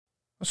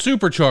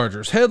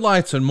Superchargers,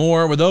 headlights, and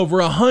more. With over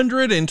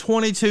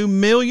 122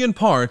 million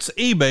parts,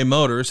 eBay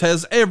Motors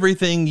has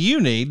everything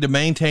you need to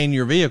maintain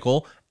your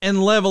vehicle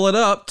and level it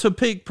up to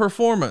peak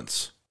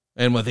performance.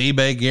 And with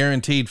eBay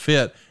Guaranteed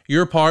Fit,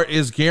 your part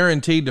is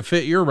guaranteed to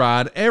fit your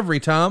ride every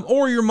time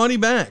or your money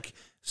back.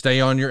 Stay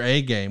on your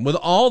A game with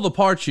all the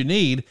parts you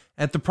need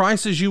at the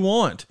prices you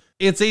want.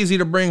 It's easy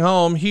to bring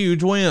home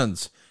huge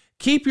wins.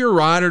 Keep your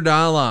ride or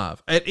die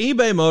alive at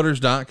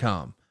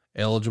ebaymotors.com.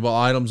 Eligible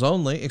items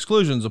only.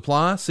 Exclusions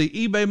apply. See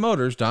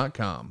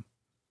ebaymotors.com.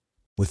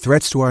 With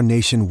threats to our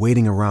nation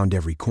waiting around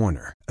every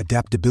corner,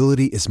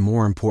 adaptability is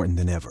more important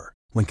than ever.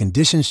 When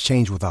conditions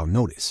change without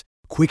notice,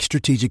 quick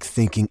strategic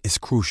thinking is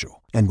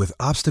crucial. And with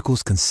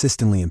obstacles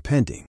consistently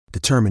impending,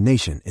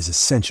 determination is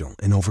essential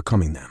in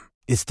overcoming them.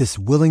 It's this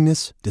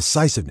willingness,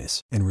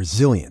 decisiveness, and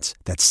resilience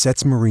that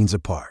sets Marines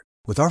apart.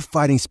 With our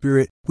fighting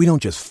spirit, we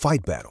don't just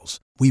fight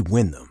battles, we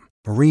win them.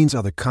 Marines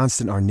are the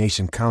constant our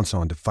nation counts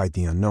on to fight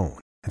the unknown.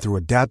 And through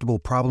adaptable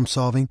problem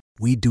solving,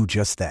 we do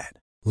just that.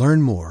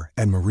 Learn more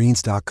at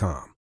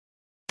marines.com.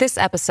 This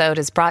episode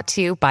is brought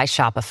to you by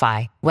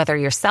Shopify. Whether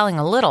you're selling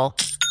a little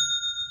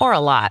or a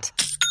lot,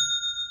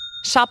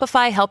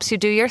 Shopify helps you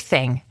do your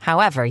thing,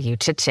 however you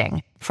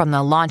cha-ching. From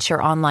the launch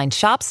your online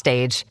shop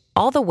stage,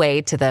 all the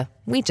way to the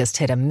we just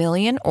hit 1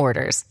 million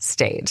orders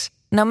stage.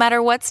 No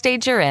matter what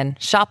stage you're in,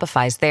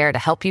 Shopify's there to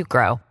help you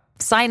grow.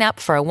 Sign up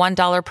for a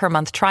 $1 per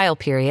month trial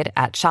period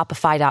at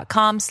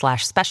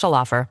shopify.com/special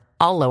offer,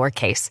 all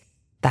lowercase.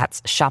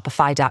 That's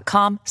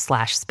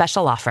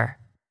shopify.com/special offer.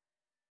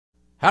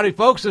 Howdy,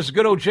 folks. This is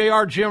good old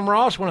JR Jim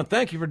Ross. I want to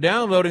thank you for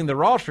downloading the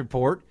Ross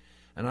Report,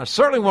 and I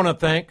certainly want to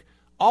thank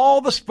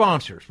all the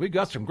sponsors. We've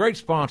got some great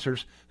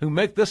sponsors who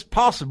make this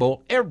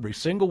possible every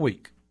single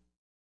week.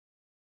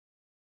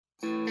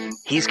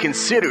 He's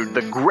considered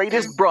the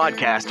greatest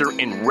broadcaster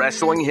in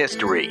wrestling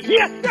history.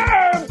 Yes,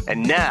 sir!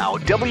 And now,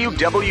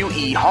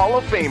 WWE Hall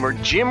of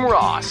Famer Jim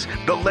Ross,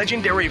 the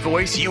legendary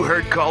voice you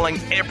heard calling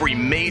every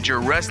major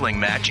wrestling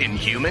match in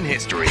human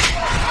history,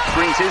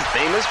 brings his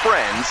famous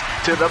friends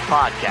to the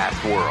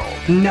podcast world.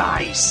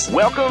 Nice!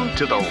 Welcome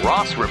to the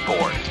Ross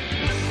Report.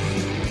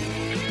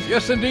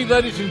 Yes, indeed,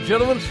 ladies and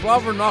gentlemen,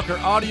 Slobber Knocker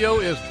Audio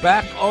is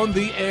back on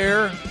the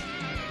air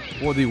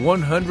for the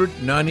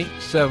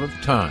 197th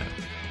time.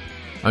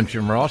 I'm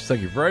Jim Ross.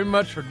 Thank you very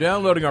much for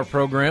downloading our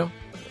program.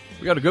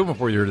 We got a good one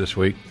for you here this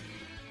week.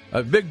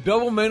 A big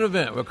double main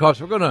event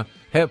because we're going to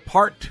have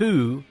part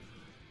 2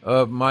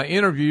 of my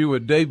interview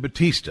with Dave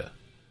Batista.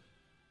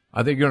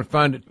 I think you're going to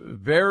find it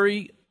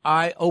very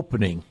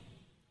eye-opening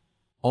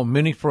on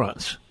many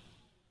fronts.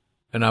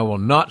 And I will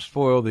not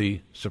spoil the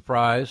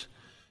surprise,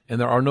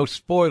 and there are no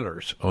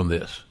spoilers on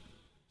this,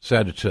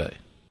 sad to say.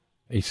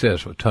 He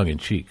says with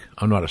tongue-in-cheek.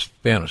 I'm not a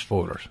fan of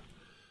spoilers.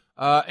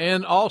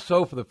 And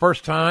also, for the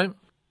first time,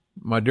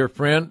 my dear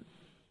friend,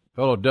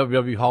 fellow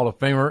WWE Hall of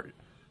Famer,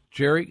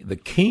 Jerry the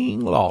King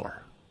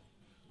Lawler,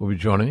 will be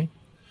joining me.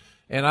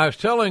 And I was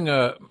telling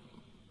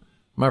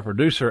my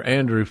producer,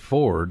 Andrew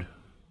Ford,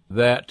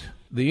 that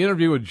the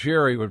interview with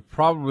Jerry would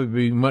probably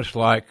be much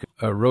like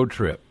a road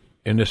trip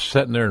and just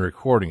sitting there and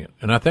recording it.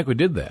 And I think we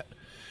did that.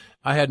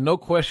 I had no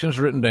questions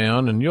written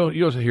down, and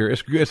you'll hear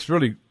it's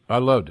really, I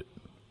loved it.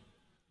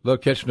 Love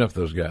catching up with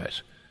those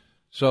guys.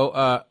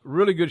 So,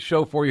 really good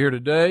show for you here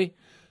today.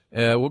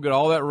 We'll get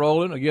all that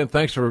rolling. Again,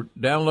 thanks for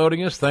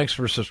downloading us. Thanks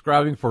for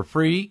subscribing for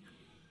free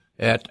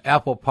at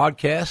Apple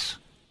Podcasts,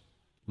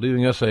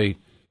 leaving us a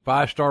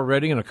 5-star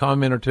rating and a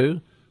comment or two.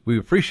 We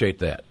appreciate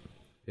that.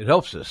 It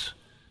helps us.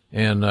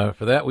 And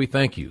for that, we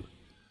thank you.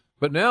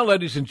 But now,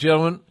 ladies and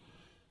gentlemen,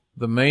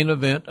 the main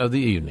event of the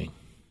evening.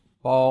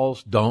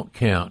 Falls don't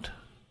count.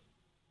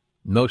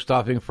 No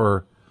stopping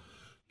for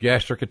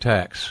gastric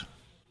attacks.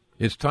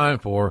 It's time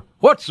for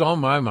What's on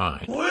My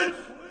Mind.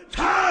 It's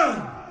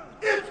time!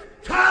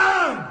 It's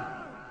time!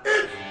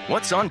 It's...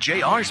 What's on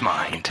JR's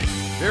mind?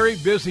 Very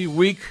busy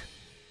week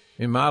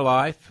in my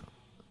life.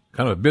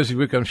 Kind of a busy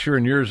week, I'm sure,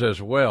 in yours as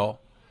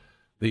well.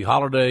 The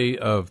holiday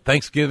of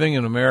Thanksgiving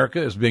in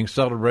America is being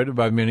celebrated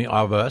by many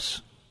of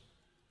us.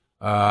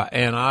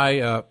 And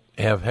I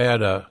have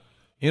had an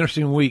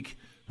interesting week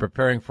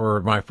preparing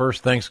for my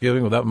first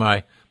Thanksgiving without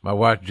my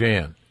wife,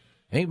 Jan.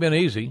 Ain't been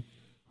easy,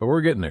 but we're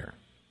getting there.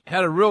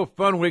 Had a real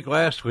fun week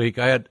last week.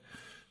 I had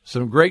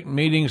some great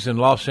meetings in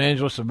Los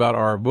Angeles about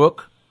our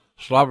book,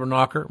 Slobber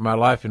Knocker, My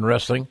Life in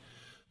Wrestling,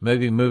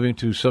 maybe moving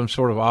to some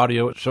sort of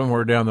audio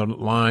somewhere down the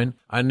line.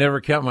 I never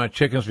count my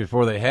chickens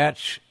before they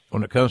hatch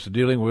when it comes to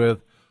dealing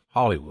with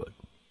Hollywood.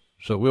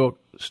 So we'll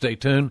stay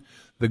tuned.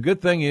 The good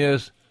thing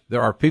is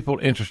there are people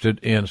interested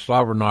in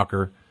Slobber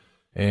Knocker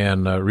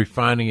and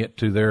refining it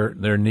to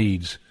their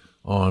needs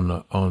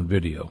on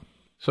video.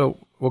 So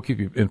we'll keep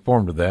you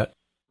informed of that.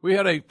 We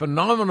had a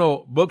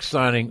phenomenal book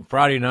signing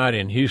Friday night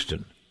in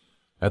Houston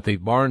at the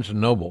Barnes &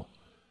 Noble,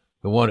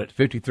 the one at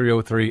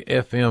 5303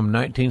 FM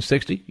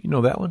 1960. You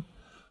know that one?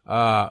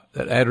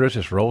 That address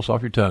just rolls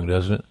off your tongue,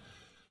 doesn't it?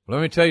 Well,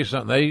 let me tell you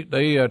something.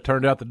 They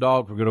turned out the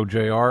dog for good old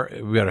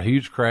JR. We had a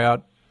huge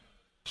crowd,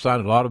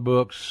 signed a lot of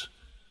books,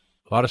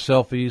 a lot of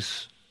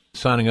selfies,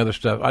 signing other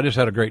stuff. I just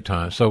had a great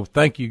time. So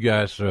thank you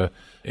guys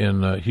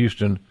in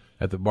Houston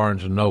at the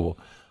Barnes & Noble.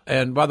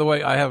 And by the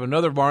way, I have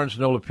another Barnes &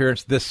 Noble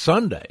appearance this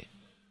Sunday,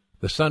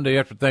 the Sunday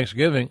after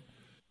Thanksgiving,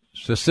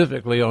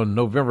 specifically on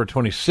November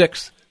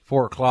 26th,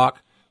 4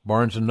 o'clock,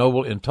 Barnes &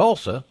 Noble in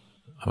Tulsa.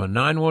 I'm a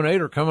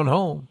 918er coming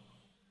home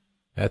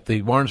at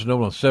the Barnes &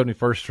 Noble on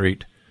 71st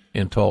Street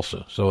in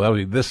Tulsa. So that'll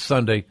be this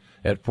Sunday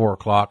at 4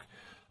 o'clock.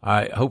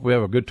 I hope we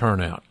have a good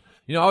turnout.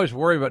 You know, I always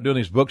worry about doing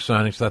these book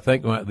signings. I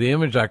think the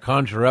image I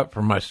conjure up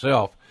for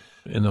myself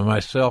in my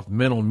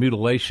self-mental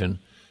mutilation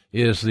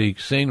is the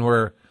scene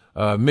where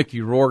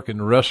Mickey Rourke and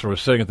the wrestler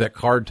was sitting at that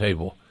card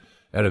table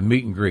at a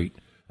meet and greet.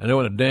 And there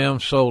wasn't a damn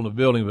soul in the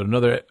building but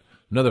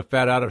another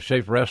fat,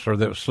 out-of-shape wrestler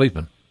that was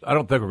sleeping. I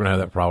don't think we're going to have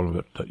that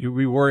problem, but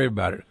we worry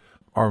about it.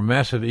 Our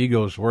massive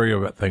egos worry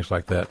about things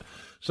like that.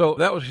 So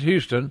that was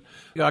Houston.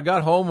 I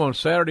got home on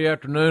Saturday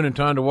afternoon in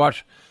time to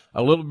watch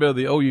a little bit of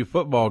the OU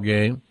football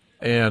game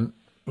and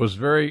was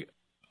very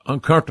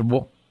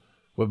uncomfortable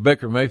with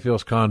Baker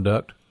Mayfield's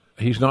conduct.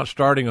 He's not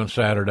starting on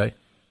Saturday.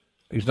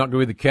 He's not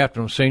going to be the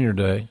captain on senior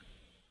day.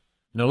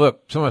 Now,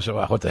 look, somebody said,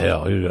 well, what the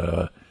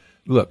hell?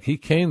 Look, he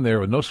came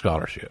there with no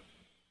scholarship.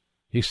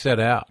 He set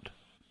out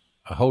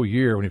a whole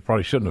year when he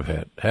probably shouldn't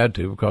have had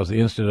to because of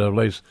the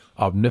NCAA's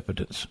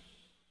omnipotence.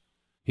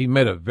 He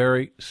made a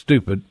very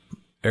stupid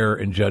error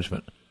in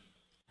judgment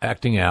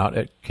acting out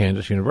at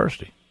Kansas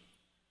University.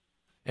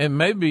 And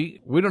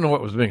maybe, we don't know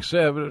what was being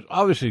said, but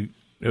obviously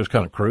it was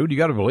kind of crude. You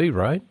got to believe,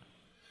 right?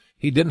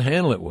 He didn't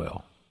handle it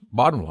well.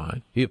 Bottom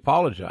line, he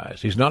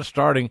apologized. He's not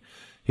starting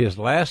his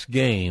last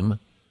game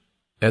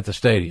at the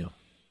stadium.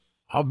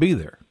 I'll be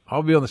there.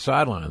 I'll be on the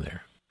sideline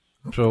there.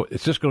 So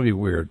it's just going to be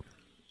weird.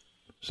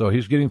 So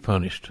he's getting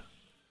punished.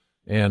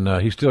 And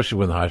he still should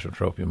win the Heisman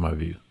Trophy, in my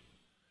view.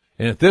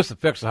 And if this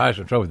affects the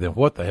Heisman Trophy, then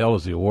what the hell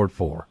is the award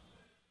for?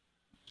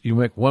 You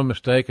make one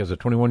mistake as a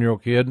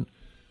 21-year-old kid,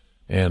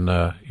 and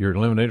you're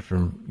eliminated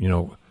from,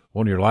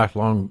 one of your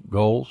lifelong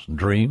goals and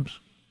dreams.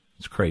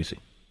 It's crazy.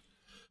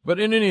 But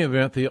in any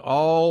event, the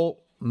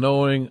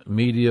all-knowing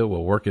media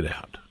will work it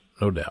out,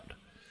 no doubt.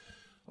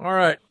 All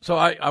right, so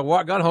I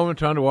got home in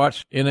time to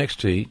watch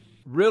NXT.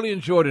 Really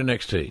enjoyed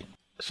NXT.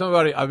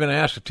 I've been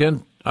asked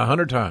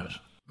 100 times,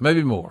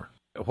 maybe more,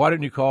 why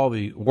didn't you call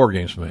the War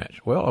Games match?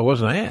 Well, I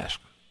wasn't asked.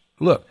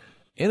 Look,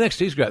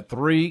 NXT's got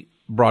 3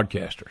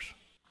 broadcasters,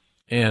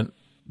 and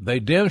they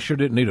damn sure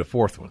didn't need a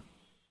 4th one,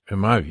 in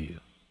my view.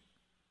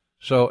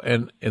 So,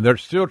 and they're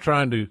still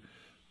trying to,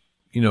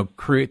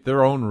 create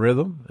their own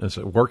rhythm. It's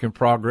a work in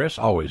progress,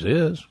 always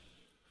is,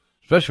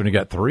 especially when you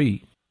got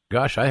 3.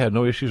 Gosh, I had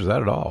no issues with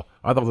that at all.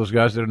 I thought those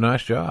guys did a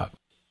nice job.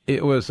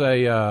 It was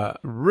a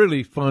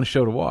really fun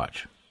show to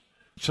watch.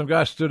 Some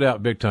guys stood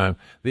out big time.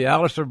 The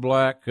Aleister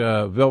Black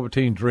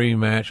Velveteen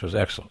Dream match was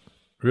excellent.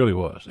 Really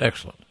was.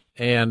 Excellent.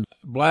 And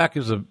Black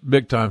is a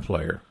big-time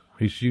player.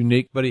 He's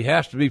unique, but he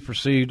has to be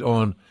perceived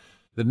on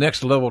the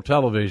next level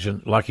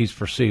television like he's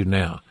perceived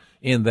now,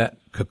 in that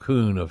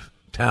cocoon of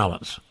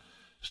talents.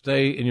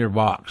 Stay in your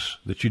box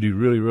that you do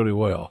really, really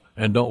well,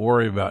 and don't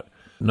worry about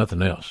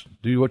nothing else.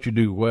 Do what you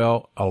do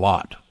well a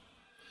lot.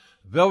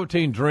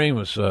 Velveteen Dream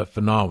was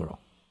phenomenal.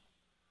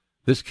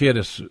 This kid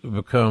has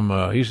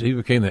become, he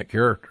became that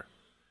character.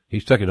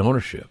 He's taken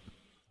ownership.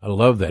 I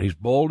love that. He's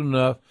bold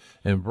enough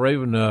and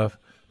brave enough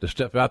to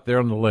step out there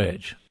on the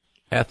ledge.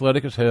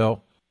 Athletic as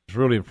hell. I was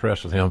really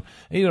impressed with him.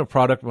 And he's a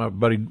product of my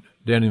buddy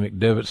Danny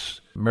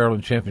McDevitt's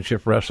Maryland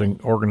Championship Wrestling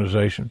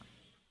organization.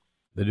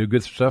 They do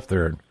good stuff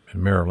there in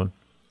Maryland.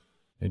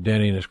 And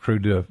Danny and his crew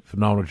do a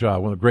phenomenal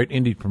job. One of the great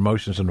indie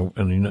promotions in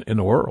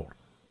the world.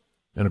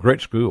 And a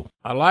great school.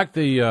 I like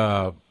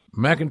the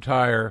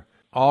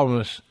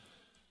McIntyre-Almas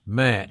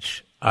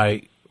match.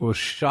 I was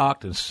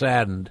shocked and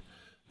saddened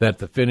that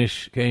the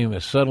finish came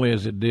as suddenly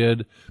as it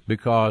did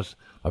because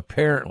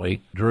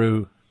apparently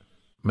Drew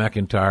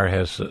McIntyre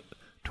has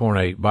torn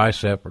a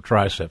bicep or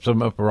tricep,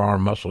 some upper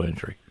arm muscle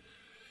injury.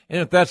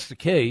 And if that's the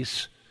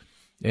case,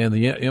 and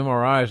the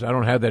MRIs, I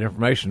don't have that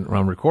information when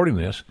I'm recording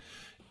this,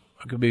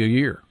 it could be a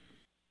year.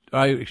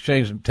 I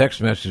exchanged some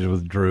text messages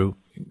with Drew,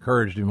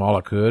 encouraged him all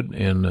I could,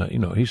 and, let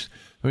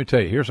me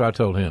tell you, here's what I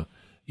told him.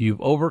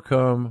 You've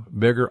overcome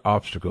bigger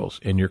obstacles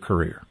in your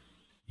career.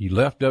 You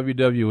left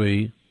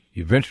WWE,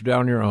 you ventured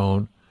out on your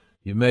own,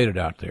 you made it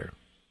out there.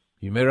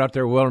 You made it out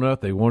there well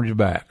enough, they wanted you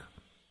back.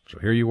 So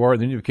here you are,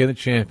 then you became the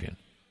champion.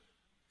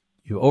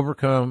 You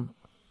overcome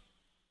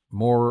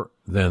more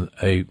than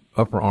a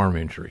upper arm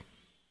injury.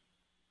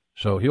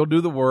 So he'll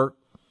do the work.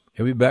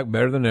 He'll be back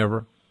better than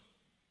ever.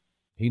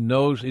 He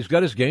knows, he's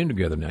got his game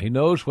together now. He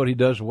knows what he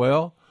does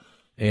well,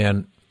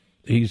 and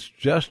he's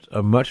just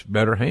a much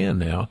better hand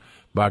now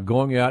by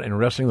going out and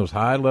wrestling those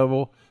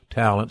high-level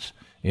talents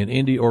in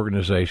indie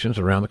organizations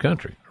around the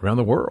country, around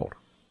the world.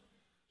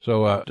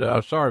 So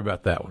I'm sorry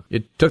about that one.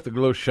 It took the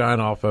glow shine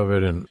off of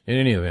it, and in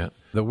any event.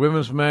 The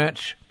women's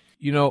match,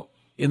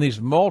 in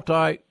these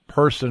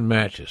multi-person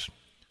matches,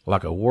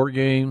 like a War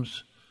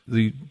Games,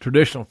 the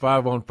traditional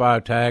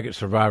 5-on-5 tag at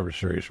Survivor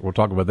Series, we'll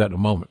talk about that in a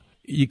moment,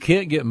 you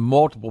can't get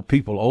multiple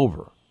people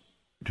over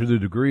to the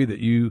degree that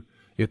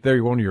if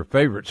they're one of your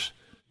favorites,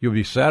 you'll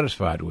be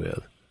satisfied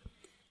with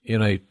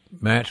in a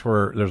match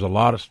where there's a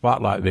lot of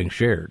spotlight being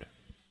shared.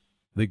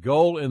 The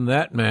goal in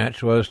that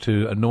match was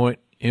to anoint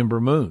Ember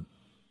Moon.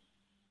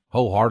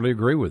 Wholeheartedly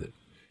agree with it.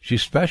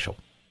 She's special.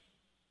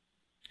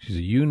 She's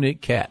a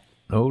unique cat,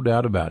 no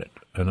doubt about it.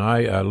 And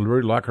I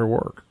really like her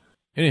work.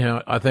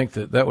 Anyhow, I think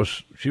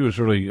she was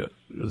really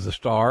the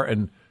star,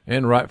 and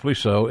rightfully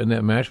so in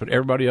that match. But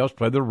everybody else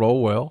played their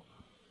role well,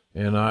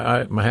 and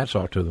my hat's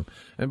off to them.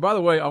 And by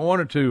the way, I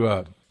wanted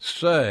to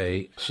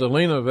say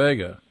Selena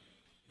Vega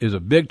is a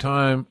big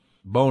time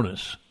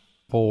bonus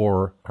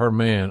for her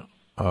man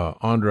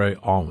Andre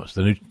Almas,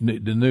 the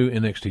new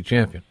NXT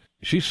champion.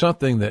 She's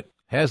something that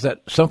has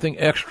that something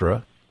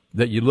extra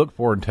that you look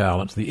for in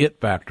talents, the it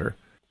factor,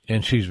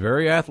 and she's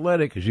very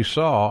athletic, as you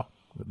saw.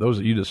 Those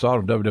of you that saw it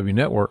on WWE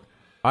Network,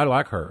 I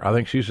like her. I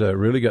think she's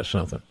really got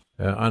something.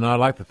 And I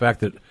like the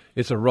fact that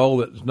it's a role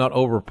that's not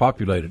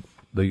overpopulated,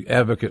 the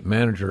advocate,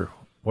 manager,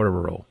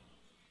 whatever role.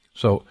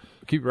 So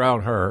keep your eye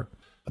on her.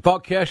 I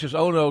thought Cassius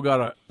Ohno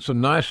got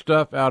some nice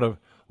stuff out of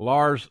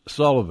Lars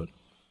Sullivan.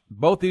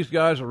 Both these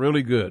guys are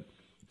really good.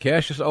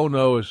 Cassius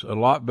Ohno is a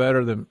lot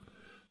better than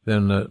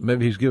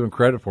maybe he's given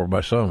credit for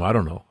by some. I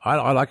don't know.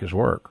 I like his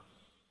work.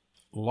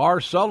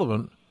 Lars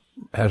Sullivan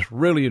has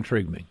really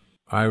intrigued me.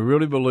 I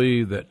really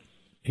believe that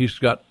he's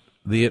got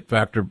the it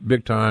factor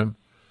big time.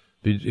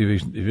 If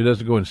he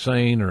doesn't go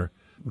insane or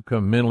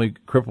become mentally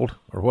crippled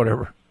or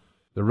whatever,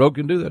 the Road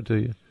can do that to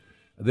you,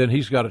 then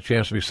he's got a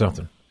chance to be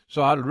something.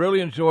 So I really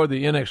enjoyed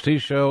the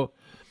NXT show.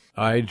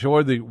 I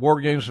enjoyed the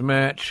War Games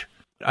match.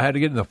 I had to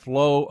get in the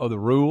flow of the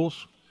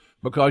rules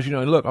because,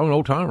 look, I'm an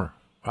old-timer.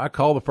 I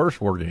call the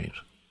first War Games,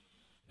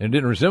 and it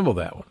didn't resemble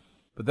that one.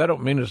 But that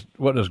don't mean it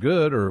wasn't as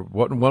good or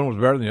one was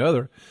better than the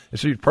other.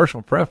 It's your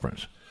personal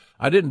preference.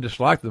 I didn't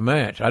dislike the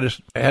match. I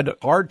had a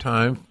hard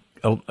time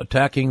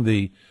attacking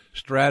the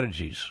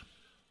strategies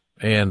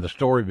and the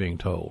story being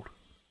told.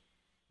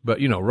 But,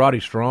 Roddy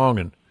Strong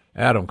and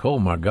Adam Cole,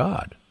 my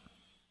God,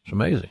 it's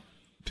amazing.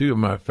 Two of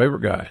my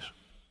favorite guys.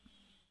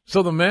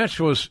 So the match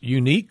was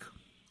unique.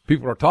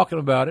 People are talking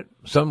about it.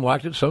 Some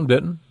liked it, some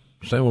didn't.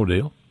 Same old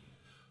deal.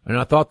 And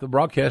I thought the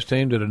broadcast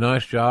team did a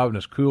nice job, and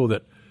it's cool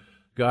that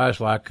guys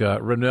like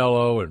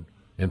Ranello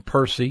and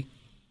Percy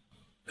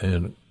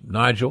and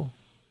Nigel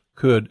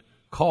could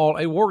call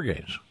a War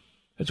Games.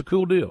 It's a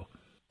cool deal.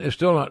 It's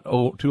still not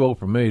too old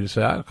for me to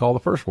say I call the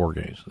first War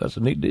Games. That's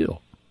a neat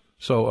deal.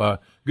 So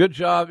good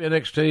job,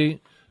 NXT,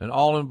 and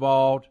all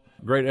involved.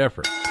 Great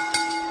effort.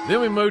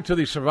 Then we moved to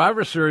the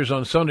Survivor Series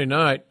on Sunday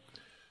night.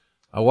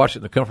 I watched it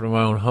in the comfort of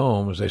my own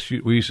home, as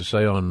we used to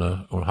say on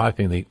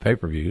hyping the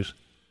pay-per-views.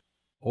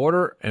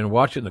 Order and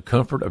watch it in the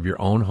comfort of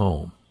your own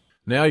home.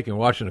 Now you can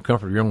watch it in the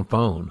comfort of your own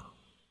phone,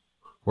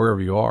 wherever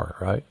you are,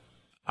 right?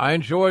 I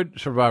enjoyed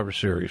Survivor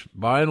Series,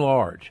 by and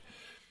large.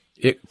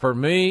 For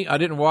me, I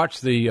didn't watch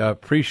the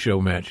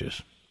pre-show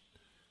matches,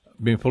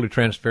 being fully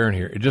transparent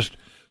here.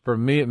 For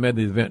me, it made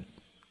the event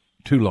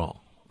too long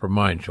for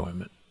my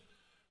enjoyment.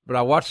 But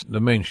I watched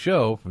the main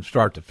show from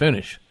start to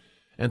finish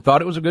and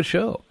thought it was a good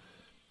show.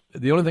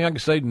 The only thing I can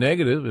say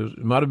negative is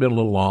it might have been a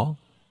little long.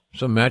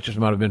 Some matches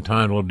might have been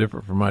timed a little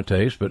different for my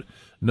taste, but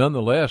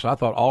nonetheless, I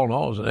thought all in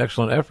all it was an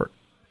excellent effort.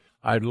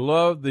 I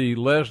loved the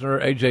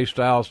Lesnar-AJ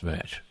Styles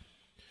match.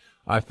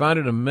 I find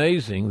it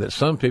amazing that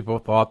some people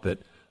thought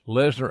that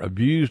Lesnar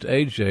abused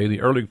AJ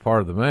the early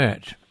part of the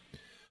match,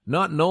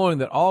 not knowing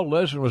that all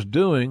Lesnar was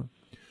doing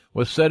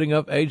was setting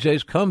up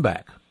AJ's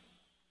comeback.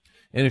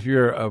 And if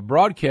you're a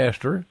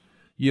broadcaster,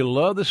 you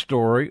love the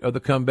story of the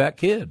comeback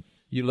kid.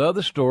 You love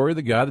the story of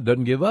the guy that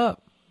doesn't give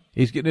up.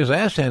 He's getting his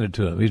ass handed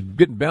to him. He's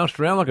getting bounced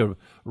around like a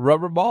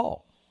rubber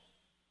ball.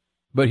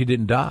 But he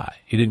didn't die.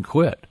 He didn't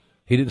quit.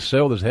 He didn't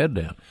sell his head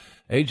down.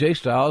 AJ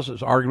Styles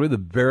is arguably the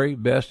very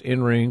best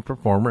in-ring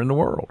performer in the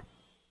world.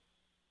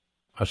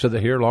 I said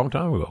that here a long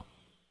time ago.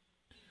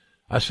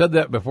 I said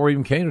that before he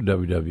even came to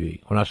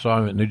WWE, when I saw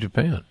him at New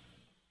Japan.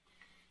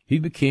 He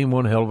became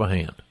one hell of a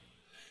hand.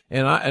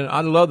 And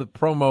I love the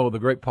promo the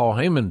great Paul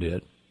Heyman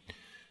did.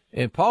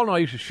 And Paul and I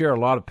used to share a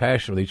lot of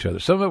passion with each other.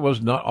 Some of it was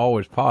not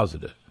always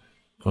positive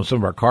on some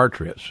of our car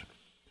trips.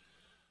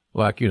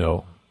 Like,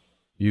 you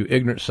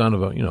ignorant son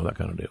of a, that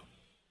kind of deal.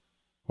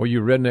 Or you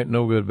redneck,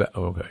 no good,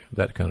 okay,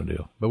 that kind of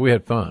deal. But we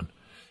had fun.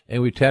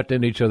 And we tapped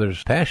into each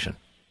other's passion.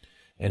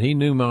 And he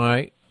knew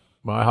my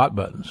hot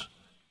buttons.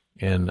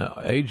 And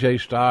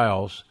AJ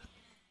Styles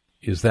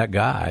is that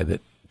guy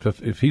that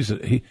if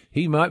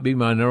he might be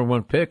my number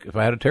one pick if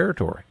I had a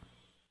territory.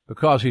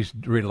 Because he's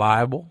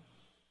reliable.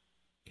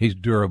 He's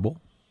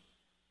durable.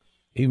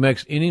 He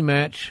makes any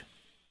match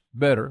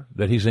better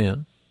that he's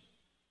in.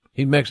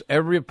 He makes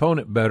every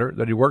opponent better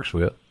that he works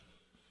with.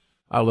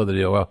 I love the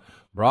deal. Well,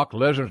 Brock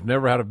Lesnar's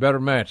never had a better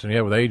match than he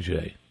had with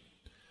AJ.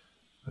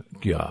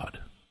 God,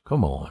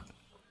 come on.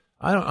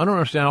 I don't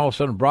understand all of a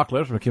sudden Brock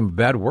Lesnar became a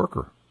bad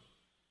worker.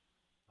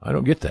 I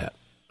don't get that.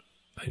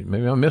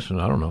 Maybe I'm missing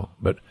it. I don't know.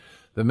 But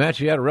the match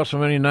he had at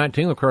WrestleMania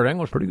 19 with Kurt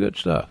Angle was pretty good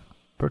stuff.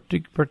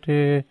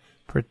 Pretty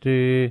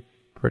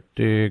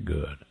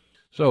good.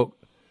 So,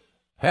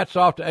 hats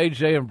off to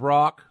AJ and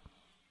Brock.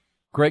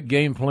 Great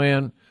game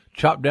plan.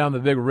 chop down the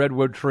big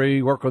redwood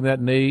tree, work on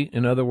that knee,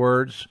 in other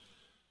words,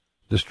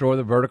 destroy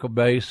the vertical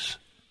base.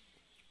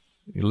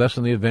 You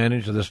lessen the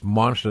advantage of this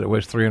monster that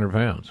weighs 300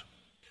 pounds.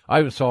 I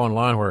even saw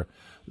online where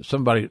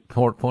somebody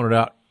pointed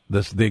out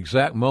the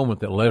exact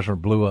moment that Lesnar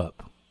blew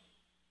up,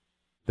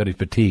 that he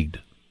fatigued,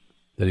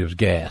 that he was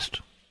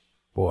gassed.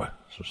 Boy,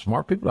 some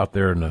smart people out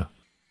there in the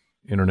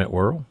internet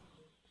world,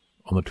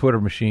 on the Twitter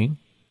machine.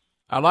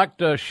 I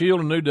liked Shield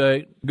and New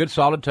Day. Good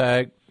solid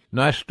tag.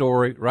 Nice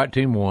story. Right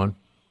team won.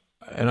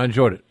 And I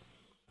enjoyed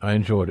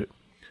it.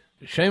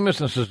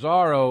 Sheamus and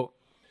Cesaro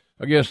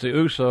against the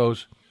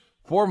Usos.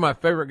 4 of my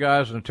favorite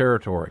guys in the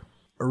territory.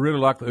 I really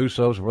like the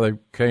Usos where they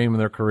came in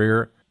their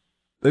career.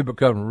 They've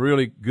become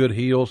really good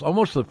heels,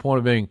 almost to the point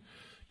of being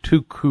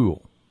too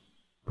cool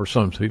for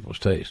some people's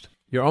taste.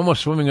 You're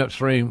almost swimming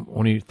upstream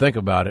when you think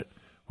about it,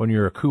 when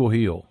you're a cool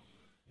heel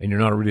and you're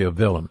not really a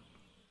villain.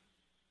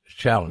 It's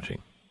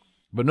challenging.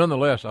 But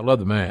nonetheless, I love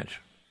the match.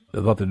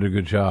 I thought they did a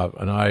good job,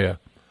 and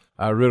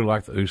I really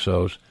like the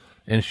Usos.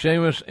 And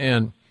Sheamus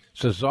and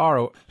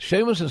Cesaro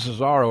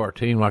are a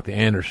team like the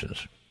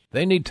Andersons.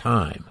 They need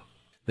time.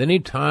 They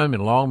need time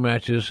in long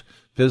matches,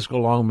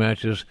 physical long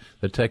matches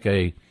that take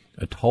a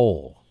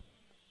toll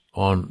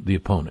on the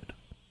opponent.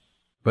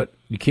 But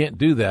you can't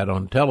do that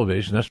on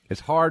television.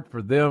 It's hard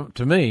for them.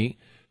 To me,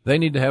 they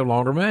need to have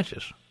longer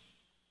matches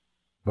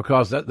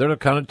because they're the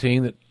kind of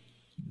team that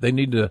they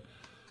need to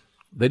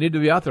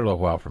be out there a little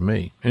while for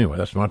me. Anyway,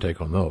 that's my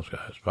take on those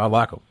guys. I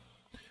like them.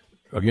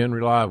 Again,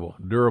 reliable,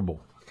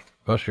 durable,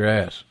 bust your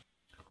ass.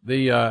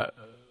 The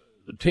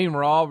Team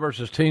Raw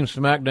versus Team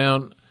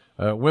SmackDown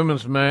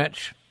women's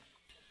match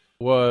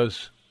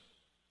was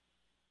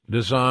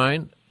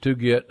designed to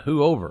get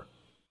who over?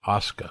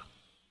 Asuka.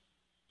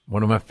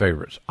 One of my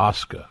favorites,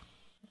 Asuka.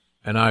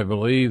 And I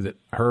believe that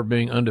her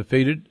being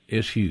undefeated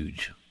is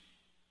huge.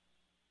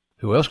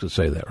 Who else could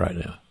say that right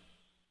now?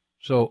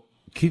 So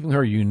keeping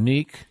her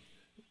unique,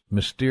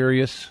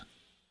 mysterious,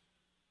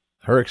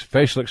 her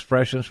facial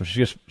expressions when she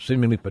gets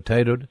seemingly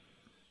potatoed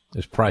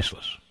is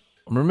priceless.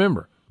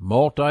 Remember,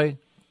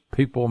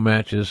 multi-people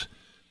matches,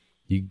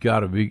 you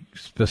got to be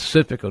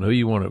specific on who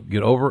you want to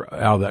get over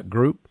out of that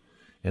group,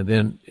 and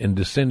then in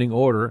descending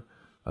order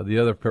of the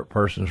other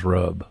person's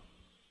rub.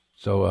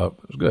 So it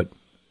was good.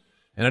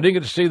 And I didn't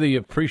get to see the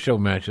pre-show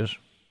matches.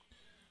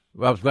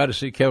 I was glad to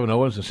see Kevin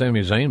Owens and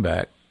Sami Zayn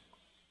back.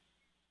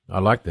 I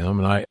like them,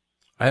 and I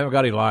haven't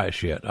got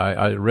Elias yet.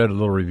 I read a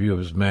little review of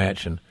his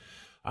match, and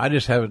I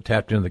just haven't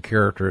tapped into the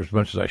character as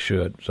much as I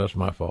should, so that's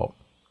my fault.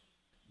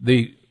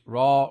 The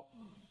Raw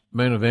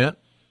main event,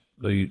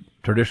 the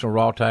traditional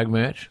Raw tag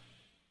match,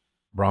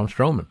 Braun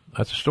Strowman.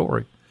 That's the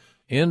story.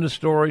 End of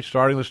story,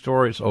 starting the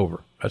story, it's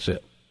over. That's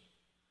it.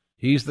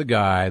 He's the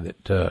guy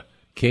that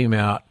came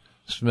out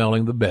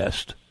smelling the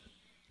best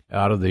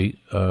out of the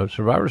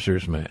Survivor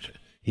Series match.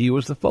 He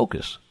was the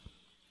focus.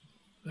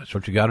 That's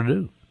what you got to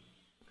do.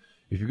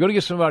 If you're going to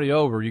get somebody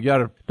over, you got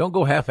to don't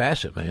go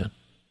half-ass it, man.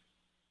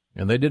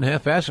 And they didn't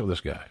half-ass it with this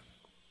guy.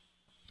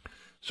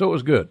 So it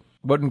was good.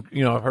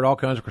 I've heard all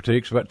kinds of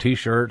critiques about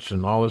T-shirts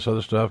and all this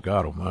other stuff.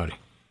 God almighty.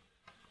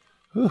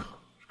 Whew,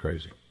 it's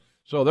crazy.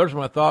 So there's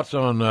my thoughts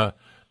on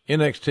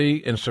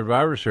NXT and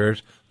Survivor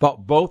Series.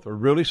 Thought both were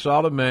really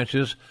solid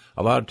matches.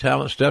 A lot of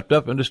talent stepped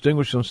up and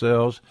distinguished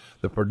themselves.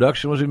 The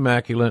production was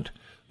immaculate.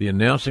 The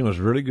announcing was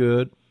really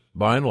good,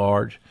 by and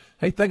large.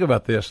 Hey, think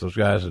about this, those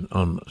guys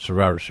on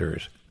Survivor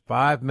Series.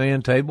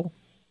 5-man table.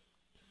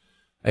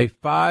 A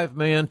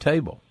 5-man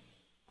table.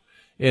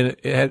 And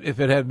if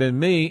it had been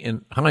me,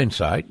 in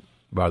hindsight,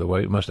 by the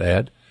way, I must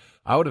add,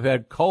 I would have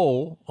had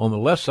Cole on the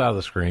left side of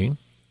the screen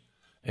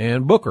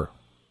and Booker.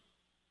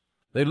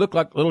 They looked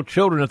like little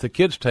children at the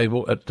kids'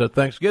 table at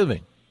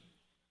Thanksgiving,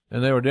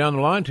 and they were down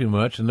the line too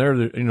much. And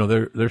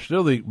they're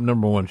still the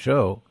number one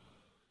show.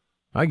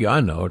 I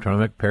know, they're trying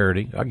to make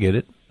parody. I get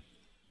it,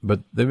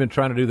 but they've been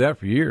trying to do that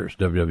for years.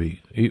 WWE,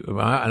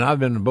 and I've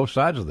been on both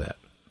sides of that.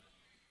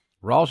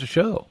 Raw's a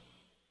show,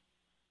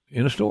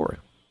 in a story.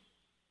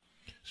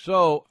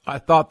 So I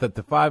thought that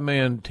the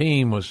 5-man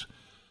team was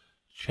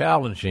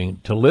challenging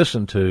to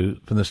listen to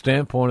from the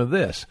standpoint of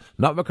this.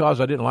 Not because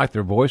I didn't like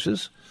their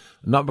voices,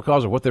 not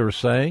because of what they were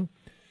saying.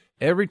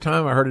 Every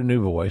time I heard a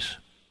new voice,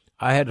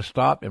 I had to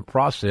stop and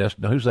process,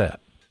 now who's that?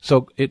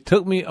 So it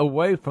took me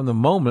away from the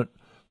moment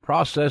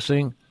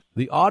processing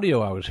the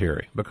audio I was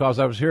hearing, because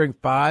I was hearing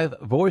 5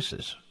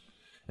 voices,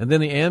 and then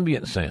the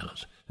ambient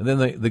sounds, and then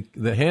the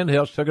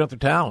handhelds took up the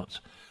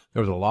talents.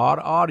 There was a lot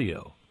of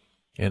audio,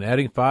 and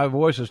adding 5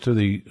 voices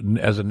to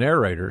as the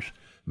narrators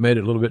made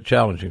it a little bit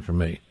challenging for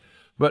me.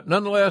 But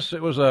nonetheless,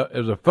 it was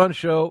a fun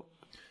show,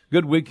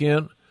 good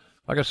weekend.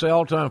 Like I say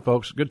all the time,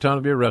 folks, good time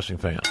to be a wrestling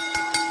fan.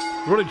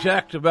 Really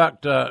jacked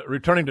about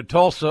returning to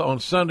Tulsa on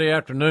Sunday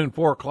afternoon,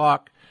 4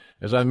 o'clock.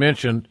 As I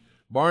mentioned,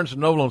 Barnes &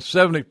 Noble on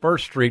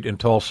 71st Street in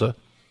Tulsa.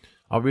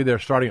 I'll be there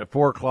starting at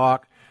 4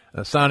 o'clock,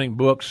 signing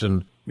books.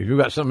 And if you've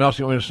got something else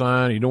you want me to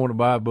sign, you don't want to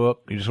buy a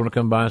book, you just want to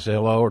come by and say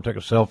hello or take a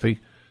selfie,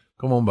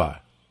 come on by.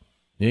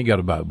 You ain't got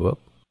to buy a book.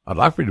 I'd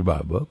like for you to buy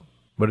a book,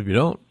 but if you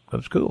don't,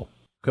 that's cool.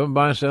 Coming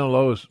by and saying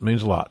hello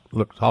means a lot.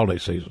 Look, it's holiday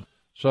season.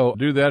 So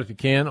do that if you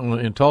can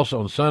in Tulsa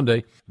on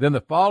Sunday. Then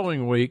the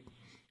following week,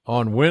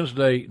 on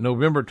Wednesday,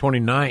 November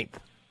 29th,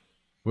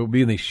 we'll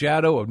be in the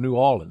shadow of New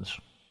Orleans,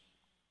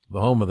 the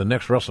home of the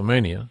next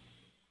WrestleMania,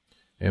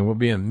 and we'll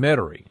be in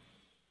Metairie,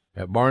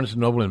 at Barnes &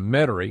 Noble in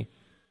Metairie,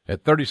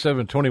 at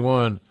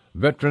 3721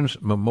 Veterans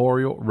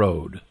Memorial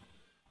Road.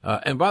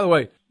 And by the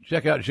way,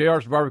 check out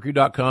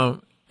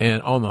jrsbarbecue.com,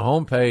 and on the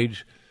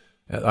homepage,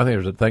 I think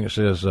there's a thing that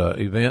says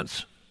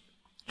events.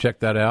 Check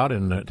that out,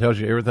 and it tells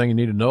you everything you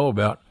need to know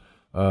about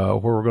where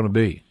we're going to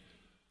be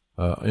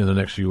in the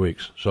next few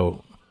weeks.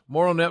 So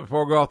more on that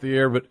before we go off the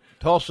air, but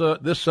Tulsa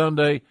this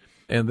Sunday,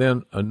 and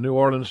then New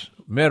Orleans,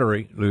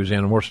 Metairie,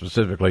 Louisiana, more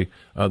specifically,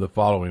 the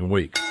following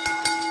week.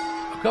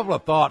 A couple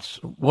of thoughts.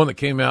 One that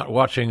came out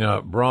watching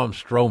Braun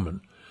Strowman.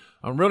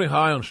 I'm really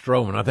high on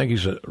Strowman. I think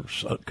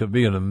could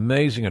be an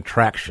amazing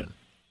attraction.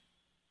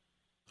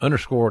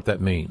 Underscore what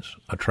that means,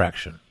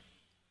 attraction.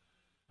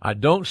 I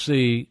don't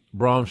see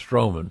Braun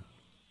Strowman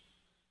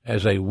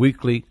as a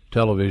weekly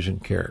television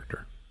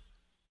character.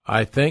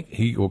 I think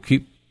he will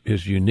keep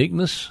his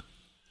uniqueness.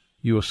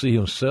 You will see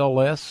him sell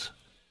less.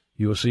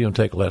 You will see him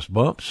take less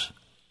bumps.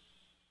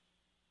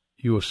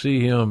 You will see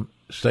him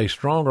stay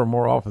stronger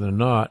more often than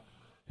not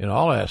in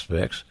all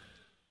aspects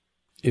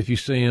if you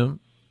see him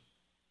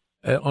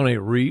on a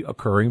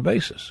reoccurring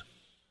basis.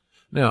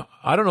 Now,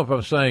 I don't know if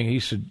I'm saying he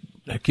should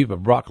keep a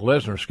Brock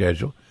Lesnar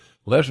schedule.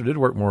 Lesnar did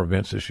work more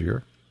events this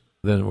year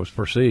than was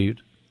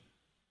perceived.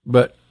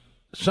 But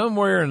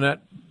somewhere in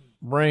that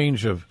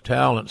range of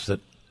talents that,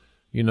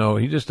 he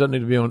just doesn't need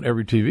to be on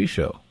every TV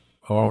show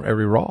or on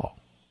every Raw.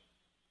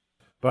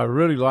 But I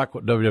really like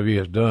what WWE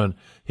has done.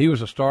 He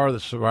was a star of the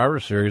Survivor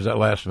Series, that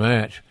last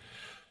match.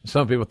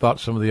 Some people thought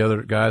some of the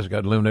other guys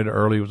got eliminated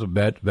early. It was a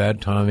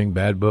bad timing,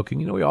 bad booking.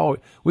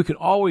 We can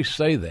always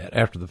say that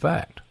after the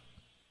fact.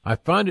 I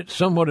find it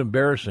somewhat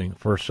embarrassing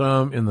for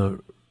some in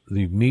the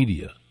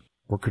media.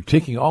 We're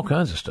critiquing all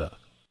kinds of stuff,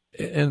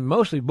 and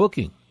mostly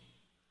booking.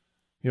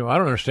 I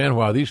don't understand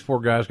why these 4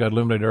 guys got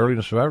eliminated early in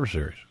the Survivor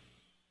Series.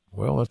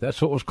 Well,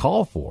 that's what was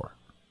called for.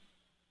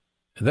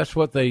 And that's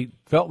what they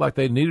felt like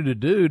they needed to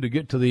do to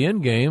get to the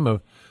end game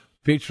of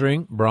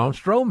featuring Braun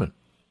Strowman.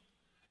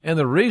 And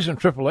the reason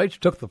Triple H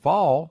took the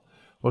fall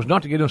was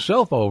not to get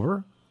himself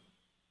over.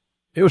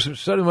 It was to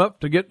set him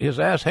up to get his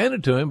ass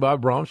handed to him by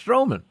Braun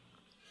Strowman.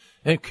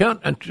 And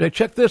they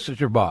check this as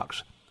your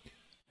box.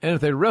 And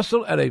if they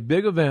wrestle at a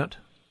big event,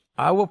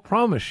 I will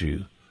promise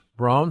you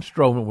Braun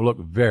Strowman will look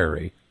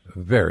very,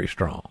 very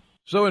strong.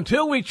 So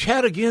until we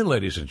chat again,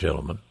 ladies and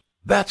gentlemen,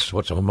 that's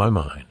what's on my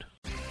mind.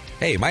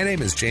 Hey, my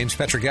name is James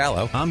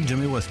Petrogallo. I'm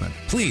Jimmy Wissman.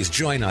 Please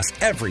join us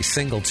every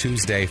single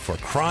Tuesday for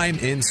Crime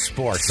in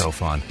Sports. So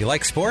fun. You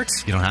like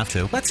sports? You don't have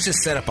to. Let's just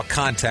set up a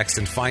context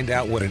and find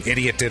out what an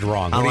idiot did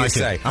wrong. What do you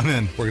say? I'm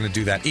in. We're going to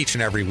do that each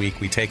and every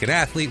week. We take an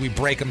athlete, we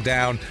break him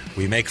down,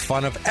 we make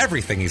fun of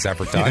everything he's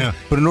ever done. Yeah.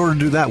 But in order to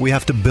do that, we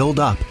have to build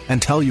up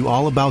and tell you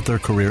all about their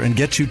career and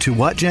get you to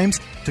what, James?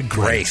 To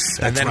grace.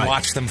 And then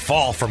watch them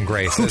fall from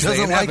grace, Who as they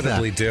doesn't like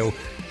inevitably that? do.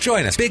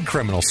 Join us. Big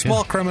criminals,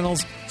 small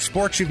criminals,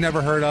 sports you've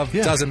never heard of.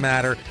 Yeah. Doesn't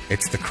matter.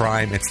 It's the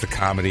crime. It's the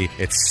comedy.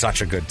 It's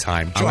such a good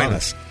time. Join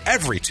us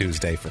every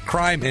Tuesday for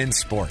Crime in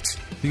Sports.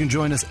 You can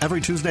join us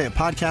every Tuesday at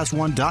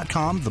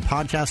PodcastOne.com, the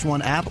Podcast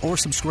One app, or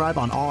subscribe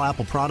on all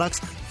Apple products.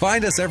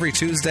 Find us every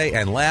Tuesday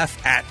and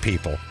laugh at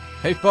people.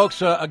 Hey,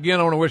 folks, again,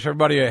 I want to wish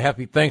everybody a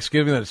happy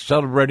Thanksgiving that's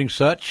celebrating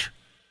such.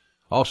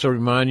 Also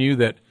remind you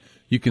that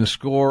you can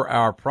score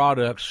our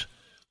products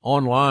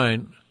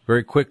online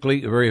very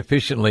quickly, very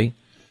efficiently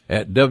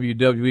at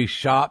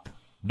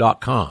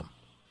WWEshop.com.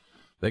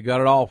 They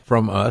got it all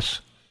from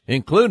us,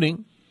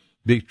 including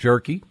beef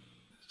jerky,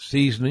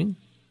 seasoning,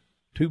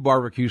 2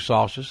 barbecue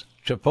sauces,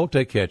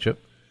 chipotle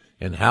ketchup,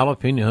 and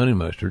jalapeno honey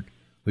mustard.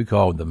 We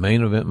call it the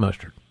main event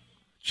mustard.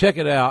 Check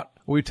it out.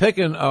 We've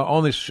taken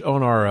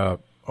on our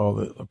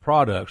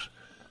products.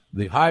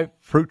 The high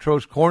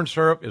fructose corn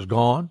syrup is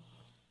gone.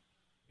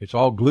 It's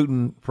all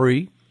gluten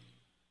free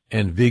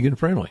and vegan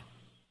friendly.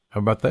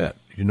 How about that?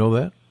 Did you know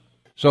that?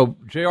 So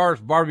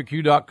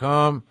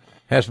jrsbarbecue.com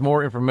has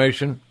more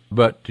information,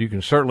 but you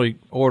can certainly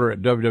order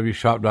at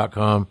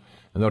www.shop.com,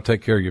 and they'll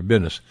take care of your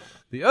business.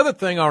 The other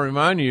thing I'll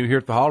remind you here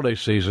at the holiday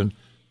season,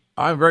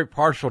 I'm very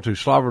partial to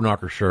Slobber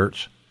Knocker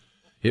shirts.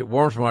 It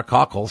warms my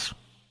cockles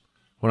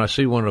when I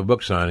see one at a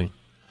book signing,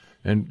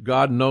 and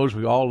God knows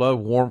we all love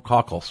warm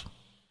cockles.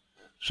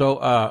 So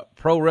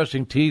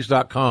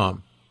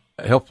ProWrestlingTees.com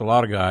helped a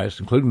lot of guys,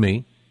 including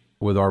me,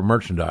 with our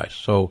merchandise.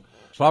 So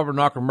Slobber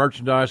Knocker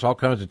merchandise, all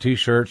kinds of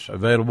T-shirts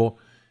available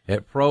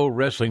at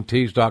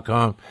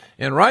ProWrestlingTees.com.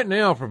 And right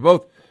now, for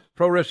both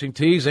Pro Wrestling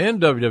Tees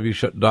and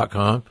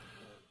WWE.com,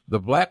 the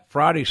Black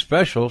Friday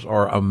specials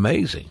are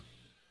amazing.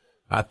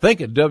 I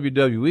think at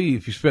WWE,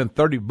 if you spend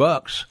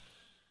 $30,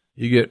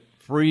 you get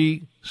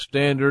free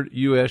standard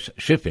U.S.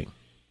 shipping.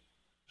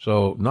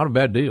 So not a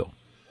bad deal.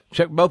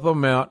 Check both of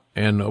them out,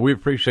 and we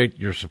appreciate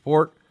your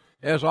support,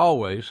 as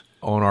always,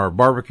 on our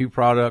barbecue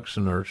products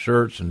and our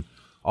shirts and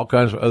all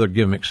kinds of other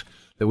gimmicks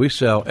that we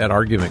sell at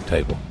our gimmick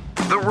table.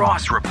 The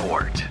Ross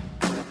Report.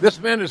 This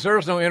man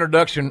deserves no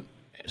introduction,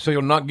 so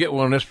you'll not get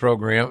one on this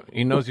program.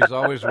 He knows he's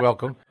always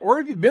welcome. Where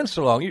have you been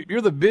so long?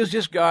 You're the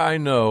busiest guy I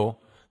know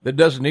that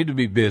doesn't need to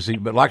be busy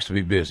but likes to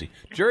be busy.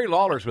 Jerry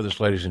Lawler's with us,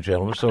 ladies and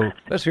gentlemen, so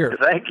let's hear it.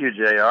 Thank you,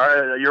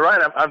 JR. You're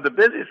right. I'm the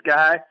busiest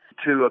guy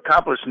to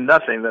accomplish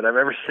nothing that I've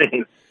ever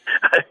seen.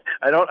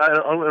 I don't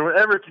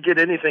ever to get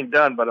anything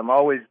done, but I'm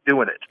always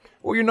doing it.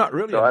 Well, you're not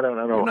really. So I don't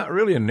know. You're not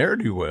really a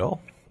ne'er-do-well.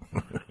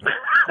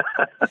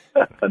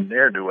 A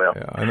ne'er-do-well.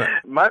 Yeah,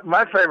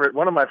 my favorite,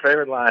 one of my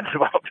favorite lines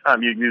of all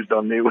time you used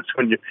on me was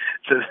when you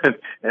said,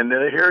 and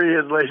here he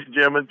is, ladies and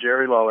gentlemen,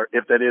 Jerry Lawler,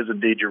 if that is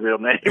indeed your real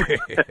name.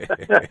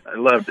 I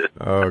loved it.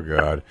 Oh,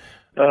 God.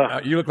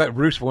 You look like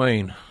Bruce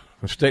Wayne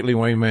from Stately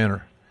Wayne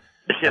Manor.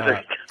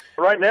 Yeah,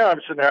 right now I'm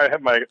sitting there, I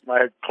have my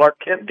Clark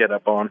Kent get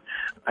up on.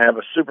 I have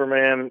a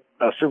Superman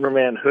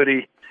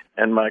hoodie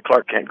and my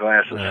Clark Kent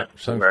glasses,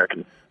 where I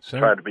can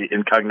try to be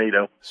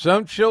incognito.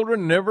 Some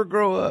children never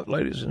grow up,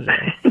 ladies and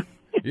gentlemen.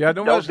 Yeah,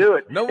 don't do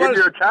it. If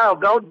you're a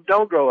child,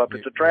 don't grow up.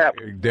 It's a trap.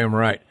 Damn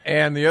right.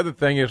 And the other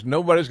thing is,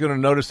 nobody's going to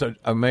notice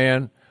a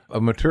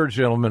mature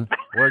gentleman,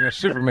 wearing a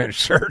Superman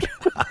shirt.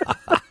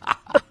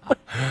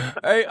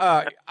 Hey,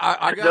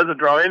 it doesn't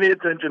draw any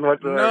attention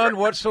whatsoever. None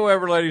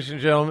whatsoever, ladies and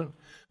gentlemen.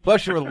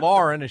 Plus, you're with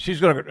Lauren, and she's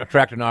going to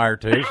attract an eye or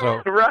two.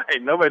 So right.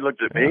 Nobody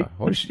looked at me.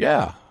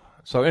 Yeah.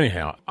 So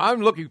anyhow,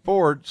 I'm looking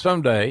forward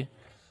someday,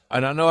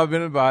 and I know I've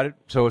been invited,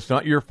 so it's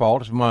not your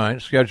fault. It's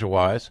mine,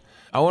 schedule-wise.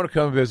 I want to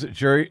come visit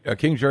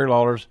King Jerry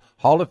Lawler's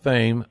Hall of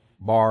Fame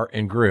Bar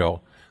and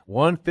Grill,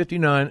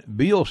 159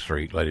 Beale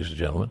Street, ladies and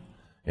gentlemen,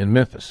 in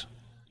Memphis.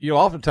 You'll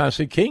oftentimes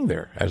see King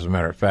there, as a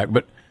matter of fact,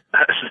 but...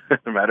 As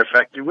a matter of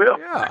fact, you will.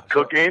 Yeah.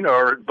 Cooking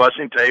or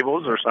bussing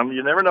tables or something.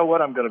 You never know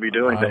what I'm going to be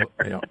doing there.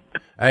 Yeah.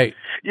 Hey.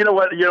 You know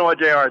what,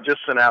 JR, I just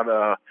sent out,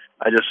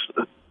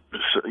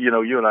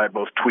 you and I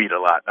both tweet a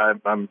lot.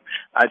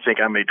 I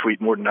think I may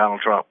tweet more than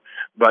Donald Trump.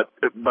 But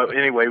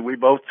anyway, we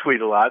both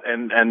tweet a lot,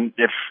 and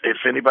if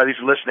anybody's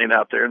listening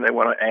out there and they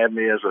want to add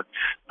me as a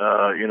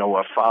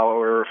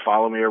follower or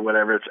follow me or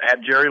whatever, it's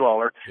at Jerry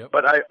Lawler. Yep.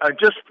 But I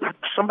just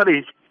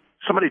somebody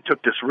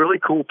took this really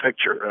cool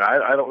picture.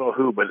 I don't know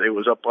who, but it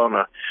was up on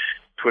a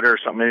Twitter or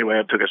something. Anyway,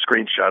 I took a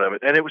screenshot of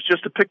it, and it was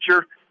just a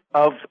picture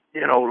of,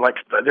 like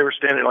they were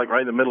standing like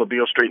right in the middle of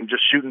Beale Street and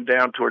just shooting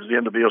down towards the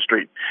end of Beale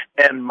Street,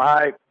 and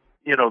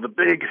the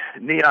big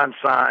neon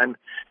sign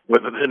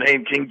with the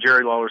name King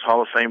Jerry Lawler's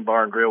Hall of Fame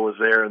Bar and Grill was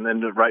there, and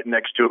then right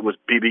next to it was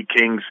B.B.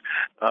 King's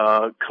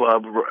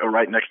club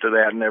right next to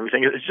that and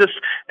everything. It's just,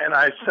 and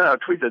I sent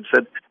out a tweet that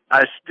said,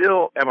 I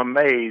still am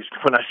amazed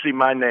when I see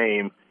my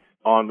name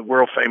on the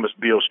world famous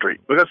Beale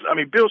Street, because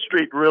Beale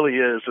Street really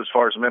is, as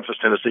far as Memphis,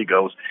 Tennessee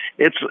goes,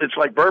 it's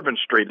like Bourbon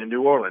Street in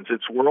New Orleans.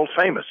 It's world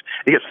famous.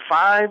 It gets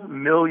 5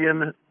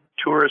 million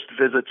tourist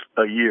visits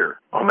a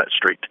year on that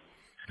street.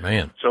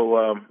 Man. So,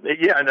 and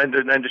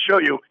to show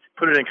you,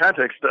 put it in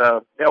context,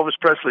 Elvis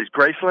Presley's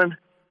Graceland,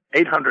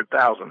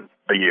 800,000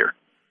 a year.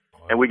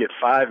 Wow. And we get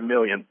 5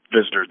 million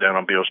visitors down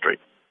on Beale Street.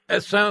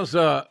 That sounds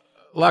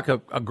like a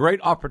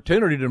great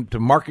opportunity to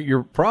market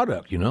your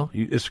product,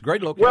 It's a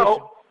great location.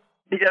 Well,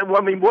 yeah,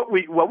 what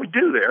we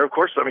do there, of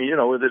course,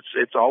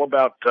 it's all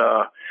about,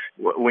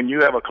 when you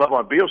have a club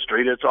on Beale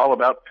Street, it's all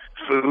about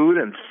food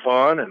and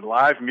fun and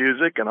live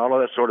music and all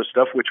of that sort of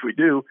stuff, which we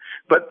do.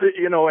 But,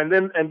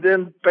 and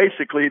then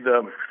basically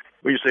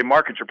when you say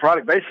market your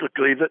product,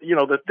 basically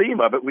the theme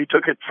of it, we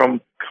took it from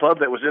club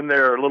that was in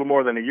there a little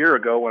more than a year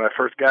ago when I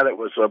first got it,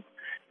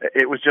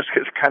 it was just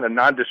kind of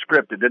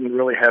nondescript. It didn't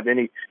really have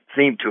any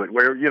theme to it.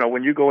 Where,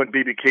 when you go in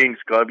B.B. King's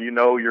club,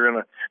 you're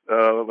in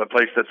a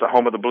place that's the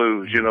home of the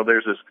blues.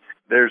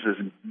 There's this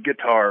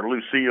guitar,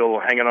 Lucille,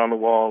 hanging on the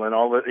wall, and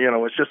all that.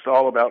 It's just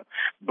all about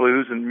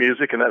blues and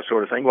music and that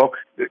sort of thing. Well,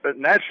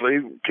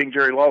 naturally, King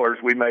Jerry Lawler's,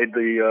 we made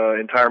the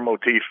entire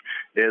motif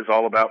is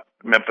all about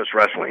Memphis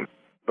wrestling.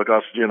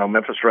 Because,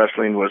 Memphis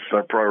wrestling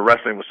pro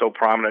wrestling was so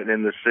prominent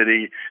in the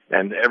city,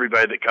 and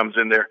everybody that comes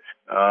in there,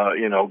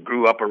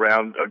 grew up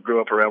around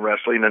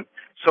wrestling. And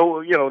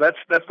so,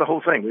 that's the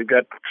whole thing. We've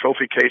got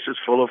trophy cases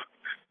full of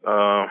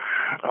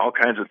all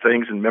kinds of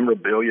things and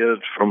memorabilia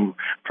from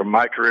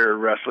my career in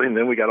wrestling. And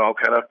then we got all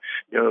kind of,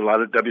 a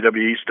lot of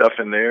WWE stuff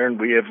in there, and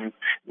we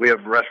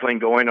have wrestling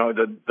going on,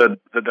 the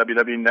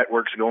WWE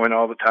networks going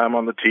all the time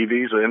on the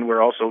TVs, and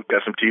we're also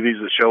got some TVs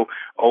that show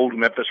old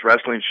Memphis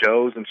wrestling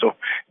shows, and so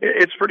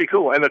it's pretty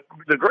cool. And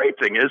the great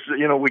thing is,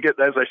 we get,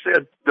 as I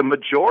said, the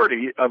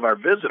majority of our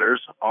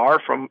visitors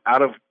are from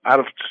out of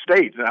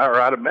state or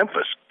out of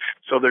Memphis.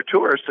 So they're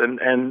tourists,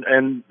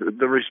 and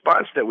the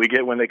response that we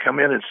get when they come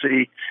in and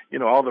see,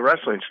 all the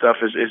wrestling stuff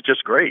is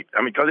just great.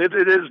 Because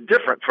it is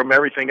different from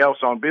everything else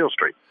on Beale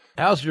Street.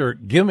 How's your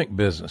gimmick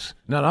business?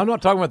 Now, I'm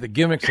not talking about the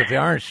gimmicks that the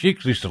Iron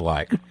Sheiks used to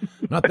like.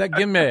 Not that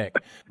gimmick.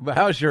 But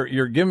how's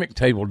your gimmick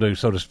table do,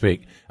 so to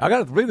speak? I got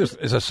to believe this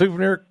is a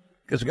souvenir.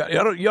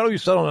 You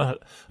sell a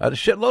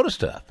shitload of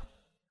stuff.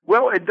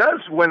 Well, it does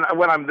when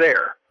I'm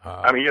there.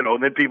 I mean,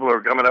 and then people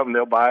are coming up and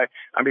they'll buy.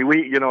 I mean,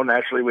 we,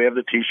 naturally we have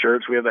the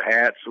T-shirts, we have the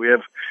hats, we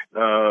have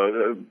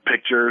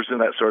pictures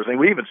and that sort of thing.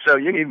 We even sell.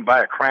 You can even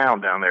buy a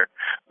crown down there.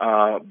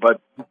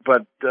 But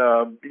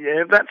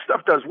yeah, that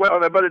stuff does well.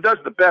 But it does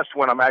the best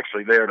when I'm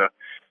actually there to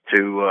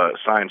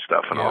sign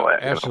stuff and all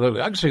that.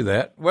 Absolutely. I can see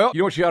that. Well, you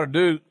know what you ought to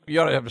do? You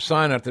ought to have a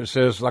sign out there that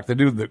says, like they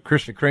do the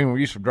Krispy Kreme, when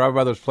we used to drive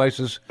by those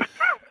places,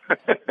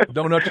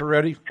 donuts are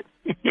ready.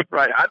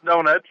 Right, hot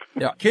donuts.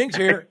 Yeah, King's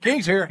here.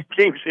 King's here.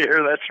 King's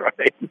here, that's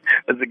right.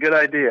 That's a good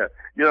idea.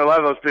 A lot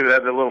of those people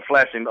have the little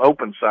flashing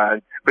open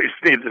sign, but you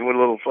see it with a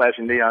little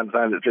flashing neon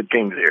sign that said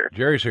King's here.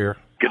 Jerry's here.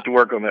 Get to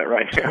work on that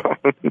right now.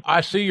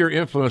 I see your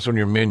influence on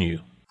your menu.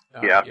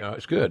 Yeah,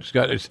 it's good.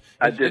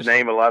 I did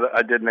name a lot of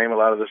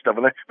the stuff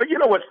in there. But you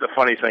know what's the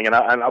funny thing? And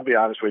I'll be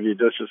honest with you.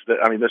 This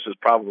is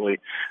probably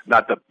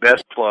not the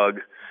best plug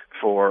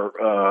for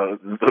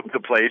the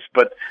place,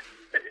 but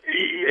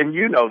and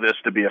you know this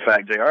to be a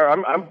fact, JR.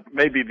 I'm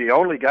maybe the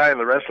only guy in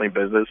the wrestling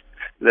business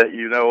that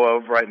you know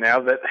of right now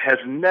that has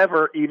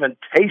never even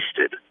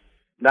tasted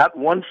not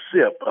one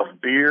sip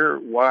of beer,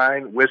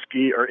 wine,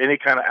 whiskey, or any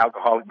kind of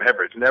alcoholic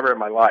beverage. Never in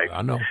my life.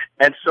 I know.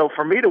 And so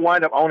for me to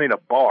wind up owning a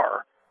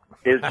bar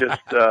is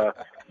just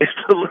it's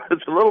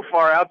a little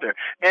far out there.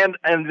 And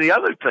the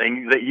other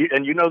thing that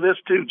you know this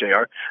too,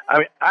 JR. I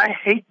mean, I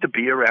hate to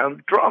be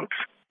around drunks,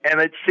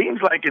 and it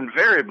seems like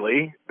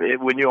invariably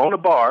when you own a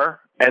bar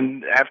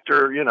and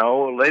after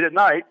late at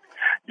night,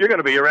 you're going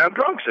to be around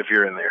drunks if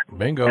you're in there.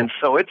 Bingo. And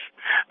so it's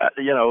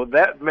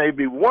that may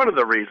be one of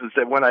the reasons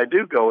that when I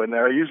do go in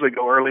there, I usually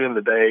go early in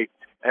the day.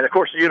 And, of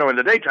course, in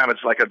the daytime,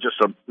 it's like just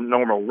a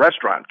normal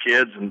restaurant,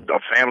 kids and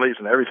families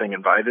and everything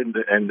invited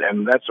and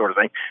that sort of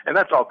thing. And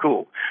that's all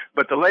cool.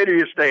 But the later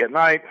you stay at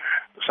night,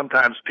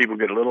 sometimes people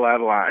get a little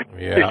out of line.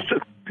 Yeah.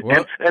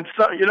 And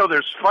so,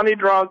 there's funny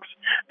drunks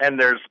and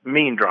there's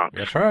mean drunks.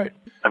 That's right.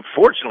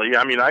 Unfortunately,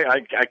 I mean,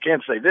 I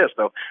can't say this,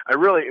 though. I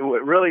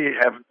really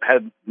have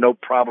had no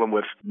problem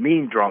with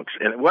mean drunks.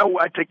 And, well,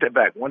 I take that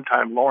back. One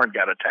time Lauren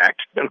got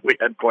attacked, and we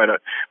had quite a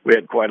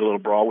little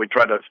brawl. We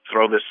tried to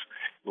throw this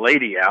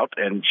lady out,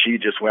 and she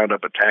just wound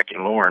up attacking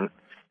Lauren,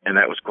 and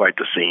that was quite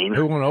the scene.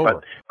 Who went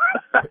over?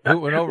 Who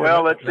went over?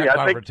 Well, let's see.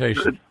 I think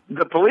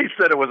the police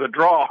said it was a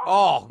draw.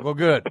 Oh, well,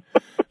 good.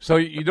 So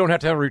you don't have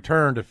to have a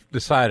return to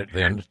decide it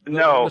then.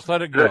 No. Just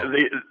let it go.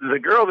 The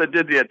girl that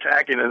did the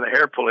attacking and the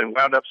hair pulling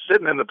wound up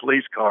sitting in the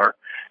police car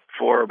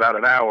for about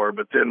an hour,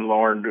 but then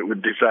Lauren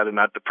decided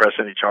not to press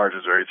any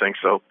charges or anything,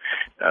 so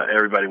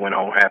everybody went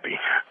home happy.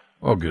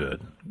 Oh,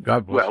 good.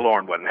 God bless. Well,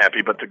 Lauren wasn't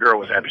happy, but the girl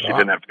was happy. She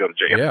didn't have to go to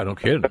jail. Yeah, no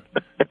kidding.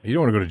 You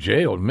don't want to go to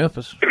jail in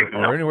Memphis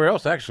or anywhere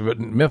else, actually, but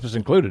Memphis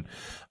included.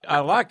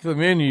 I like the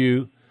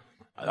menu.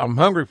 I'm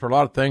hungry for a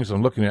lot of things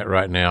I'm looking at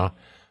right now,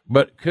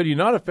 but could you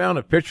not have found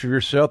a picture of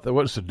yourself that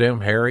wasn't so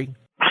damn hairy?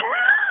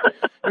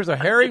 There's a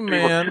hairy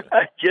man.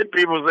 I get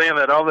people saying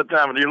that all the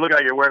time, and you look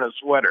like you're wearing a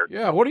sweater.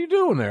 Yeah, what are you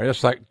doing there?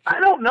 It's like, I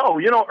don't know.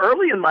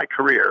 Early in my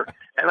career,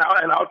 and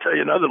I'll tell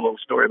you another little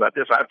story about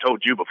this. I've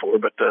told you before,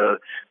 but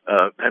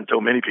haven't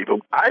told many people.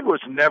 I was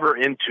never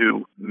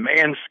into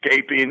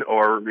manscaping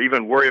or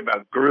even worry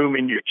about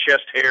grooming your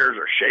chest hairs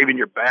or shaving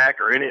your back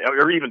or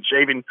even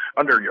shaving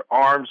under your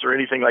arms or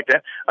anything like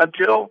that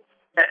until,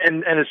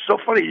 and it's so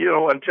funny,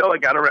 until I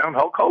got around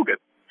Hulk Hogan.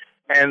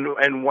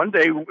 And one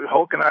day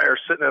Hulk and I are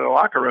sitting in the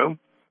locker room,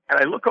 and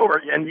I look over,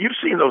 and you've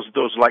seen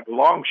those like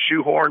long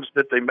shoe horns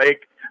that they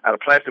make out of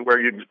plastic where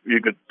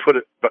you could put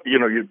it,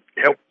 you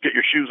help get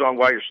your shoes on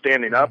while you're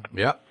standing up.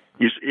 Yeah.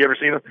 You ever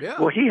seen them? Yeah.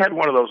 Well, he had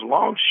one of those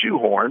long shoe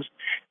horns,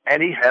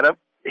 and he had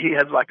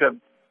like a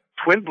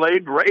twin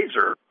blade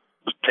razor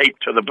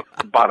taped to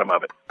the bottom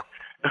of it.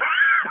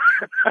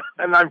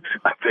 And I'm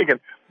thinking,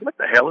 what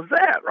the hell is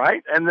that,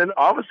 right? And then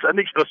all of a sudden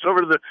he goes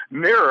over to the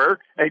mirror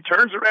and he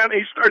turns around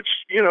and he starts,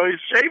 he's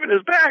shaving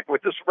his back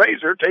with this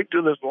razor taped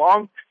to this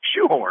long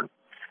shoehorn.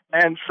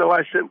 And so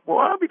I said, well,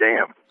 I'll be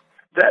damned.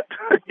 That,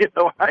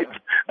 I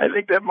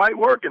think that might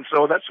work. And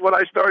so that's what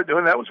I started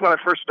doing. That was when I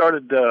first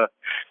started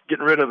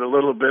getting rid of a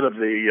little bit of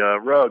the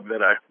rug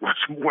that I was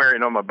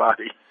wearing on my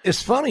body.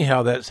 It's funny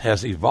how that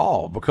has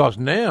evolved, because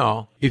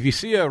now if you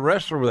see a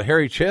wrestler with a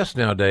hairy chest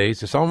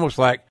nowadays, it's almost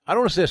like, I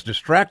don't want to say it's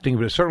distracting,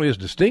 but it certainly is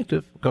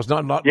distinctive, because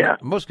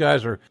most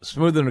guys are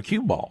smoother than a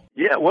cue ball.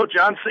 Yeah, well,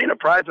 John Cena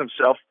prides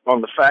himself on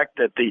the fact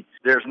that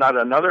there's not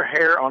another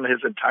hair on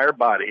his entire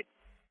body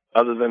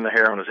other than the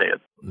hair on his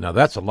head. Now,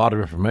 that's a lot of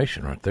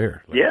information right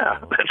there. Yeah.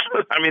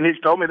 He's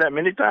told me that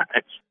many times.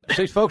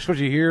 See, folks, what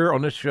you hear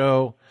on this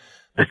show,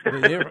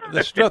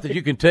 the stuff that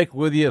you can take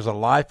with you as a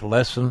life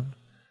lesson.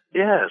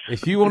 Yes.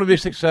 If you want to be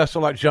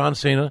successful like John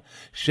Cena,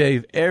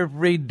 shave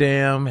every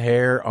damn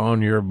hair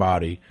on your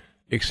body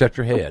except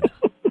your head.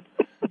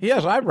 He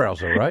has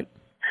eyebrows, though, right?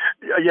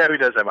 Yeah, he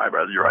does have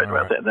eyebrows. You're right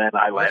about that. And then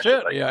eyelashes.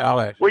 That's it. Yeah,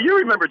 eyelashes. Well, you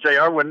remember,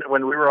 JR, when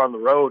we were on the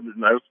road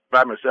and I was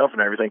by myself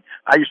and everything,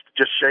 I used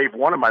to just shave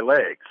one of my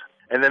legs.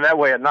 And then that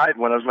way at night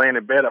when I was laying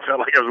in bed, I felt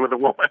like I was with a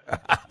woman.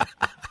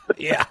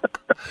 Yeah,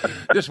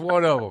 just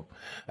one of them.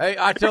 Hey,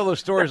 I tell those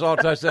stories all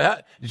the time. I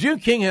said, did you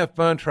and King have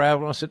fun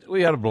traveling? I said,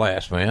 we had a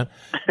blast, man.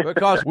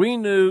 Because we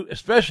knew,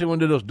 especially when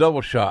we did those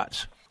double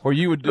shots, where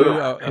you would do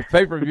a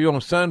pay-per-view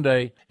on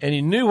Sunday, and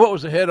you knew what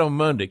was ahead on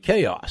Monday: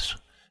 chaos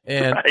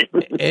and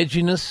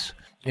edginess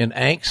and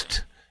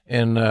angst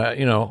and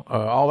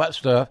all that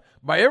stuff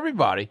by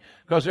everybody,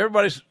 because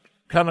everybody's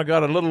kind of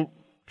got a little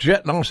I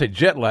don't want to say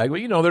jet lag,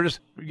 but you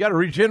got to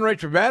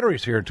regenerate your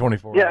batteries here in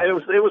 24 hours. Yeah, it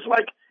was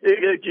like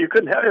you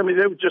couldn't have. I mean,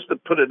 it was just to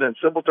put it in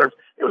simple terms,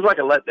 it was like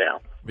a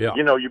letdown. Yeah.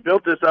 You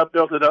built it up,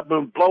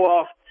 boom, blow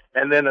off,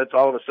 and then it's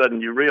all of a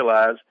sudden you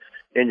realize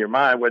in your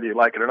mind, whether you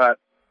like it or not,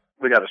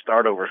 we got to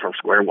start over from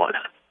square one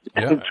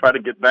and try to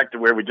get back to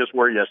where we just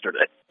were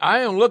yesterday. I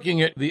am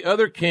looking at the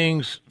other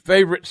king's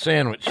favorite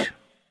sandwich.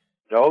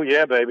 Oh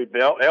yeah, baby.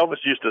 Elvis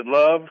used to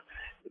love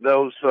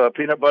those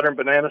peanut butter and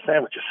banana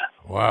sandwiches.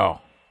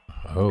 Wow.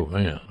 Oh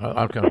man,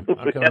 I'm kind of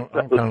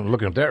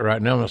looking at that right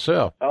now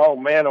myself. Oh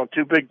man, on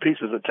 2 big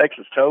pieces of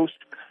Texas toast,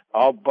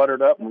 all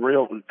buttered up and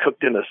real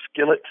cooked in a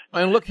skillet.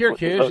 And look here,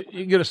 kids, you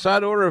can get a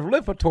side order of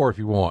Lipitor if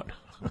you want.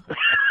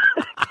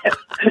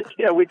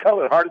 Yeah, we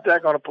call it heart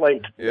attack on a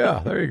plate.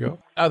 Yeah, there you go.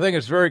 I think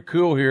it's very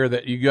cool here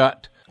that you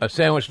got a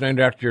sandwich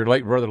named after your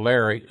late brother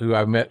Larry, who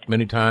I've met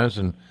many times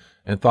and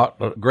thought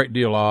a great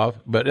deal of.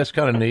 But it's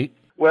kind of neat.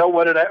 Well,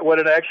 what it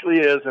actually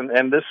is,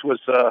 and this was,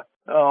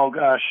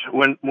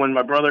 when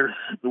my brother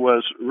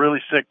was really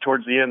sick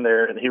towards the end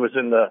there, and he was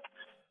in the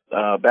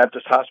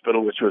Baptist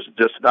hospital, which was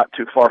just not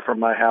too far from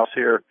my house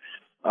here,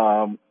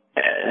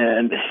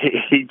 and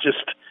he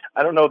just,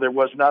 I don't know, there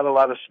was not a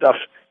lot of stuff.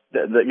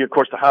 Of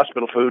course, the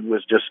hospital food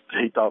was just,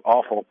 he thought,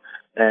 awful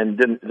and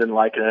didn't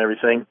like it and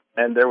everything.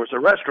 And there was a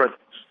restaurant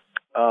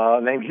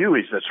named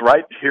Huey's that's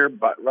right here,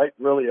 right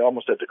really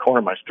almost at the corner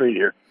of my street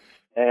here.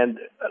 And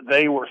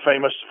they were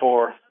famous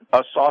for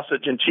a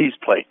sausage and cheese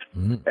plate,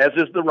 as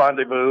is the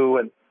Rendezvous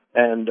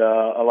and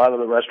a lot of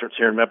the restaurants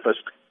here in Memphis.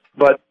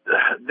 But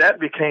that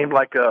became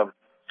like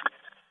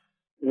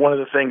one of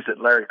the things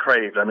that Larry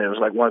craved. I mean, it was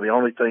like one of the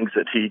only things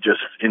that he just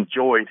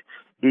enjoyed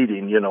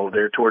eating,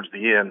 there towards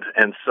the end.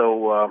 And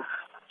so,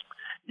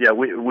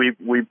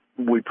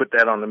 we put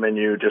that on the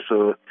menu, just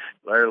a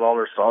Larry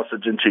Lawler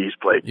sausage and cheese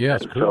plate. Yeah,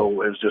 it's cool.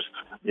 So it was just,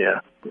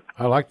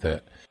 I like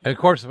that. And of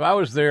course, if I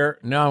was there,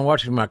 now I'm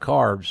watching my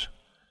carbs,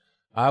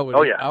 I would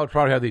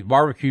probably have the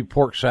barbecue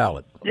pork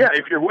salad. Yeah,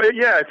 if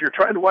you're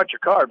trying to watch your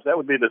carbs, that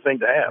would be the thing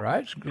to have.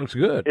 Right, looks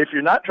good. If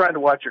you're not trying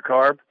to watch your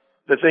carb,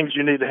 the things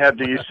you need to have.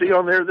 Do you see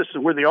on there?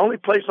 We're the only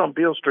place on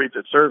Beale Street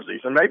that serves these,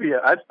 and maybe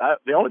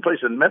the only place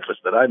in Memphis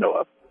that I know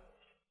of.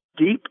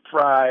 Deep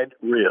fried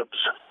ribs.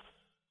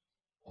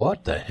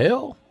 What the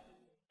hell?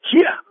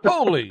 Yeah,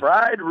 holy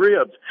fried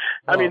ribs.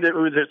 Oh. I mean,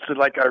 it's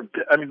like our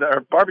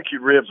barbecue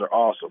ribs are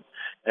awesome,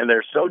 and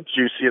they're so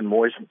juicy and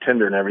moist and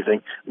tender and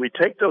everything. We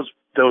take those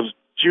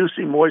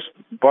juicy, moist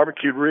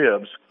barbecued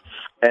ribs,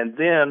 and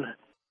then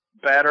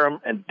batter them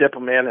and dip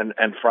them in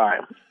and fry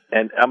them.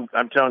 And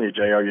I'm telling you,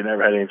 JR, you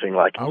never had anything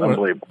like it. It's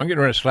unbelievable. I'm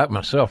getting ready to slap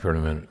myself here in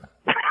a minute.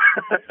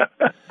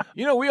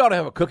 We ought to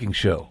have a cooking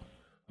show.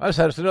 I just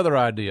had another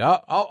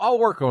idea. I'll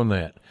work on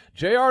that.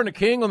 JR and the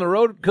King on the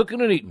road cooking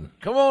and eating.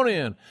 Come on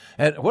in.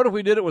 And what if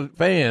we did it with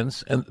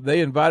fans and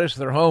they invite us to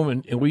their home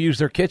and we use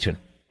their kitchen?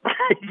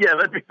 Yeah,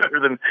 that'd be better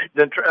than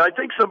I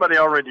think somebody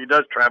already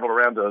does travel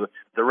around to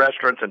the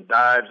restaurants and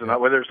dives and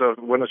there's a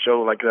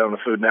show like that on the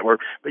Food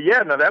Network. But yeah,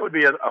 no, that would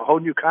be a whole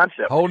new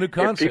concept.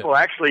 If people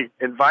actually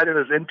invited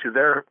us into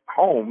their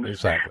homes,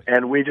 exactly,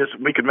 and we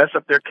could mess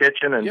up their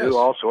kitchen and do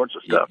all sorts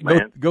of stuff,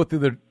 man. Go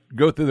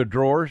through the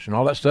drawers and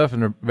all that stuff in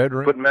their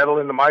bedroom. Put metal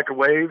in the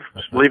microwave.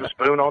 Leave a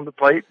spoon on the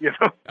plate. Yeah,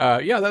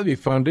 that'd be a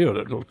fun deal. A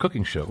little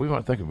cooking show. We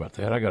might think about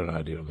that. I got an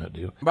idea on that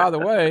deal. By the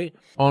way,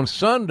 on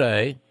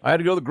Sunday, I had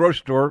to go to the grocery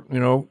store.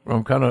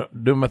 I'm kind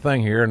of doing my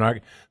thing here, and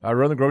I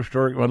run the grocery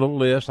store, my little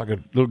list, like a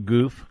little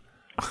goof.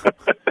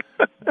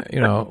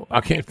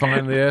 I can't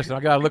find this, and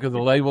I got to look at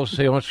the labels,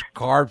 see how much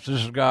carbs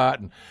this has got.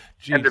 And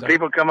do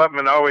people come up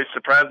and always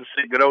surprised to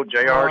see good old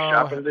JR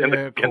shopping in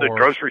the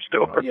grocery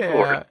store?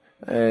 Yeah.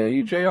 Hey,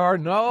 you JR?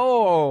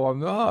 No, I'm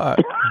not.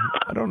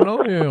 I don't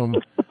know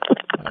him.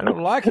 I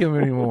don't like him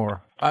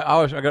anymore.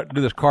 I got to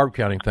do this carb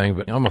counting thing,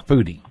 but I'm a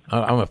foodie.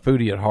 I'm a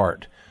foodie at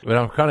heart. But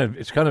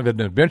it's kind of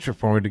an adventure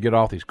for me to get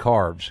off these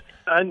carbs.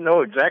 I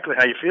know exactly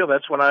how you feel.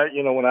 That's when I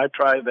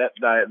tried that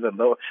diet.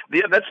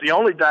 That's the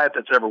only diet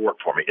that's ever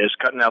worked for me, is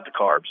cutting out the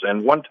carbs.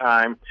 And one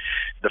time,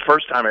 the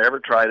first time I ever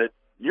tried it,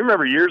 you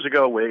remember years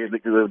ago,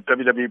 the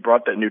WWE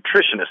brought that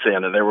nutritionist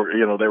in, and they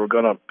were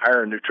going to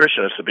hire a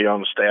nutritionist to be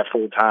on the staff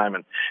full time.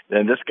 And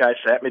then this guy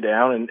sat me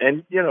down,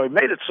 and he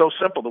made it so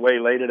simple the way he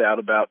laid it out.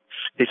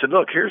 He said,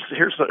 "Look, here's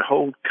the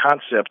whole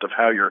concept of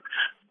how your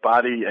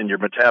body and your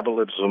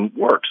metabolism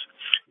works.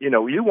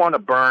 You want to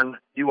burn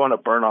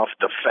off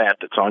the fat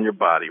that's on your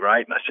body,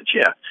 right?" And I said,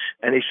 "Yeah."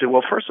 And he said,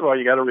 "Well, first of all,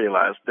 you got to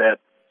realize that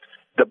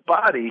the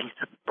body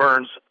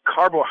burns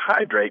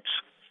carbohydrates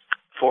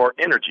for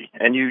energy,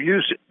 and you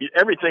use it.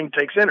 Everything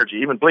takes energy,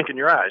 even blinking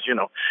your eyes,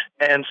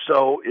 And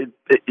so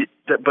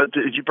but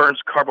it burns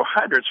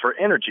carbohydrates for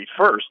energy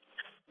first,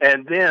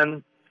 and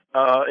then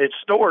it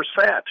stores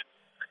fat.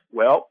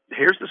 Well,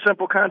 here's the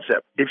simple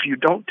concept: if you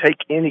don't take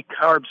any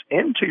carbs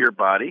into your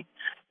body,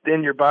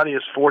 then your body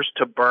is forced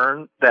to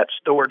burn that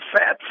stored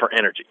fat for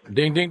energy.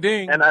 Ding, ding,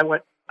 ding. And I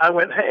went,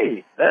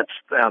 hey, that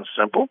sounds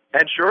simple.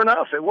 And sure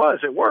enough, it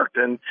worked.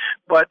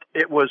 But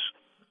it was,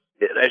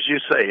 as you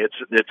say,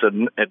 it's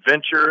an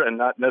adventure and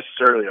not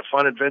necessarily a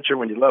fun adventure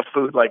when you love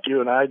food like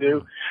you and I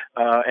do.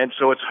 And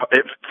so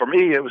for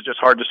me, it was just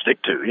hard to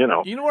stick to,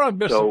 You know what I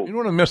miss? You know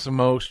what I miss the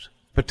most?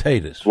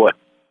 Potatoes. What?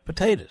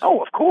 Potatoes.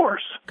 Oh, of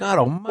course. God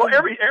almighty.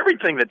 Well,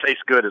 everything that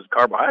tastes good is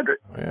carbohydrate.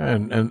 Yeah,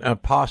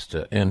 and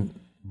pasta and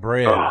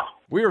bread. Oh.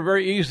 We were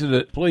very easy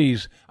to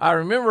please. I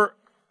remember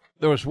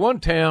there was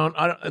one town,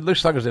 it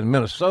looks like it was in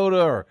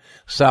Minnesota or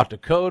South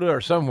Dakota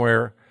or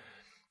somewhere,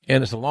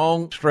 and it's a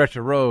long stretch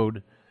of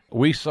road.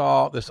 We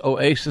saw this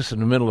oasis in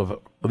the middle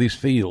of these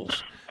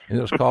fields, and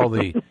it was called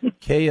the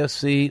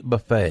KFC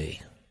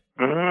Buffet.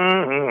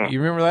 Mm-hmm.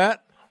 You remember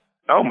that?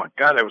 Oh, my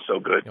God, that was so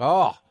good.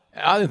 Oh,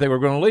 I didn't think we were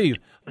going to leave.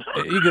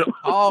 You get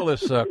all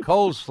this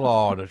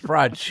coleslaw and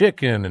fried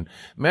chicken and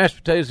mashed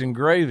potatoes and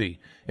gravy.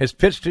 It's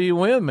pitch till you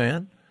win,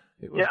 man.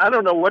 Yeah, I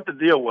don't know what the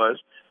deal was.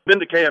 Been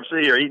to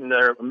KFC or eaten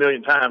there a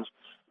million times,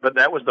 but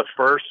that was the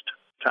first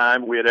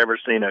time we had ever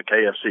seen a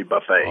KFC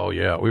buffet. Oh,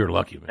 yeah, we were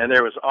lucky, man. And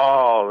there was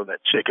all of that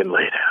chicken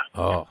laid out.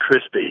 Oh.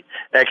 Crispy,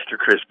 extra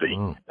crispy,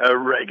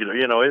 regular.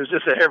 It was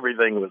just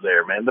everything was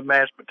there, man. The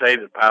mashed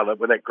potatoes piled up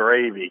with that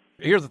gravy.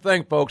 Here's the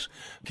thing, folks.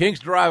 King's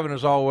driving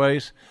as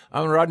always.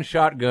 I'm riding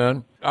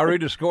shotgun. I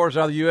read the scores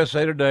out of the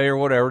USA Today or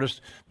whatever,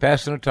 just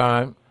passing the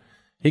time.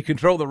 He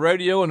controlled the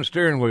radio and the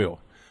steering wheel.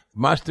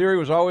 My theory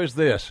was always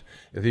this.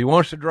 If he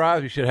wants to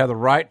drive, he should have the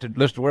right to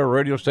listen to whatever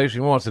radio station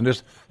he wants. And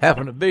this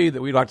happened to be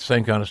that we like the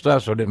same kind of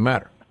stuff, so it didn't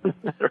matter.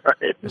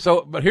 Right.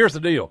 So, but here's the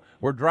deal.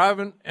 We're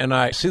driving, and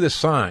I see this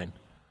sign.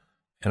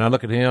 And I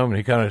look at him, and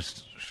he kind of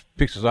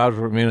picks his eyes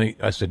over at me, and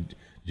I said,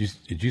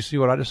 did you see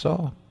what I just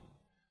saw?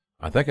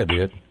 I think I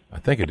did.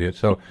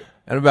 So,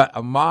 at about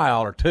a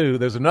mile or two,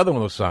 there's another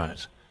one of those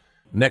signs.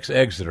 Next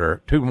exit,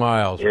 or 2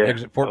 miles, or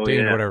exit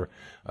 14, whatever.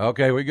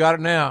 Okay, we got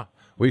it now.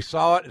 We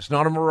saw it. It's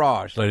not a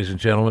mirage, ladies and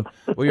gentlemen.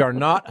 We are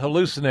not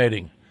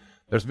hallucinating.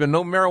 There's been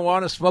no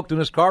marijuana smoked in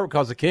this car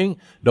because the King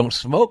don't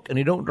smoke and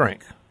he don't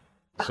drink.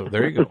 So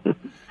there you go.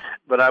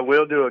 But I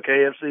will do a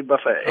KFC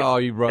buffet. Oh,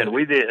 you brought it. And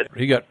we did.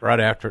 He got right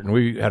after it, and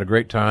we had a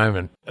great time.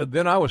 And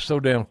then I was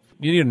so damn,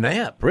 you need a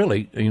nap,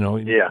 really.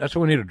 Yeah. That's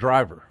when we need a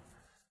driver.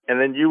 And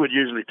then you would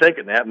usually take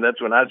a nap, and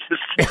that's when I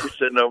just was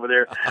sitting over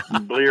there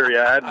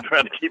bleary-eyed and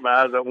trying to keep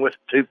my eyes open with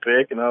a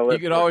toothpick and all that. You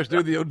could always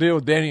do the deal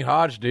with Danny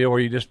Hodge deal where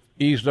you just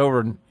eased over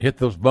and hit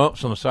those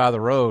bumps on the side of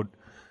the road.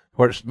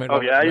 Where it's made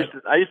I used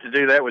to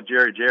do that with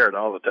Jerry Jarrett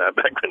all the time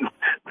back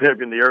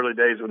in the early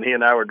days when he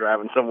and I were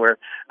driving somewhere.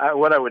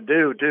 What I would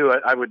do too,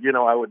 I would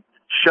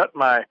shut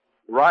my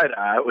right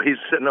eye. He's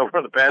sitting over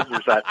on the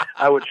passenger side.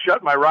 I would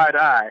shut my right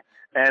eye,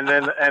 and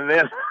then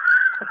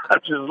I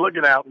was just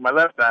looking out with my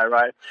left eye,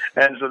 right?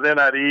 And so then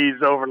I'd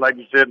ease over, like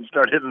you said, and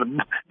start hitting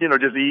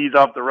just ease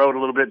off the road a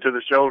little bit to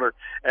the shoulder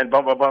and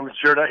bump.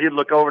 Sure enough, he'd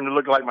look over and it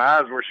looked like my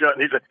eyes were shut.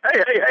 And he said,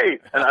 hey.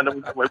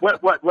 And I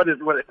went, what is?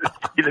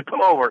 He said,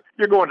 pull over.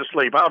 You're going to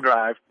sleep. I'll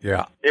drive.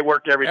 Yeah. It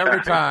worked every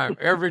time.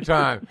 Every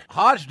time.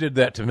 Hodge did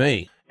that to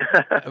me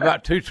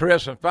about 2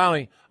 trips, and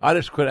finally I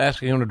just quit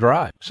asking him to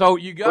drive. So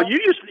you got. Well, you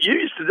used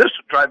to. This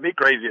would drive me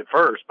crazy at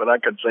first, but I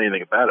couldn't say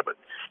anything about it. But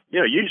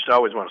you used to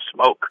always want to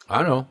smoke.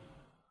 I know.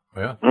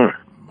 Yeah,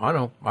 I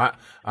know.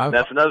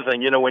 That's another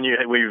thing. When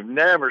you've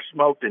never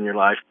smoked in your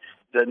life,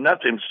 that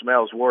nothing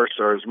smells worse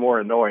or is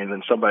more annoying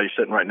than somebody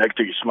sitting right next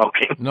to you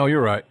smoking. No,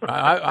 you're right.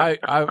 I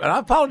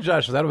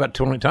apologize for that about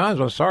 20 times.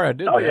 I'm sorry I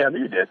did that. Oh yeah,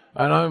 you did.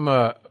 And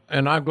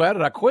I'm glad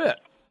that I quit.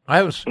 I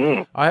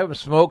haven't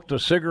smoked a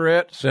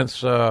cigarette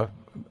since the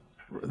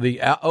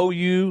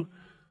OU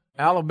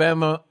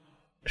Alabama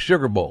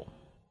Sugar Bowl.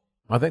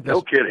 I think that's,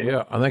 no kidding.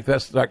 Yeah, I think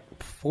that's like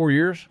 4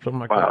 years, something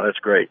like that. Wow, that's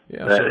great.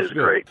 Yeah, that is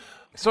great.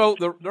 So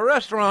the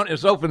restaurant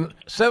is open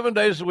 7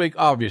 days a week,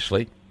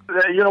 obviously.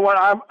 You know what?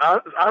 I'm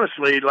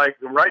honestly, like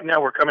right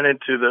now we're coming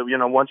into the,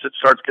 once it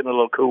starts getting a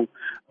little cool,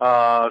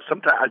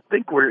 sometime I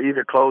think we're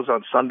either closed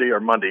on Sunday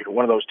or Monday,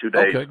 one of those 2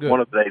 days. Okay, good.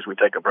 One of the days we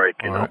take a break,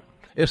 you know. Right.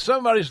 If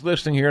somebody's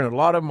listening here, and a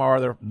lot of them are,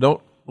 that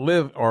don't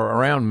live or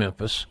around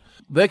Memphis,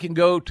 they can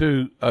go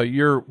to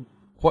your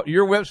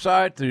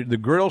website, the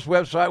grill's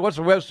website. What's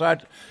the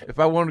website if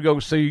I want to go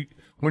see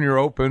when you're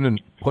open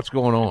and what's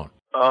going on?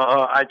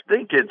 I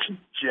think it's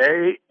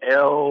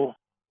JL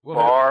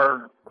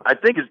Bar. I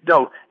think it's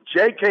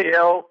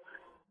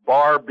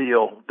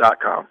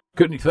JKLBarbeal.com.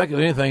 Couldn't you think of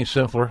anything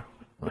simpler?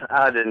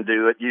 I didn't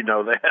do it. You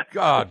know that.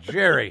 God,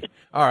 Jerry.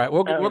 All right,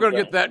 we're going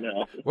to get that.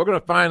 No. We're going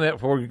to find that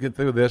before we get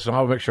through this, and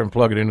I'll make sure and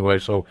plug it anyway.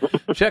 So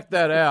check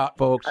that out,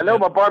 folks. I know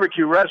my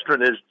barbecue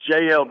restaurant is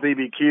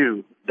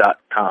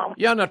JLBBQ.com.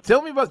 Yeah. Now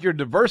tell me about your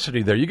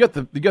diversity there. You got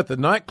the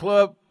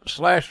nightclub /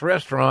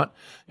 restaurant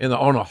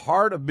on the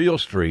heart of Beale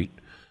Street.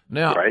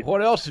 Now, right.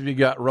 What else have you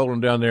got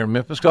rolling down there in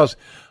Memphis? Because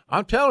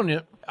I'm telling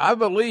you, I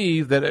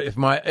believe that if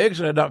my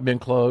exit had not been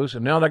closed,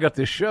 and now that I got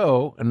this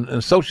show,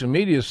 and social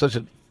media is such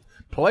a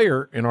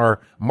player in our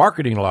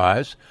marketing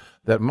lives,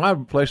 that my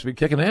place would be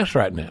kicking ass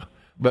right now.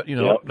 But,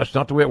 that's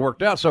not the way it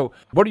worked out. So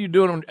what are you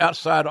doing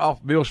outside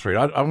off Beale Street?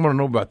 I want to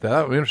know about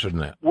that. I'm interested in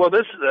that. Well,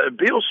 this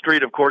Beale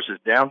Street, of course, is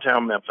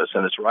downtown Memphis,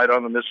 and it's right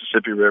on the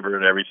Mississippi River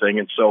and everything.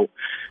 And so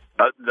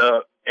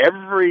there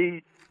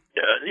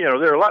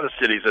are a lot of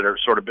cities that are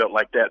sort of built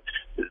like that.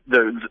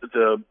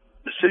 The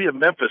city of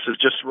Memphis is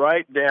just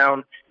right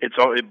down.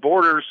 It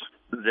borders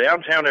the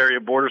downtown area,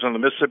 borders on the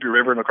Mississippi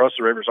River, and across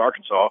the river is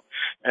Arkansas,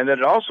 and then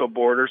it also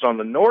borders on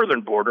the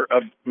northern border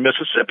of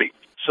Mississippi.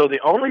 So the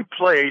only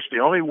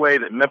way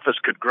that Memphis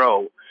could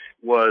grow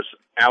was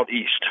out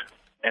east.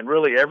 And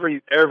really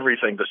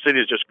everything, the city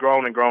has just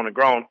grown and grown and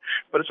grown,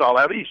 but it's all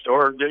out east,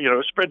 or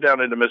it's spread down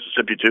into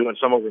Mississippi too, and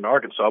some over in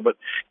Arkansas. But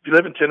if you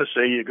live in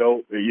Tennessee, you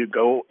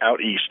go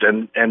out east,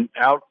 and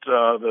out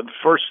the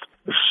first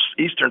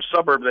eastern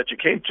suburb that you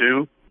came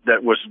to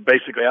that was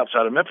basically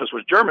outside of Memphis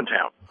was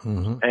Germantown,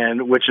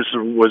 and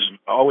was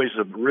always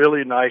a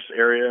really nice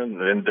area.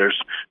 And there's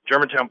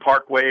Germantown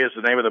Parkway is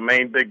the name of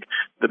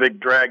the big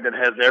drag that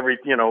has every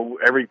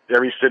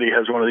city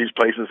has one of these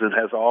places that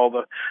has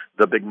all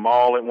the big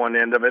mall at one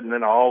end of it, and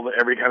then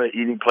every kind of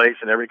eating place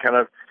and every kind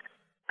of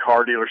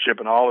car dealership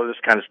and all of this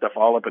kind of stuff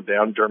all up and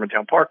down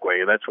Germantown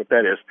Parkway. That's what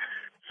that is.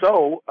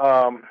 So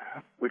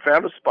we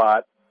found a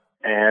spot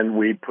and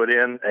we put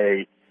in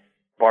a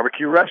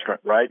barbecue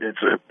restaurant, right?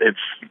 It's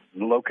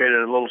located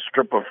in a little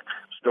strip of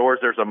stores.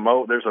 There's a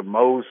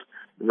Moe's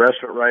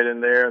restaurant right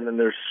in there, and then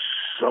there's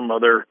some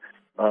other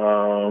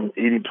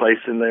eating place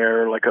in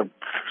there, like a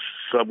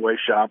Subway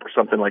shop or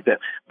something like that.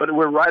 But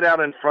we're right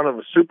out in front of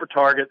a Super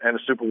Target and a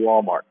Super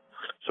Walmart.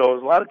 So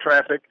there's a lot of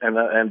traffic,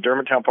 and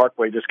Germantown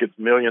Parkway just gets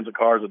millions of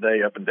cars a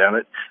day up and down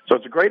it. So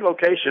it's a great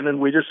location, and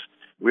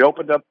we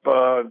opened up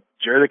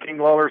Jerry the King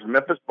Lawler's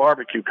Memphis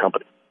Barbecue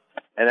Company.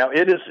 And now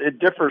it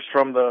differs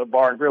from the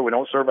bar and grill. We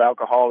don't serve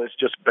alcohol. It's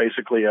just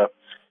basically a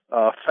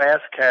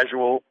fast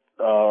casual,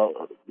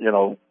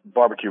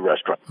 barbecue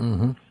restaurant.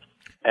 Mm-hmm.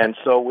 And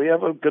so we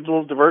have a good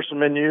little diverse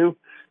menu,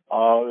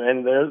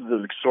 and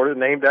they're sort of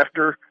named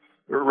after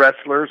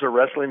wrestlers or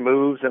wrestling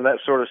moves and that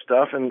sort of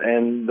stuff.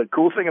 And the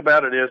cool thing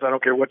about it is, I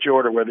don't care what you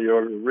order, whether you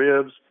order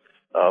ribs,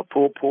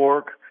 pulled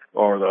pork,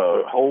 or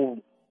the whole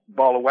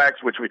ball of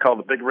wax, which we call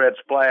the Big Red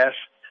Splash,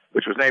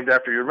 which was named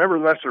after, you remember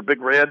the wrestler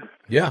Big Red?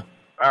 Yeah.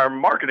 Our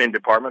marketing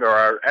department, or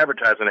our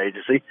advertising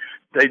agency,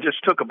 they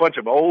just took a bunch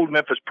of old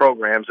Memphis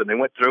programs and they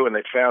went through and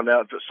they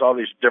saw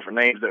these different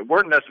names that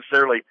weren't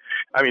necessarily,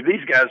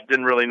 these guys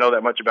didn't really know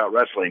that much about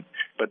wrestling,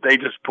 but they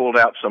just pulled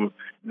out some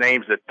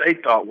names that they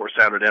thought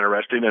sounded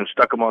interesting and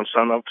stuck them on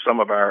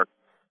some of our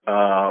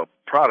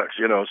products,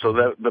 So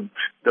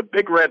the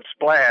Big Red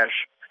Splash,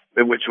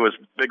 which was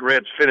Big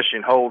Red's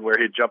finishing hold where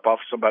he'd jump off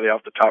somebody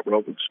off the top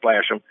rope and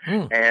splash them.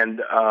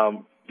 And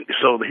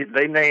so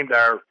they named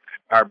our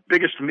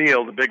biggest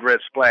meal, the Big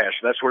Red Splash.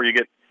 That's where you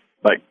get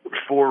like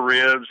 4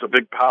 ribs, a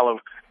big pile of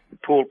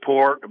pulled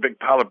pork, a big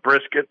pile of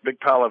brisket, a big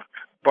pile of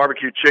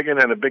barbecue chicken,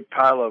 and a big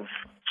pile of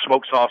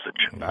smoked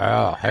sausage.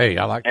 Oh, hey,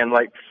 I like. And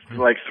like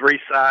 3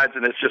 sides,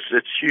 and it's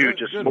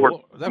huge. It's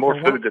more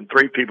food than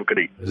 3 people could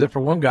eat. Is it for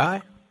one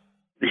guy?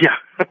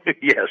 Yeah.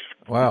 Yes.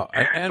 Wow.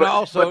 And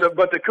also,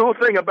 but the cool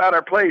thing about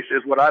our place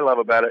is what I love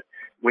about it.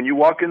 When you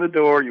walk in the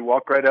door, you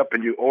walk right up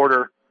and you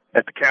order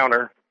at the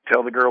counter.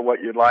 Tell the girl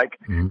what you'd like,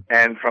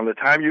 and from the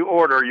time you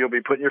order, you'll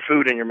be putting your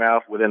food in your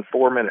mouth within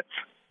 4 minutes.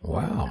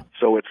 Wow!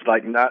 So it's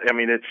like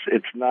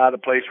it's not a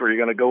place where you're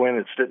going to go in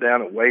and sit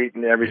down and wait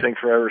and everything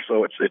forever.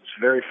 So it's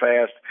very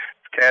fast,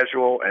 it's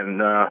casual, and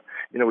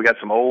we got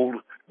some old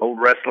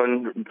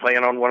wrestling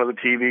playing on one of the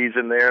TVs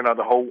in there, and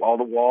all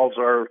the walls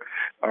are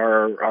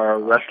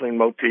wrestling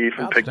motif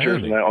and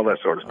pictures and all that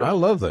sort of stuff. I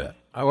love that.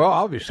 Well,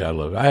 obviously, I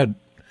love it.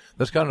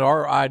 That's kind of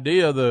our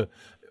idea.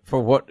 For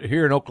what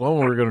here in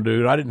Oklahoma we're going to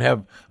do. I didn't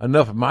have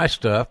enough of my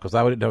stuff because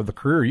I didn't have the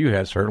career you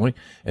had, certainly,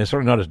 and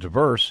certainly not as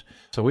diverse.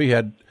 So we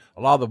had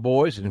a lot of the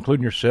boys,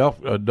 including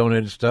yourself,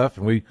 donated stuff,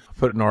 and we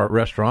put it in our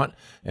restaurant.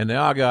 And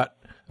now I got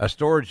a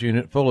storage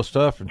unit full of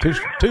stuff from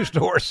two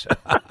stores.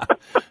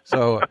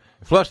 So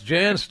plus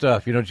Jan's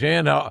stuff.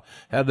 Jan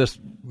had this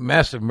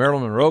massive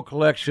Marilyn Monroe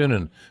collection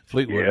and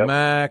Fleetwood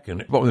Mac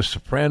and the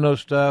Soprano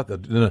stuff.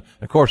 And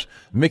of course,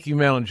 Mickey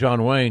Mantle and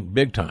John Wayne,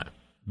 big time.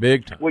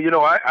 Big time.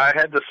 Well, I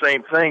had the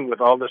same thing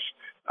with all this.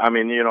 I've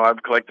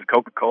collected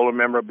Coca-Cola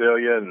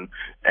memorabilia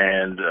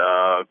and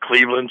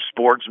Cleveland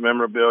sports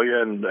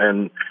memorabilia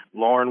and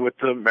Lauren with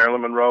the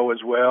Marilyn Monroe as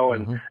well,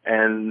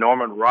 and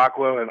Norman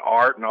Rockwell and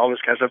art and all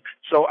this kind of stuff.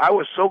 So I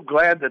was so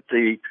glad that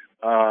the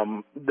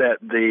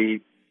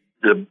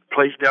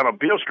place down on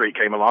Beale Street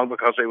came along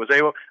because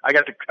I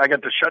got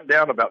to shut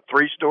down about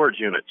 3 storage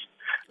units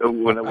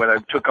when I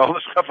took all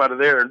the stuff out of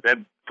there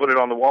and put it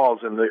on the walls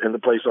in the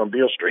place on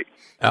Beale Street.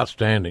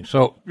 Outstanding.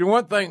 So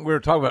one thing we were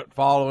talking about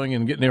following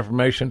and getting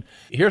information.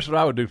 Here's what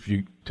I would do for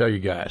you. Tell you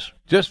guys,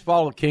 just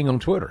follow King on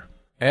Twitter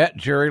at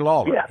Jerry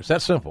Lawler. Yeah. It's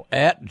that simple.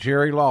 At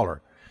Jerry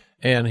Lawler,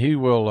 and he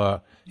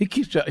will. He'll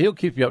keep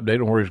you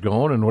updated on where he's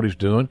going and what he's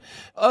doing.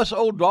 Us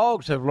old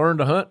dogs have learned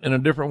to hunt in a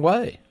different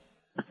way.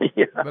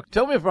 Yeah. But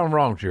tell me if I'm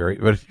wrong, Jerry,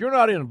 but if you're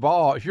not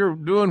involved, if you're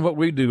doing what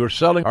we do or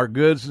selling our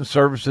goods and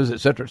services, et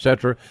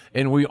cetera,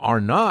 and we are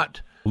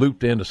not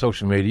looped into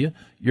social media,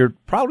 you're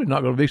probably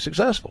not going to be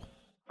successful.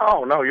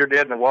 Oh no, you're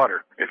dead in the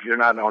water if you're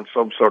not on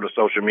some sort of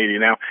social media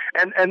now.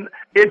 And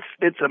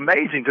it's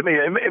amazing to me.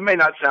 It may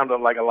not sound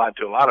like a lot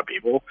to a lot of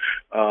people,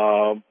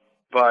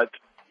 but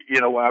you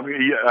know,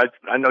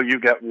 I know you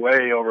got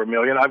way over 1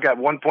 million. I've got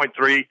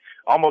 1.3,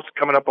 almost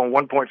coming up on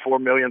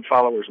 1.4 million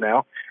followers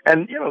now.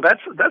 And you know,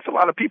 that's a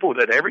lot of people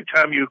that every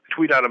time you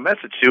tweet out a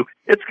message to,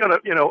 it's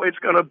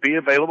gonna be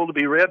available to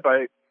be read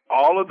by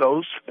all of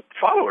those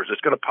followers.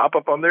 It's going to pop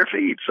up on their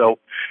feed. So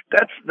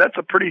that's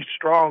a pretty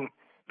strong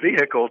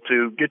vehicle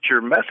to get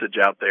your message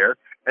out there.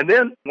 And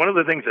then one of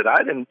the things that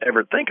I didn't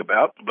ever think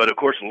about, but of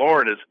course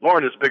Lauren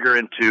is bigger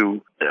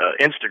into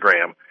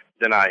Instagram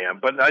than I am.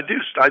 But I do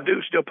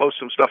still post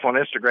some stuff on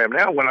Instagram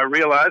now. When I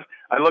realized,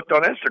 I looked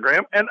on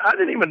Instagram and I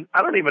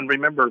don't even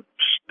remember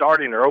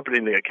starting or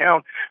opening the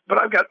account, but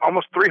I've got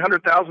almost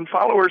 300,000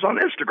 followers on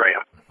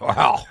Instagram.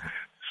 Wow.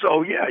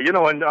 So yeah, you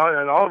know, and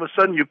all of a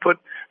sudden you put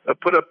a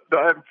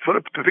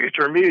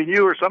picture of me and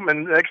you or something,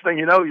 and the next thing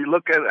you know, you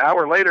look at an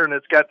hour later and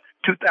it's got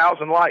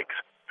 2,000 likes.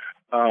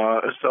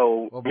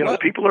 So you know,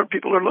 people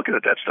are looking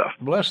at that stuff.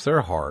 Bless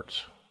their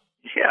hearts.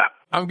 Yeah,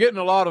 I'm getting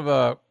a lot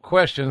of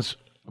questions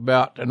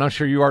about, and I'm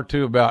sure you are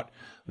too, about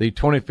the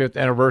 25th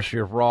anniversary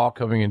of Raw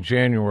coming in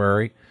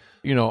January.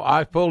 You know,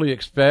 I fully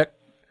expect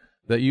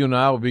that you and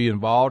I will be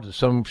involved in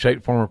some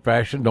shape, form, or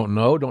fashion. Don't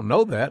know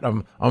that.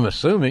 I'm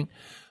assuming.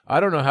 I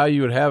don't know how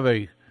you would have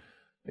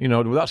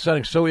without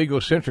sounding so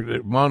egocentric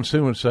that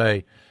Monsoon would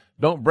say,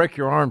 don't break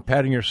your arm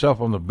patting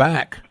yourself on the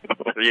back.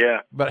 Yeah.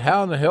 But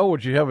how in the hell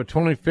would you have a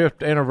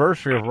 25th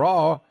anniversary of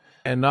Raw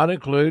and not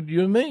include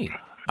you and me?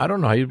 I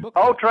don't know how you'd book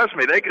that. Trust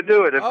me, they could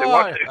do it if they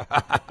want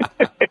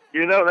to.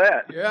 You know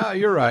that. Yeah,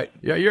 you're right.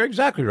 Yeah, you're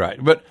exactly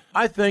right. But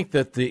I think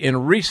that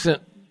in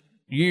recent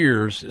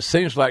years, it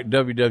seems like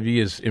WWE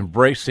is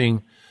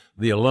embracing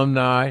the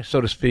alumni,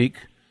 so to speak,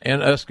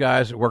 and us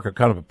guys that work a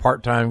kind of a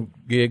part-time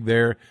gig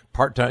there,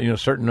 part-time, a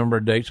certain number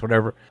of dates,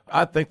 whatever.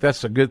 I think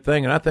that's a good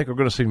thing, and I think we're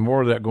going to see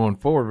more of that going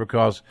forward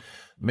because,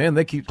 man,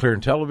 they keep clearing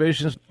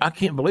televisions. I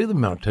can't believe the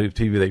amount of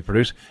TV they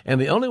produce.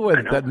 And the only way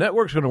that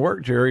network's going to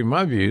work, Jerry, in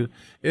my view,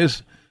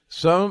 is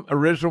some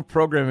original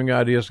programming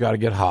ideas got to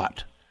get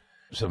hot.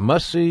 It's a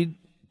must-see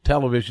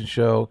television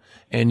show,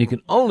 and you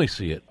can only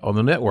see it on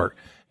the network.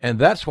 And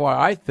that's why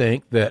I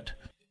think that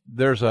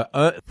there's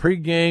a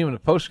pre-game and a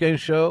post-game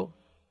show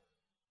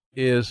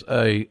is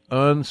a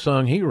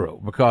unsung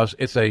hero because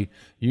it's a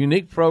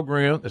unique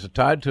program that's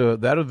tied to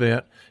that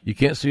event. You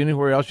can't see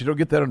anywhere else. You don't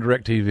get that on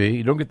DirecTV.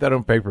 You don't get that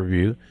on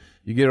pay-per-view.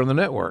 You get it on the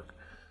network.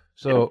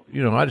 So,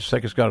 I just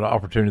think it's got an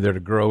opportunity there to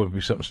grow and be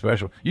something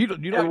special.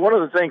 And one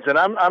of the things, and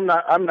I'm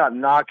not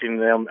knocking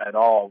them at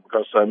all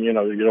because you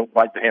don't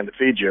like the hand that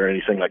feeds you or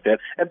anything like that.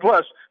 And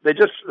plus,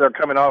 they're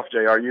coming off,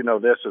 JR. You know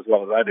this as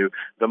well as I do,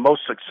 the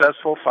most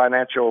successful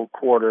financial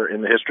quarter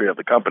in the history of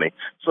the company.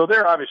 So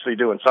they're obviously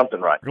doing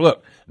something right.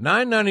 Look,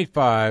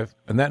 $9.95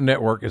 and that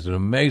network is an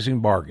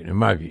amazing bargain in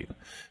my view.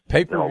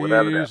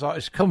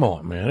 Pay-per-views, come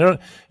on, man.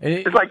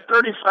 It's like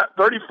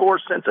 34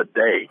 cents a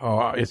day.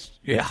 Oh,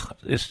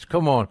 it's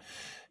come on.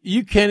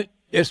 You can't.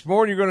 It's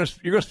more. You're going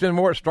to spend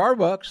more at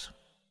Starbucks,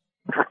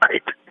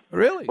 right?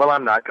 Really? Well,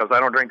 I'm not because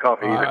I don't drink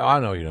coffee either. I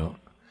know you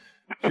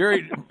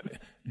don't.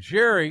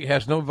 Jerry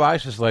has no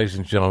vices, ladies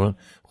and gentlemen.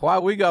 Why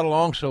we got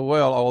along so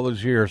well all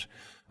those years?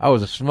 I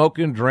was a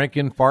smoking,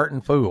 drinking,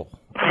 farting fool.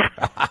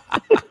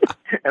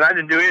 And I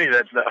didn't do any of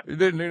that stuff. You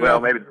didn't do that?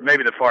 Well,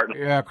 maybe the farting.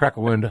 Yeah, crack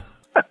a window.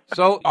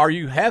 So are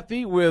you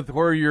happy with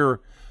where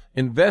your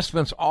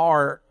investments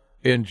are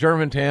in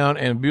Germantown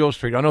and Beale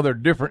Street? I know they're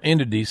different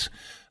entities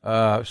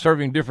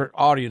serving different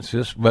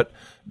audiences, but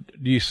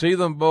do you see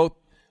them both?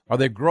 Are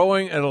they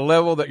growing at a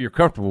level that you're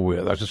comfortable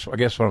with? I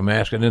guess what I'm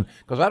asking. And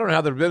because I don't know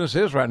how their business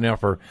is right now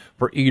for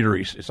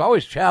eateries. It's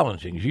always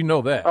challenging. You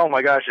know that. Oh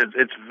my gosh,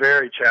 it's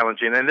very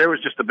challenging. And there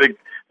was just a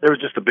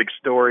big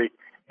story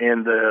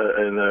in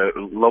the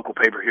local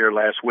paper here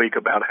last week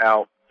about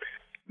how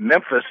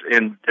Memphis,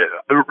 in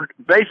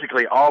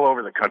basically all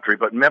over the country,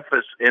 but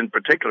Memphis in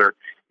particular,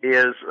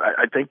 is,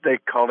 I think they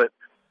call it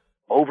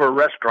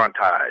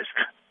over-restaurantized.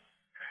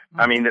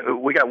 I mean,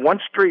 we got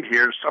one street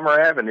here, Summer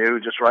Avenue,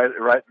 just right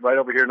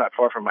over here, not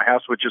far from my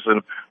house, which is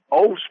an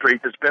old street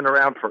that's been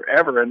around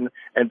forever, and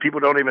people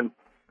don't even,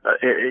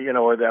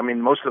 I mean,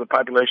 most of the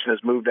population has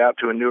moved out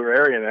to a newer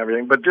area and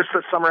everything, but just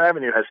that Summer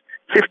Avenue has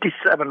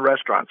 57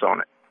 restaurants on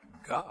it,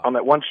 God, on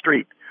that one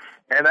street.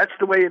 And that's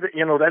the way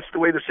that's the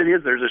way the city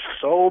is. There's just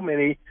so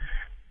many,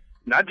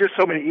 not just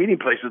so many eating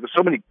places, but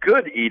so many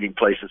good eating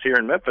places here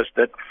in Memphis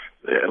that,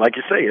 like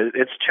you say,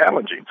 it's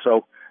challenging.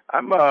 So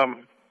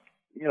I'm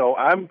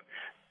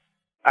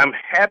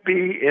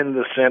happy in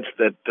the sense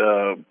that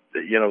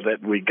that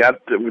we got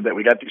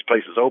these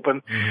places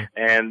open,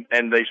 and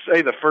they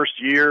say the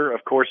first year,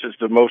 of course, is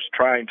the most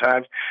trying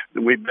times.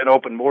 We've been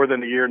open more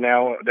than a year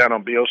now down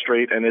on Beale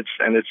Street, and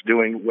it's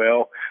doing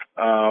well.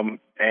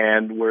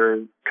 And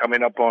we're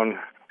coming up on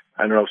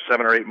 7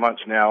 or 8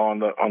 months now on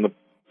the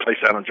place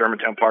out on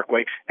Germantown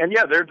Parkway. And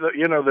yeah, they're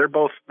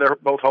both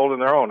holding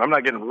their own. I'm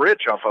not getting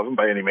rich off of them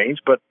by any means,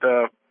 but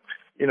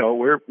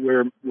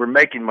we're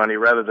making money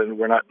rather than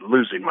we're not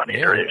losing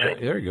money or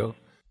anything. There you go.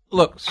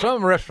 Look,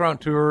 some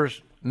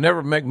restaurateurs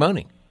never make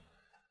money.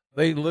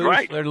 They lose.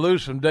 Right. They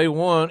lose from day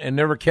one and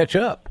never catch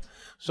up.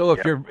 So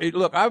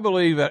look, I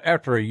believe that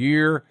after a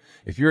year,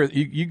 if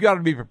you got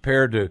to be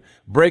prepared to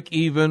break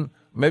even,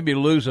 maybe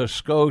lose a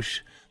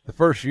skosh the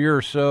first year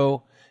or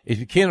so. If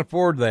you can't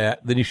afford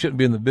that, then you shouldn't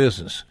be in the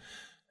business.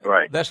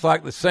 Right. That's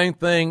like the same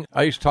thing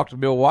I used to talk to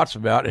Bill Watts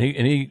about,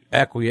 and he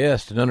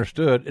acquiesced and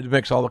understood. It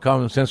makes all the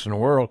common sense in the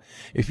world.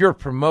 If you're a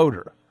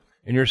promoter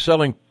and you're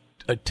selling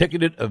a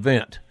ticketed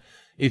event,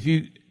 if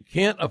you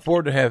can't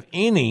afford to have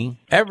any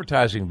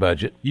advertising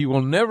budget, you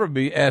will never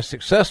be as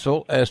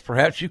successful as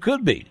perhaps you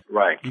could be.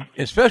 Right.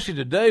 Especially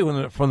today when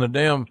the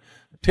damn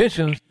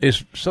attention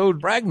is so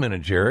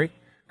fragmented, Jerry.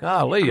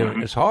 Golly,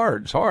 it's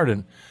hard. It's hard.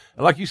 And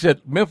like you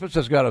said, Memphis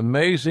has got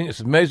it's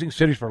an amazing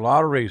city for a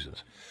lot of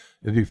reasons.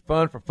 It'd be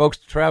fun for folks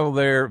to travel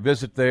there,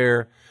 visit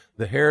there.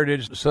 The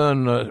Heritage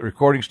Sun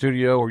recording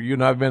studio where you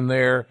and I have been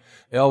there.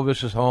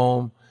 Elvis's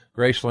home,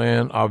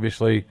 Graceland,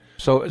 obviously.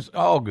 So it's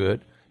all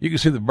good. You can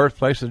see the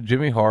birthplace of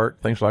Jimmy Hart,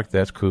 things like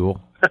that's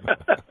cool.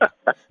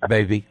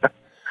 Baby.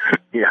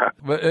 Yeah.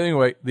 But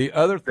anyway, the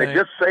other thing. They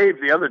just saved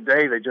the other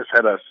day, they just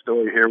had a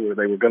story here where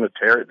they were going to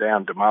tear it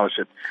down, demolish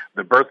it.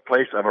 The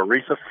birthplace of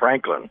Aretha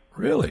Franklin.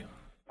 Really?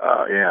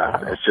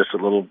 Yeah. Wow. It's just a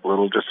little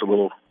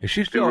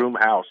two-room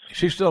house. Is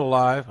she still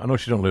alive? I know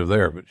she don't live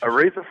there, but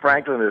Aretha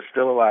Franklin is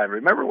still alive.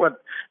 Remember what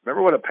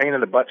a pain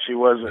in the butt she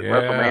was at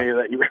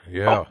WrestleMania that year?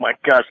 Yeah. Oh my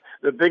gosh.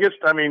 The biggest,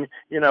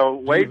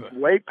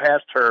 way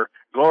past her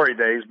glory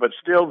days, but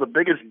still the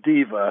biggest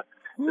diva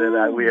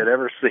that we had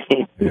ever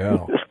seen.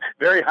 Yeah.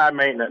 Very high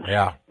maintenance.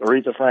 Yeah.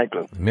 Aretha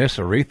Franklin. Miss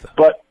Aretha.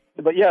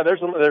 But yeah,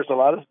 there's a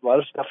lot of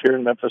stuff here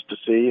in Memphis to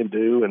see and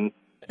do,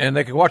 and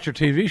they can watch your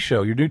TV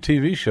show, your new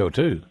TV show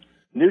too.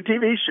 New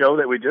TV show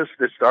that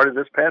that started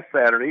this past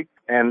Saturday,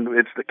 and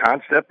it's the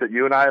concept that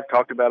you and I have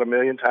talked about a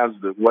million times.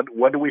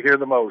 What do we hear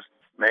the most?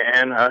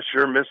 Man, I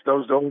sure miss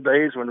those old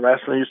days when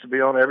wrestling used to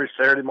be on every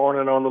Saturday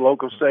morning on the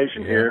local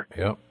station here.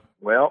 Yep.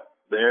 Well,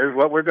 there's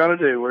what we're going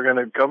to do. We're going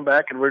to come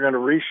back and we're going to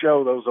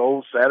re-show those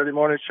old Saturday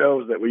morning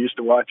shows that we used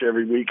to watch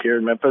every week here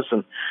in Memphis,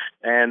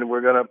 and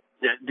we're going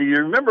to. Do you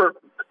remember?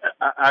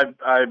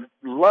 I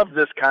loved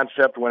this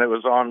concept when it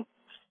was on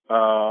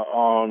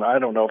I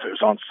don't know if it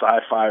was on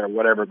Sci-Fi or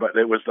whatever, but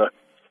it was the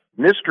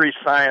Mystery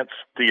Science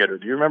Theater.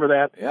 Do you remember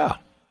that? Yeah,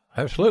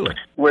 absolutely.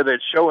 Where they'd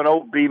show an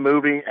old B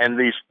movie, and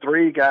these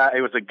three guys,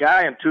 it was a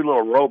guy and two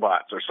little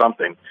robots or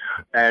something,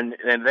 and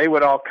they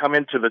would all come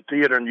into the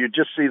theater, and you'd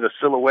just see the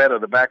silhouette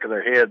of the back of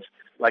their heads,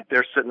 like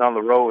they're sitting on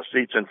the row of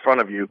seats in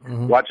front of you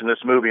watching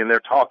this movie, and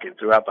they're talking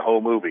throughout the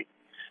whole movie.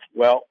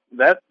 Well,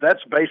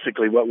 that's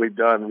basically what we've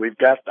done.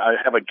 I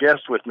have a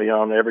guest with me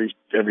on every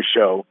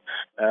show.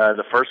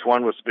 The first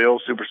one was Bill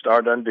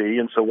Superstar Dundee,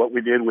 and so what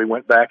we did, we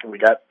went back and we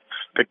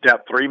picked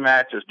out 3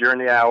 matches during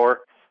the hour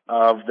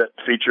that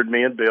featured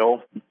me and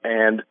Bill,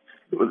 and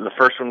the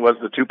first one was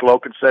the Tupelo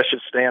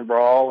Concession Stand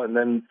Brawl, and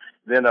then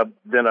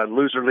a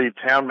loser leave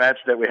town match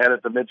that we had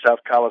at the Mid-South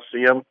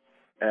Coliseum,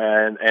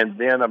 and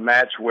then a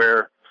match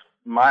where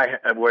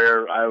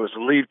I was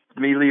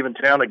leaving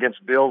town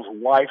against Bill's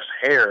wife's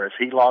hair. If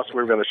he lost,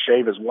 we were going to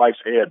shave his wife's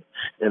head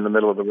in the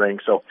middle of the ring.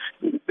 So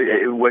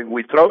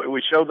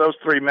we show those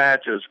 3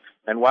 matches,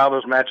 and while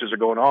those matches are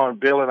going on,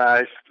 Bill and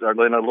I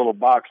are in a little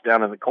box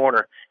down in the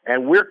corner,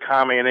 and we're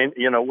commenting.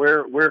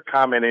 We're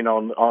commenting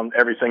on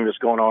everything that's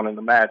going on in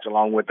the match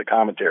along with the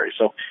commentary.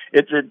 So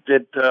it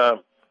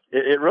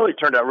really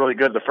turned out really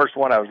good. The first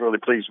one I was really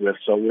pleased with.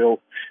 So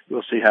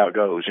we'll see how it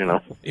goes.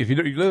 If you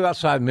live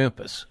outside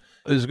Memphis,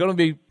 is it going to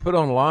be put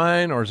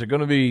online, or is it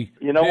going to be?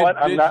 You know what?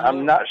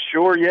 I'm not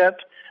sure yet.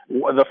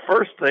 The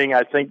first thing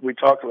I think I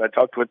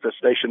talked with the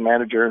station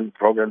manager and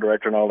program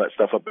director and all that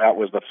stuff about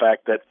was the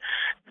fact that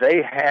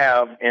they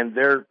have in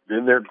their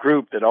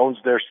group that owns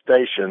their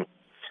station.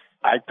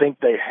 I think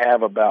they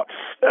have about,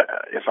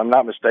 if I'm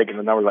not mistaken,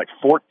 the number like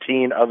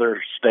 14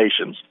 other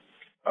stations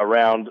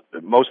around.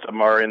 Most of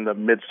them are in the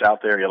Mid-South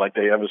area. Like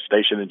they have a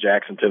station in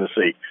Jackson,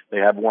 Tennessee. They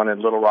have one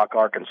in Little Rock,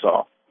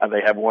 Arkansas.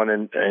 They have one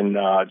in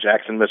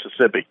Jackson,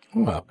 Mississippi.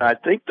 Wow. I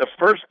think the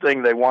first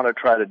thing they want to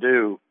try to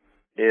do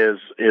is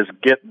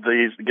get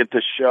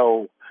this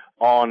show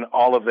on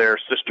all of their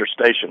sister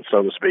stations,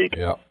 so to speak.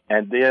 Yeah.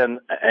 And then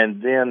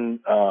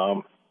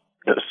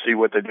see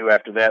what they do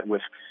after that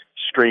with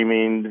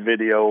streaming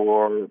video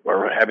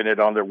or having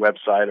it on their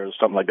website or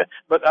something like that.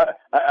 But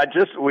I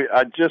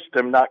just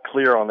am not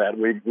clear on that.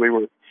 We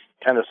were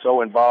kind of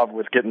so involved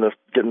with getting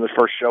the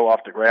first show off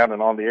the ground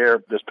and on the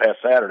air this past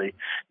Saturday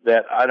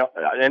that I don't.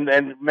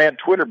 And man,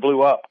 Twitter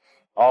blew up.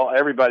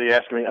 Everybody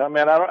asking me, "Oh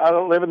man, I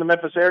don't live in the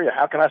Memphis area.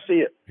 How can I see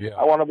it? Yeah.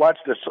 I want to watch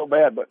this so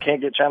bad, but can't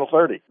get Channel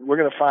 30." We're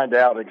going to find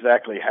out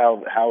exactly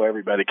how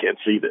everybody can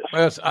see this.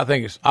 Well, I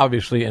think it's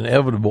obviously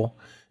inevitable.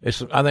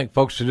 I think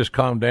folks should just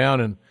calm down,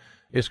 and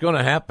it's going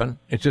to happen.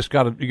 It's just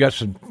you got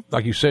some,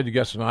 like you said, you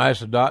got some I's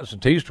to dot,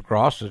 some T's to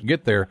cross to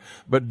get there.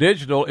 But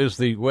digital is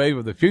the wave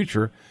of the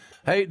future.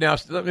 Hey, now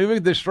let me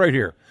get this straight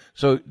here.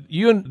 So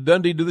you and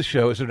Dundee do the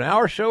show. Is it an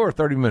hour show or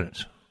 30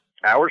 minutes?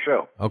 Our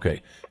show.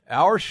 Okay.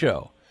 Our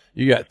show.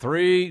 You got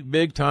 3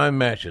 big-time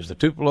matches. The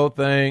Tupelo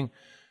thing,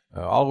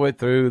 all the way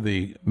through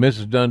the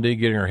Mrs. Dundee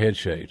getting her head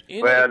shaved.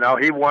 Well, no,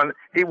 he won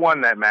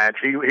that match.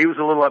 He was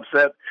a little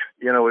upset.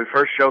 You know, we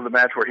first showed the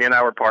match where he and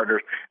I were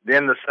partners.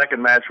 Then the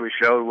second match we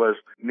showed was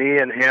me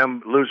and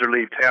him, loser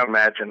leave town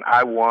match, and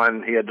I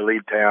won. He had to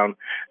leave town.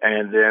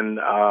 And then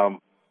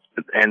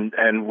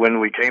and when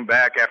we came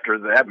back after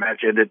that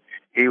match ended,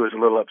 he was a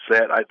little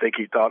upset. I think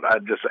he thought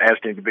I'd just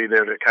asked him to be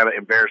there to kind of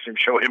embarrass him,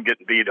 show him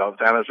getting beat all the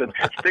time. I said,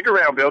 stick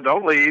around, Bill.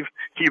 Don't leave.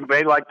 You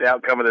may like the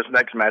outcome of this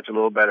next match a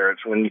little better.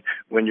 It's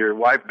when your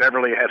wife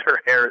Beverly had her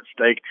hair at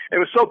stake. It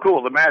was so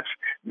cool. The match,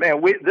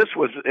 man, this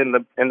was in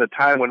the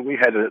time when we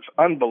had this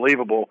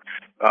unbelievable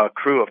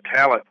crew of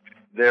talent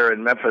there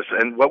in Memphis.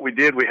 And what we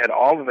did, we had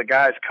all of the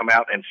guys come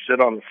out and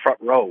sit on the front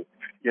row.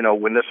 You know,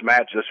 when this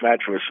match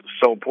was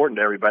so important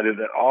to everybody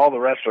that all the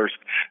wrestlers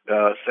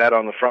sat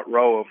on the front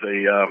row of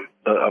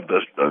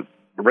the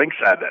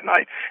ringside that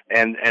night,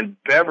 and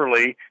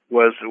Beverly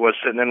was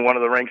sitting in one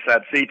of the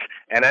ringside seats,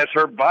 and as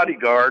her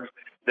bodyguard,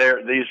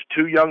 these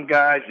 2 young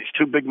guys, these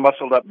 2 big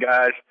muscled up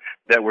guys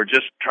that were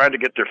just trying to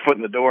get their foot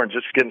in the door and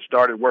just getting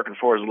started working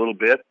for us a little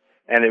bit,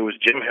 and it was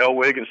Jim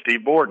Hellwig and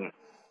Steve Borden.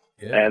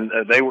 Yeah. And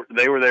they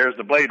were there as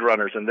the Blade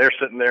Runners, and they're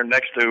sitting there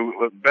next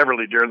to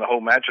Beverly during the whole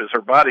match as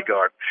her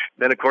bodyguard.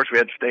 Then, of course, we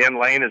had Stan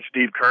Lane and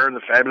Steve Kern,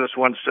 the fabulous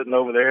ones, sitting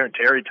over there, and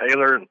Terry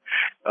Taylor and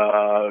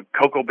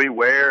Coco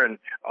Beware, and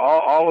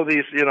all of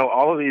these,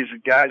 all of these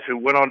guys who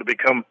went on to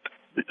become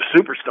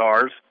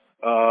superstars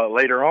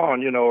later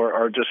on,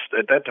 are just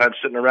at that time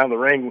sitting around the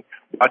ring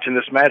watching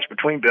this match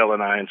between Bill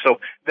and I. And so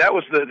that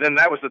was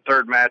the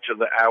third match of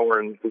the hour,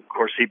 and of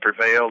course he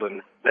prevailed,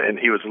 and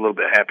he was a little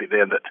bit happy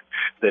then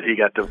that he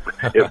got to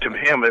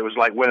him it was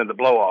like winning the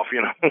blow off,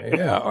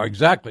 Yeah,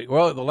 exactly.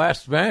 Well, the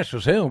last match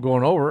was him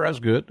going over. That's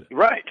good.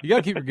 Right. You got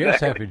to keep your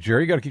guests happy,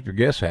 Jerry. You got to keep your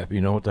guests happy.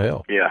 You know what the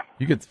hell? Yeah.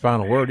 You get the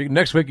final word.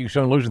 Next week you can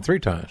show them losing 3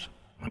 times.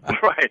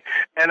 Right.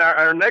 And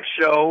our next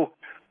show,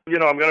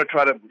 I'm going to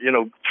try to,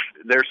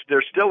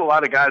 there's still a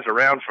lot of guys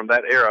around from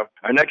that era.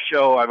 Our next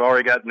show I've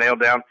already got nailed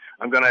down.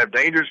 I'm going to have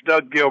Dangerous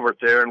Doug Gilbert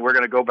there, and we're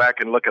going to go back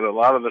and look at a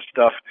lot of the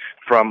stuff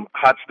from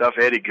Hot Stuff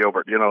Eddie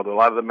Gilbert. A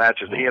lot of the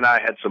matches. He and I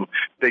had some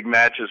big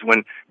matches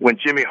when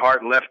Jimmy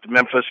Hart left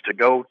Memphis to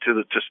go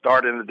to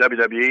start in the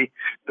WWE.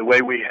 The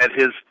way we had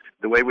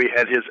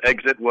his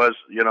exit was,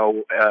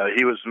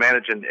 he was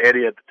managing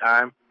Eddie at the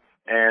time,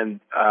 and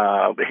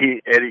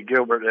Eddie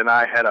Gilbert and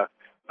I had a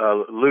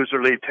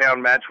loser leave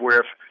town match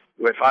where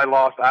if I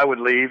lost, I would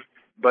leave,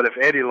 but if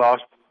Eddie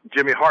lost,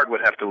 Jimmy Hart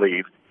would have to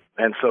leave.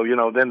 And so,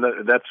 then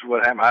that's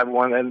what happened. I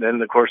won, and then,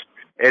 of course,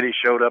 Jimmy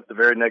showed up the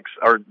very next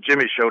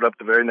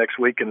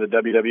week in the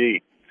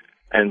WWE.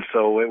 And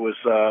so it was,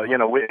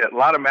 a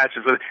lot of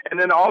matches. And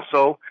then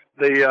also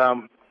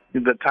the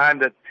time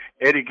that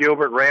Eddie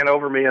Gilbert ran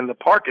over me in the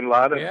parking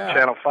lot of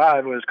Channel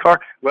 5 with his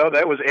car. Well,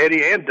 that was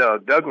Eddie and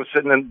Doug. Doug was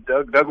in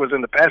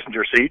the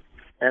passenger seat.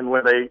 And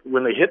when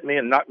they hit me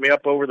and knocked me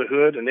up over the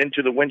hood and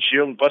into the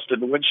windshield and busted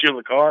the windshield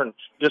of the car and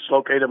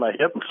dislocated my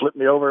hip and flipped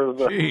me over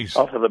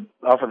off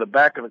of the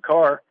back of the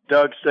car,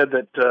 Doug said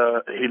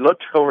that he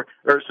looked over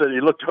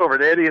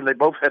at Eddie, and they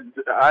both had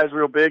eyes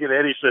real big, and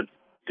Eddie said,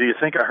 "Do you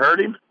think I hurt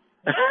him?"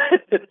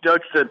 Doug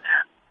said,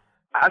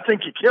 "I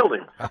think you killed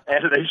him."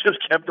 And they just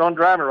kept on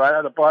driving right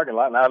out of the parking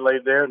lot, and I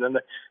laid there, and then they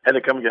had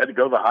to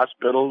go to the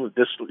hospital,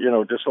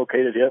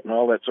 dislocated hip and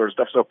all that sort of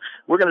stuff. So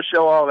we're going to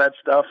show all that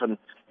stuff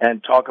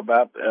and talk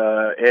about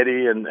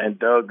Eddie and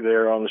Doug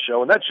there on the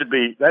show, and that should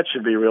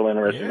be real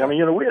interesting. Yeah. I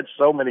mean, we had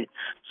so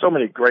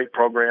many great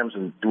programs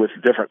and with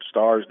different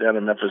stars down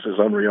in Memphis is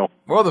unreal.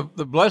 Well,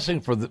 the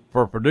blessing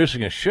for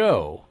producing a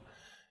show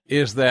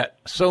is that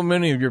so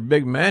many of your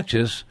big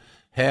matches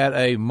had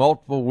a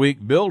multiple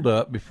week build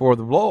up before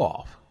the blow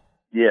off.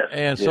 Yes.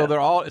 And so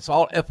it's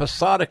all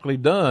episodically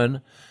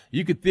done.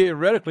 You could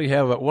theoretically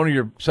have one of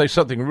your, say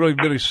something really,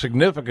 really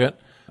significant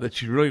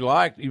that you really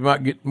liked, you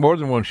might get more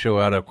than one show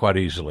out of quite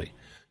easily.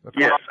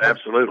 Yes,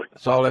 absolutely.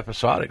 It's all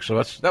episodic.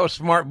 So that was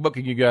smart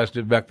booking you guys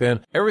did back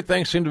then.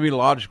 Everything seemed to be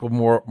logical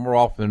more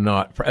often than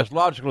not. As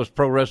logical as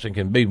pro wrestling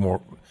can be more,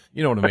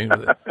 you know what I mean?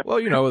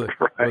 Well,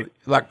 right.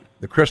 Like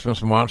the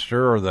Christmas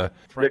Monster or the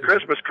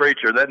Christmas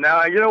Creature. That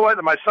now, you know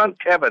what? My son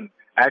Kevin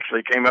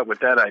actually came up with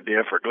that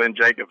idea for Glenn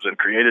Jacobs and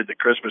created the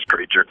Christmas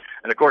Creature.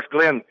 And of course,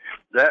 Glenn,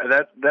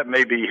 that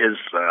may be his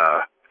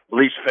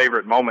least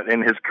favorite moment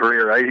in his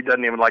career. He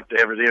doesn't even like to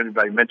ever hear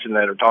anybody mention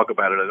that or talk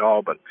about it at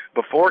all. But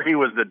before he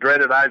was the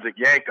dreaded Isaac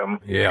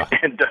Yankem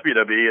in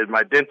WWE as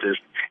my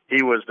dentist,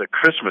 he was the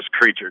Christmas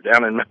Creature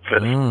down in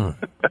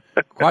Memphis.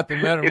 Quite the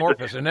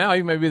metamorphosis. And now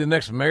he may be the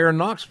next mayor in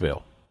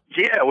Knoxville.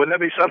 Yeah, wouldn't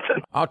that be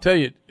something? I'll tell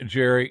you,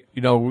 Jerry,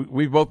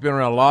 we've both been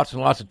around lots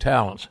and lots of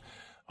talents.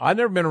 I've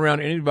never been around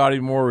anybody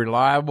more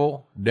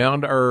reliable, down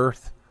to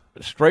earth,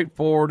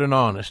 straightforward and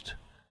honest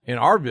in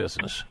our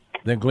business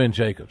than Glenn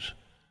Jacobs.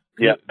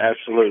 Yeah,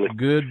 absolutely.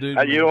 Good dude.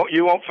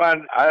 You won't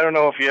find, I don't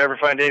know if you ever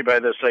find anybody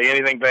that say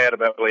anything bad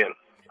about Glenn.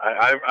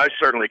 I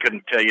certainly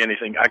couldn't tell you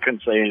anything. I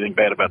couldn't say anything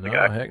bad about the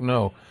guy. Heck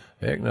no.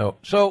 Heck no.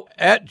 So,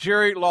 at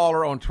Jerry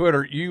Lawler on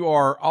Twitter, you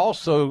are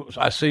also,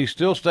 I see,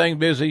 still staying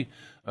busy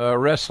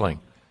wrestling.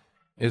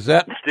 Is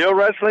that still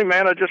wrestling,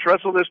 man? I just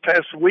wrestled this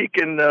past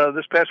weekend. I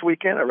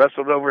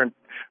wrestled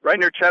right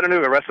near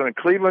Chattanooga. I wrestled in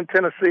Cleveland,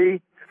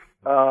 Tennessee,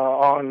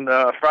 on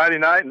Friday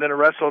night, and then I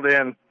wrestled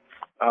in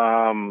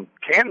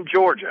Canton,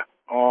 Georgia,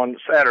 on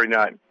Saturday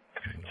night.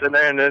 Sitting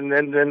there, and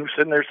then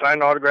sitting there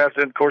signing autographs.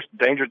 And of course,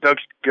 Danger Doug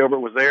Gilbert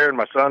was there, and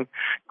my son,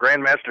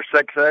 Grandmaster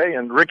Sexay,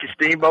 and Ricky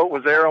Steamboat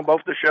was there on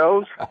both the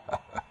shows.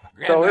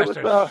 So it was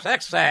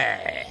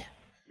Sexay.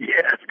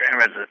 Yes,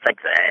 Grandmaster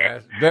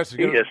Sexay.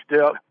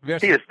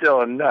 He is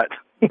still a nut.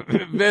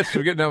 Vince,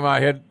 you're getting on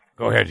my head.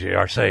 Go ahead,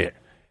 JR. Say it.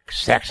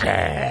 Sexy.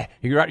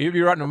 You'd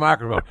be right in the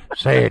microphone.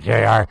 Say it,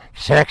 JR.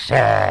 Sexy.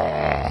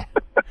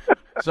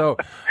 So,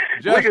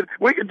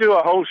 we could do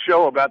a whole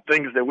show about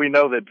things that we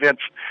know that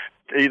Vince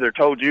either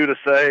told you to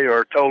say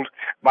or told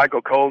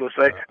Michael Cole to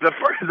say.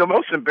 The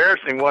most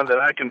embarrassing one that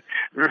I can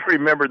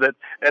remember that,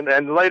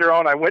 and later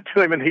on I went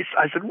to him and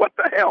I said, "What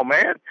the hell,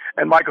 man?"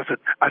 And Michael said,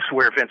 "I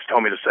swear Vince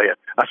told me to say it.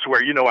 I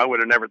swear, I would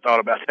have never thought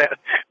about that."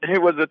 And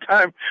it was the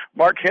time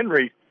Mark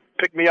Henry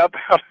picked me up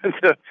out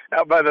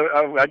by the,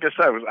 I don't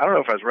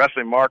know if I was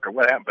wrestling Mark or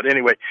what happened, but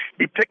anyway,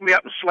 he picked me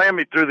up and slammed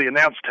me through the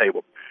announce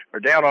table,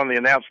 or down on the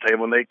announce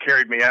table, and they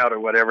carried me out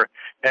or whatever.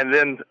 And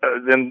then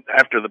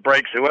after the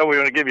break, said, "Well, we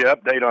want to give you an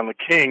update on the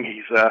King.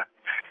 He's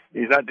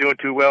not doing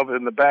too well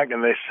in the back,"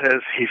 and they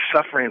says he's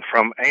suffering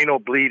from anal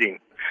bleeding.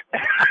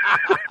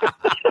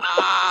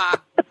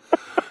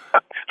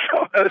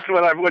 So that's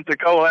when I went to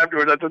Cole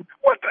afterwards. I said,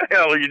 "What the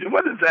hell are you doing?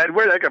 What is that?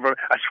 Where'd that come from?"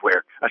 I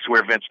swear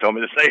Vince told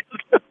me to say it.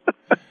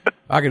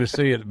 I can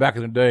see it back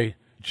in the day,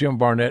 Jim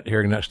Barnett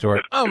hearing that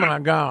story. Oh my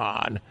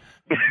God.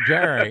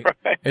 Jerry,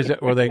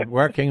 right. Were they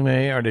working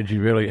me, or did you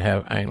really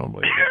have anal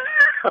bleeding?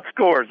 Of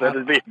course, that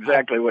would be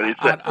exactly what he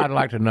said. I'd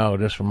like to know,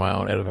 just for my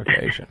own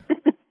edification.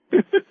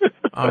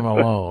 I'm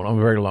alone. I'm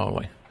very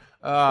lonely.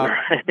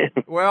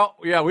 Well,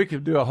 yeah, we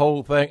could do a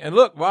whole thing. And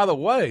look, by the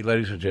way,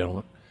 ladies and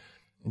gentlemen,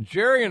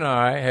 Jerry and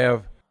I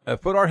have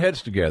put our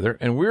heads together,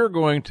 and we're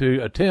going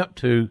to attempt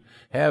to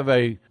have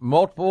a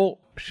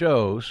multiple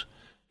shows,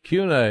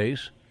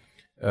 Q&As,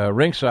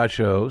 ringside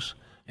shows,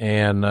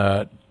 and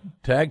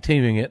tag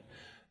teaming it.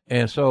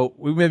 And so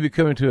we may be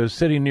coming to a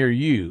city near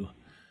you.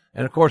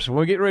 And, of course, when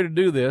we get ready to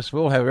do this,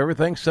 we'll have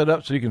everything set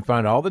up so you can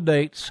find all the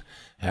dates,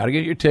 how to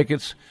get your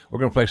tickets. We're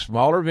going to play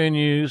smaller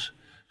venues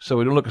so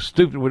we don't look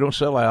stupid, we don't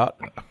sell out.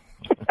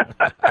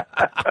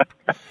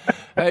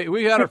 Hey,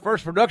 we had our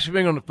first production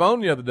meeting on the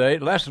phone the other day.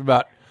 It lasted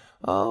about,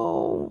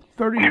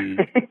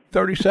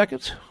 30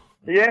 seconds.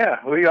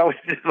 Yeah, we always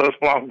do those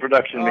long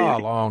production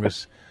meetings. Long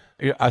as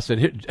I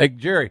said, "Hey,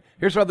 Jerry,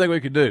 here's what I think we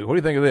could do. What do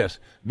you think of this?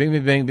 Bing,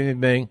 bing, bing, bing,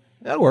 bing.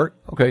 That'll work.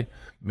 Okay.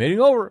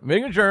 Meeting over.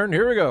 Meeting adjourned.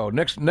 Here we go.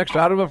 Next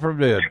item up for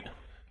bid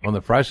on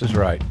The Price is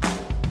Right."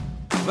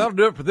 That'll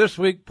do it for this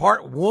week.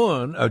 Part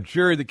 1 of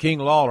Jerry the King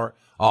Lawler.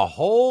 A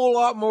whole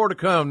lot more to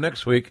come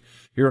next week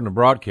here on the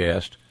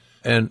broadcast.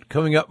 And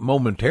coming up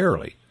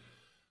momentarily,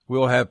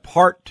 we'll have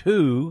Part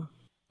 2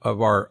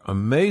 of our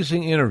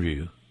amazing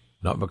interview,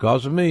 not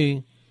because of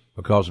me,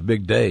 because of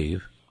Big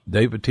Dave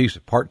Batista,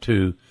 Part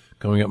 2,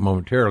 coming up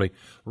momentarily,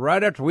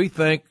 right after we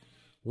thank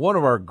one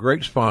of our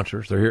great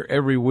sponsors. They're here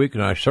every week,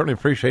 and I certainly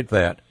appreciate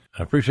that.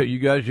 I appreciate you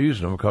guys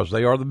using them because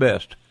they are the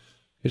best.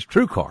 It's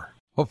TrueCar.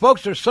 Well,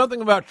 folks, there's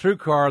something about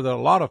TrueCar that a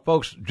lot of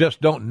folks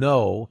just don't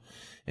know,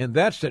 and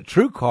that's that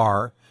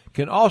TrueCar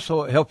can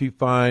also help you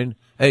find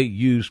a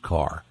used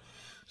car.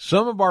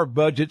 Some of our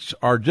budgets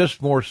are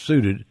just more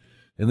suited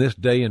in this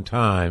day and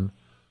time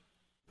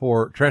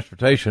for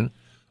transportation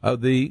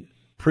of the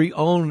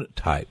pre-owned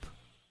type,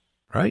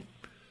 right?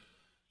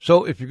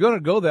 So if you're going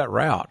to go that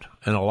route,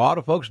 and a lot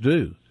of folks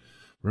do,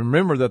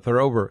 remember that there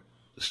are over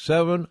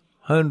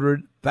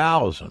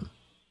 700,000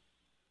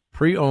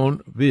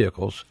 pre-owned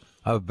vehicles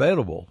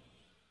available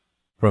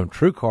from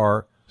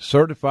TrueCar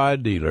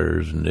certified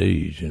dealers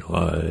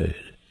nationwide.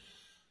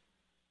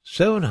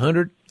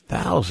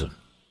 700,000.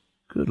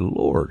 Good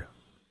Lord.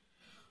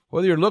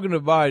 Whether you're looking to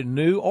buy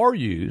new or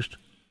used,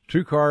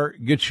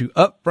 TrueCar gets you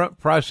upfront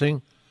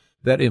pricing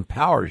that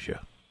empowers you,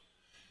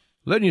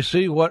 letting you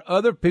see what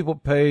other people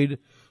paid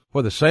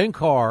for the same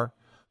car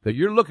that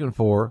you're looking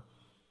for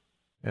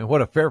and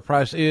what a fair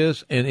price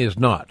is and is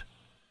not.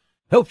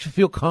 Helps you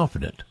feel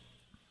confident.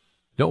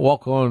 Don't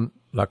walk on,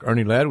 like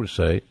Ernie Ladd would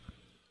say,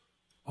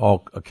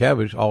 all a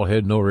cabbage, all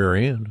head, no rear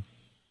end.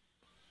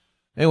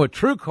 And with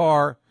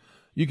TrueCar,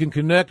 you can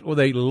connect with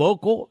a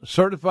local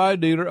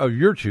certified dealer of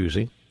your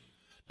choosing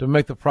to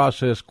make the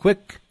process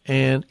quick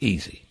and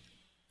easy.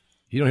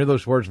 You don't hear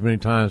those words many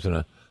times in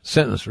a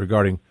sentence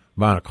regarding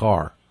buying a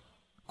car.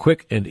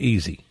 Quick and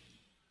easy.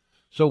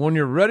 So when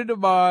you're ready to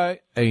buy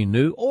a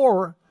new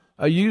or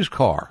a used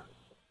car,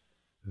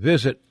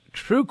 visit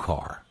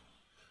TrueCar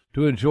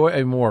to enjoy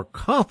a more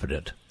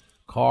confident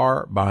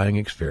car buying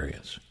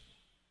experience.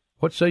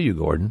 What say you,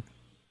 Gordon?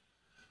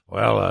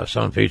 Well,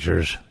 some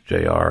features,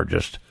 JR, are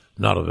just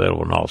not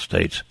available in all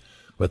states,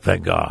 but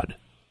thank God,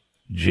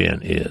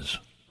 Jen is.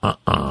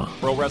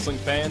 Pro wrestling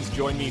fans,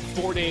 join me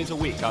 4 days a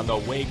week on the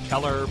Wade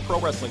Keller Pro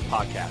Wrestling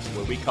Podcast,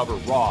 where we cover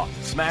Raw,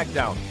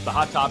 SmackDown, the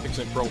hot topics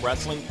in pro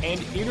wrestling,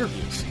 and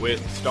interviews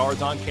with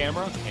stars on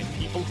camera and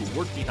people who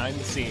work behind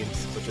the scenes,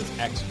 such as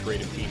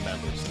ex-creative team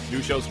members.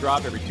 New shows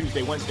drop every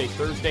Tuesday, Wednesday,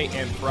 Thursday,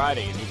 and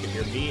Friday, and you can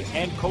hear me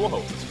and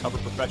co-hosts cover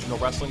professional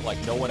wrestling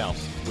like no one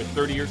else. With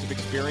 30 years of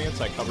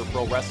experience, I cover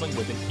pro wrestling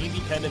with an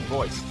independent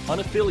voice,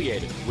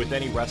 unaffiliated with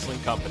any wrestling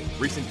company.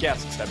 Recent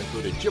guests have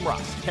included Jim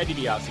Ross, Ted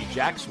DiBiase,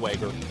 Jack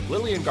Swagger,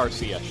 Lillian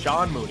Garcia,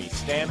 Sean Mooney,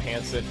 Stan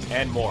Hansen,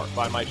 and more.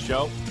 Find my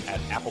show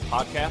at Apple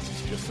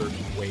Podcasts. Just search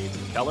Wade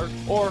Keller,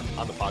 or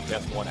on the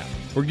Podcast One app.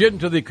 We're getting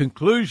to the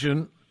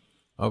conclusion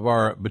of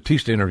our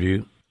Batista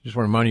interview. Just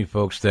want to remind you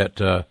folks that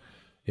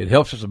it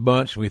helps us a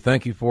bunch. We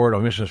thank you for it.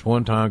 I'll miss this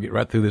one time. Get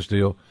right through this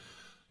deal.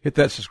 Hit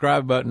that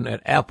subscribe button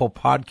at Apple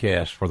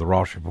Podcasts for the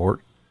Ross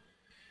Report.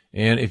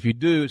 And if you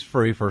do, it's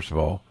free, first of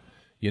all.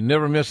 You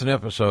never miss an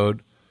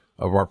episode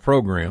of our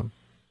program.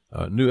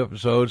 New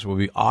episodes will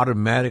be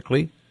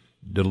automatically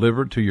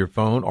delivered to your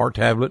phone or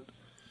tablet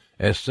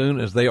as soon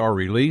as they are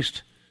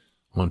released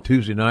on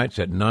Tuesday nights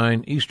at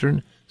 9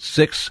 Eastern,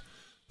 6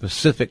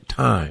 Pacific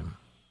time.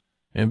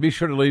 And be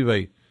sure to leave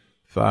a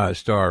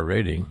 5-star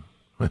rating.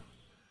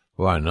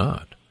 Why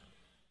not?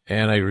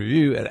 And a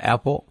review at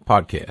Apple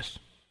Podcasts.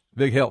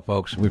 Big help,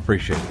 folks. We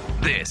appreciate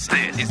it. This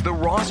is the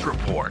Ross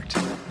Report.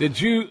 Did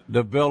you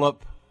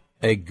develop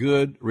a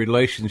good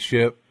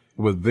relationship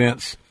with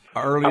Vince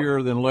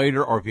earlier than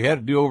later? Or if you had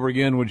to do over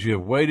again, would you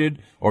have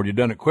waited, or had you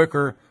done it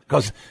quicker?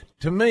 Because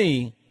to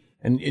me,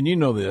 and you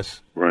know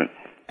this, right,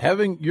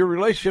 having your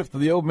relationship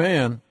with the old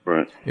man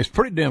is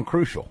pretty damn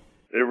crucial.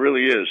 It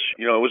really is.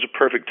 You know, it was a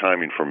perfect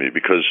timing for me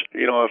because,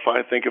 you know, if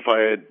I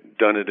had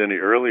done it any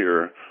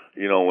earlier,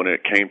 you know, when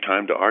it came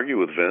time to argue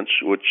with Vince,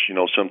 which, you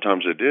know,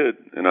 sometimes I did,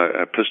 and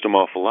I pissed him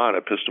off a lot. I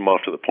pissed him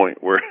off to the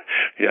point where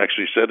he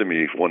actually said to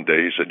me one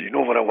day, he said, "You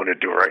know what I want to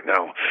do right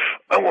now?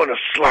 I want to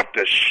slap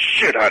the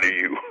shit out of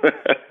you."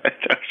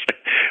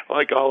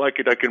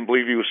 I couldn't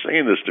believe he was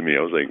saying this to me.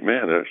 I was like,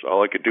 man,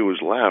 all I could do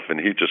was laugh, and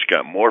he just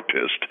got more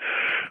pissed.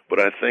 But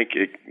I think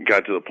it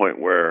got to the point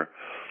where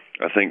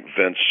I think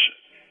Vince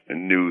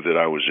knew that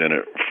I was in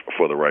it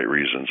for the right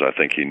reasons. I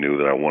think he knew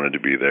that I wanted to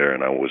be there,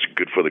 and I was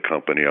good for the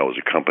company. I was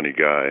a company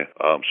guy.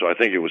 So I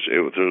think it was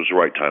the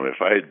right time.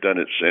 If I had done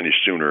it any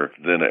sooner,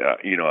 then,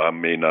 I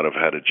may not have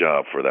had a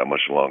job for that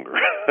much longer.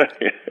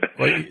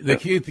 Well, the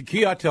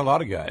key I tell a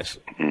lot of guys,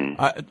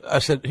 I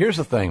said, here's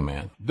the thing,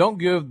 man. Don't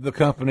give the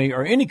company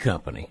or any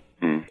company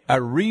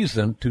a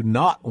reason to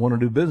not want to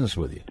do business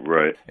with you.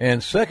 Right.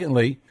 And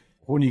secondly,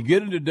 when you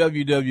get into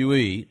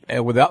WWE,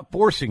 and without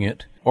forcing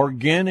it,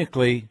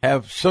 organically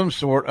have some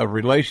sort of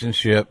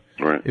relationship.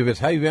 Right. If it's,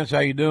 hey, Vince, how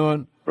you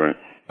doing? Right.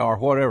 Or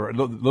whatever, a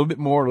little bit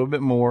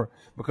more,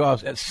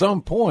 because at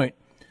some point,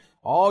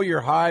 all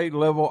your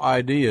high-level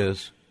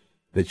ideas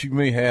that you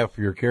may have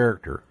for your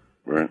character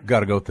got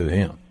to go through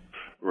him.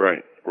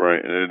 Right.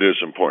 And it is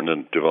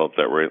important to develop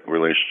that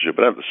relationship.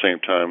 But at the same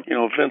time, you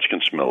know, Vince can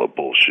smell a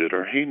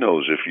bullshitter. He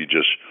knows if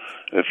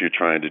you're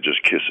trying to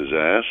just kiss his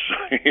ass.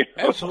 You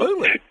know?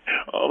 Absolutely.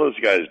 All those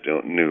guys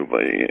know,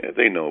 but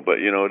they know. But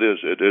you know, it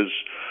is.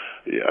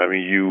 I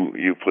mean,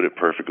 you put it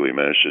perfectly,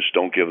 man. It's just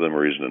don't give them a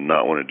reason to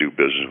not want to do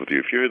business with you.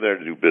 If you're there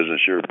to do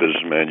business, you're a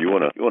businessman. You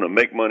want to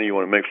make money. You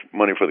want to make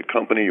money for the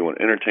company. You want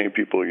to entertain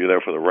people. You're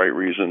there for the right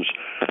reasons.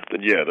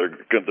 Then yeah,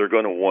 they're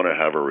going to want to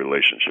have a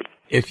relationship.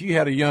 If you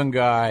had a young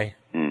guy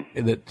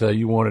that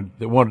you wanted,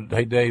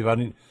 hey Dave,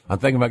 I'm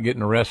thinking about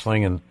getting to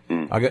wrestling, and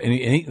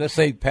let's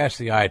say pass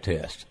the eye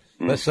test.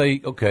 Let's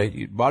say, okay,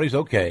 your body's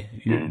okay.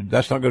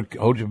 That's not going to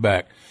hold you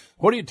back.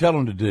 What do you tell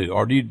them to do?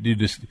 Or do you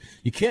just,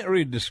 you can't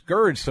really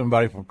discourage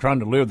somebody from trying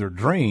to live their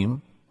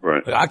dream.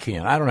 Right. I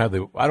can't. I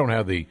don't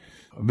have the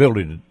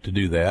ability to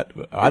do that.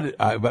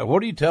 But what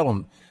do you tell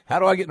them? How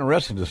do I get in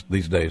wrestling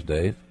these days,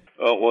 Dave?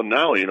 Well,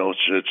 now, you know,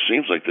 it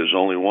seems like there's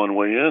only one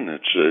way in.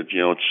 It's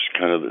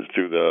kind of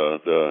through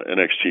the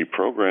NXT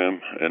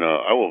program, and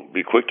I will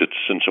be quick to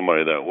send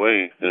somebody that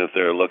way. And if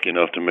they're lucky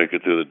enough to make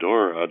it through the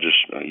door, I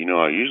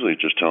usually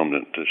just tell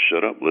them to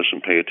shut up,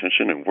 listen, pay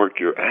attention, and work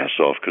your ass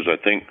off, because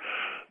I think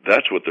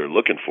that's what they're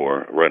looking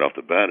for right off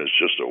the bat, is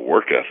just a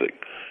work ethic.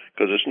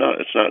 Because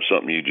it's not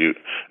something you do.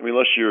 I mean,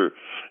 unless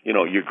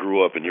you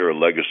grew up and you're a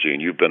legacy and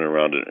you've been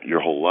around it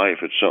your whole life,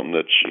 it's something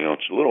that's,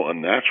 it's a little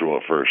unnatural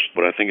at first.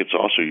 But I think it's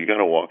also, you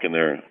got to walk in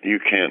there. You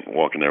can't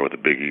walk in there with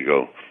a big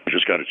ego. You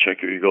just got to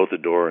check your ego at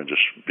the door and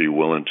just be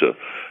willing to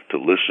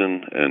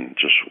listen and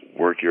just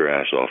work your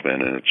ass off,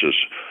 man. And it's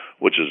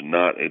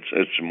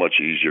much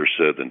easier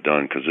said than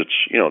done, because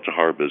it's a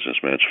hard business,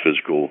 man. It's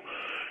physical.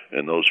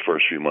 And those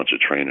first few months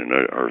of training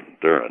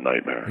they're a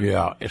nightmare.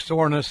 Yeah, it's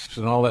soreness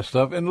and all that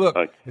stuff. And look,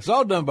 it's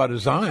all done by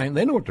design.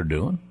 They know what they're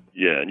doing.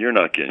 Yeah, and you're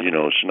not getting,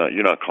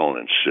 you're not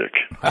calling in sick.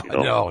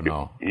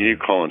 No. You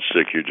call in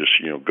sick, you're just,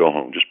 go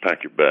home, just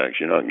pack your bags.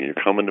 You're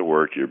coming to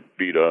work, you're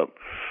beat up,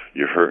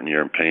 you're hurting,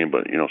 you're in pain,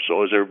 but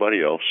so is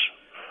everybody else.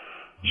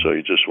 So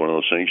you just one of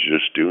those things you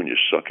just do and you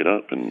suck it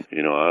up. And,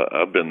 you know,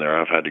 I've been there.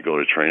 I've had to go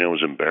to training. It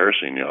was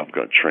embarrassing. You know, I've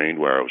got trained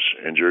where I was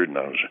injured and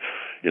I was,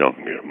 you know,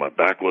 my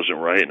back wasn't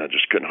right and I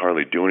just couldn't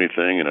hardly do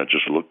anything and I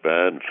just looked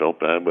bad and felt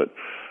bad. But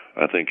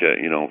I think,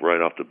 you know,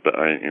 right off the bat,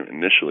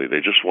 initially,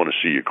 they just want to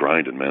see you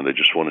grinding, man. They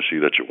just want to see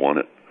that you want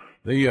it.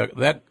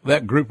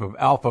 That group of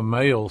alpha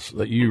males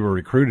that you were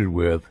recruited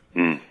with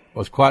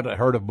was quite a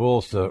herd of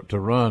bulls to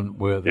run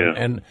with. Yeah.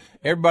 And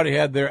everybody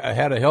had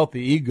a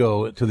healthy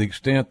ego to the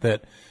extent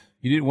that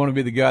you didn't want to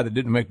be the guy that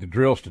didn't make the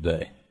drills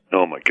today.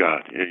 Oh my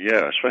God,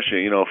 yeah.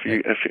 Especially, you know,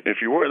 if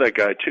you were that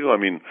guy too. I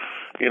mean,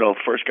 you know, the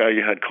first guy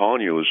you had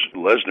calling you was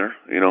Lesnar.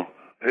 You know,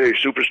 hey,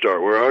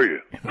 superstar, where are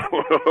you?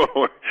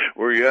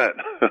 Where are you at?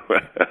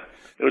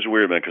 It was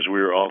weird, man, because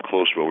we were all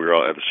close, but we were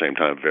all at the same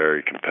time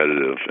very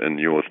competitive. And,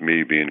 you know, with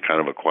me being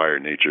kind of a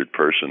quiet-natured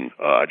person,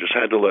 I just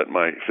had to let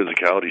my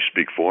physicality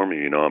speak for me.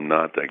 You know, I'm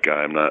not that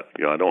guy. I'm not,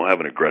 you know, I don't have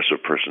an aggressive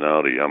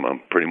personality. I'm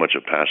pretty much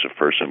a passive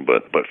person,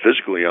 but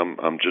physically,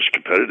 I'm just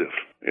competitive.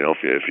 You know,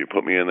 if you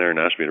put me in there and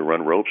ask me to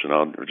run ropes, and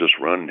I'll just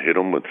run and hit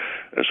them with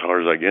as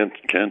hard as I can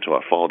until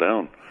I fall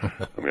down.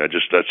 I mean,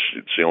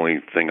 it's the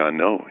only thing I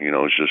know. You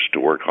know, it's just to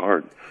work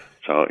hard.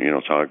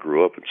 It's how I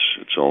grew up.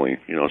 It's only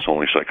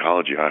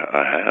psychology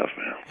I have,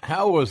 man.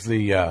 How was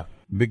the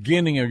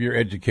beginning of your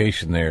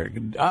education there?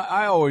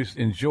 I always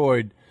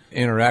enjoyed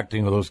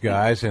interacting with those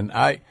guys, and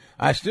I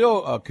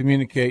still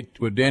communicate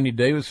with Danny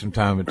Davis from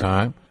time to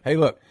time. Hey,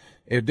 look,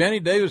 if Danny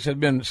Davis had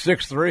been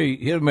 6'3",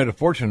 he'd have made a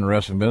fortune in the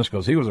wrestling business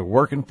because he was a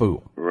working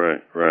fool.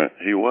 Right.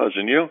 He was,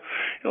 and you know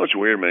what's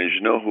weird, man? Is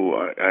you know who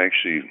I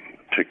actually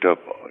picked up.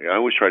 I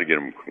always try to give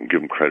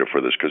him credit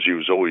for this because he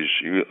was always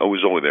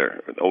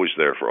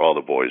there for all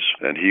the boys,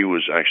 and he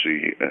was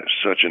actually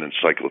such an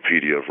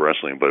encyclopedia of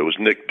wrestling. But it was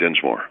Nick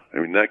Dinsmore. I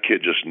mean, that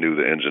kid just knew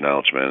the ins and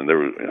outs, man.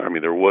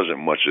 And there wasn't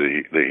much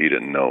that he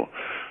didn't know.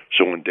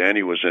 So when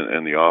Danny was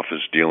in the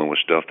office dealing with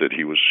stuff that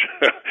he was,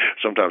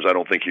 sometimes I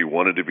don't think he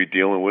wanted to be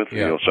dealing with, you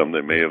know, something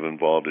that may have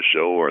involved a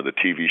show or the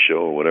TV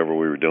show or whatever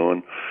we were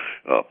doing,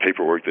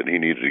 paperwork that he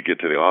needed to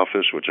get to the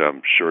office, which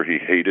I'm sure he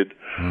hated.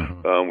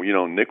 Mm-hmm. You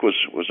know, Nick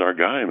was our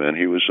guy, man.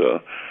 He was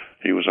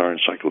our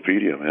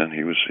encyclopedia, man.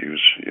 He was,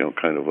 you know,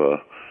 kind of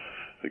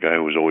the guy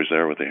who was always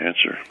there with the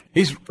answer.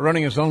 He's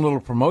running his own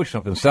little promotion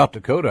up in South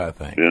Dakota, I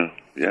think.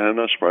 Yeah, I'm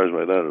not surprised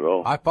by that at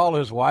all. I follow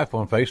his wife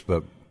on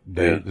Facebook,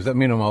 Dave. Yeah. Does that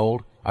mean I'm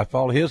old? I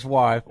follow his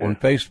wife on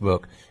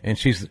Facebook, and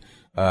she's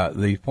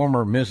the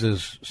former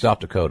Mrs. South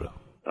Dakota.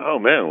 Oh,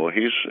 man. Well,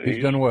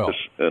 he's done well.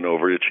 An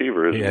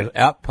overachiever, isn't he? He has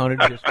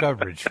outpunted his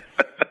coverage.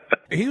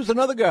 He was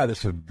another guy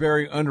that's a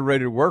very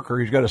underrated worker.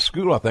 He's got a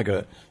school, I think.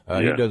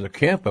 He does a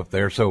camp up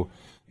there. So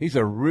he's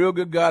a real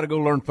good guy to go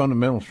learn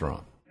fundamentals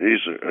from.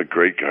 He's a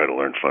great guy to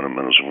learn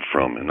fundamentals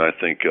from, and I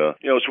think you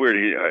know, it's weird.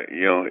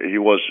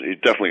 He's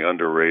definitely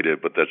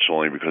underrated, but that's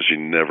only because he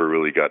never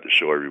really got to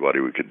show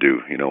everybody what he could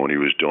do. You know, when he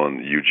was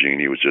doing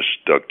Eugene, he was just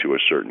stuck to a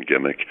certain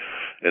gimmick,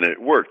 and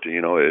it worked. You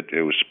know, it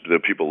was the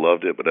people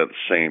loved it, but at the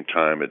same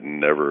time, it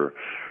never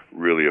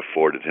really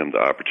afforded him the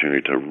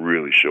opportunity to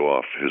really show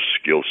off his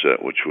skill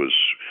set, which was,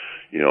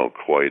 you know,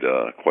 quite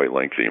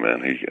lengthy,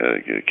 man.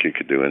 He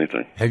could do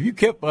anything. Have you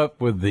kept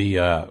up with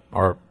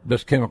or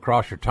just came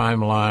across your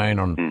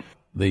timeline on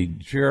the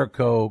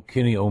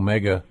Jericho-Kenny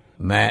Omega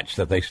match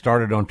that they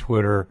started on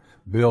Twitter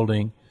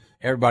building?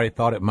 Everybody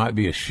thought it might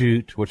be a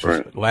shoot, which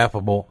is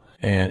laughable.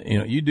 And, you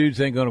know, you dudes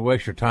ain't going to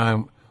waste your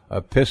time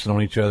pissing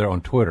on each other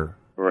on Twitter.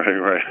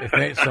 Right. If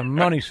they had some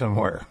money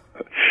somewhere.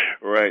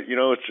 Right. You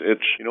know,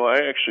 it's you know,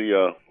 I actually,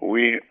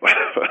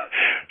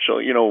 so,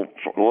 you know,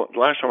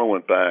 last time I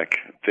went back,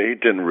 they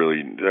didn't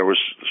really, there was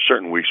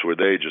certain weeks where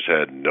they just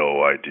had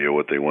no idea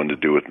what they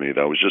wanted to do with me.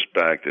 I was just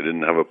back. They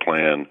didn't have a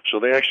plan. So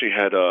they actually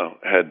had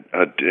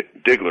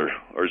Ziggler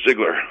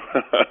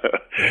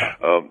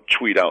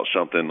tweet out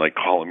something like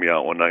calling me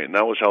out one night. And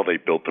that was how they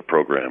built the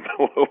program,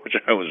 which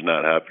I was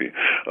not happy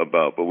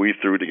about. But we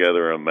threw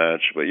together a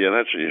match. But yeah,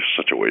 that's just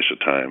such a waste of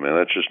time, man.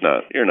 That's just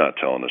not, you're not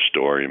telling a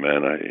story,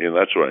 man.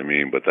 That's what I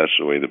mean. But that's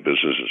the way the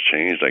business has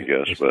changed, I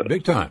guess. But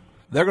big time.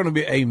 They're going to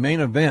be a main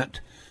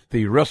event,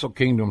 the Wrestle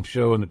Kingdom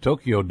show in the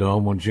Tokyo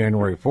Dome on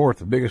January 4th,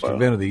 the biggest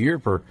event of the year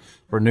for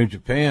New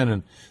Japan.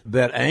 And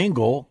that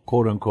angle,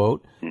 quote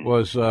unquote,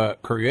 was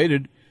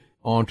created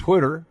on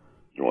Twitter.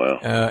 Wow.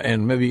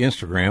 And maybe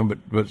Instagram,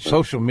 but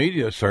social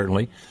media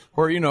certainly,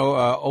 where, you know,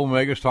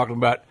 Omega's talking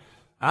about,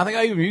 I think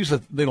I even used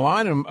the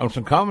line on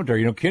some commentary,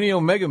 you know, Kenny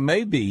Omega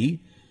may be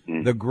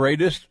the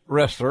greatest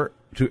wrestler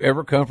to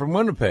ever come from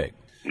Winnipeg.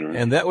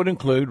 And that would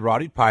include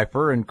Roddy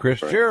Piper and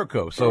Chris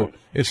Jericho. So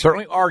it's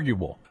certainly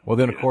arguable. Well,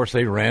 then, of course,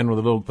 they ran with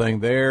a little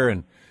thing there,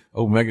 and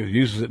Omega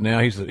uses it now.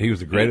 He was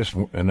the greatest,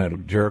 and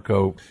that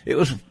Jericho. It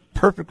was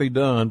perfectly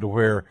done to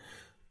where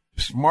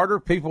smarter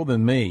people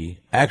than me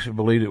actually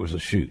believed it was a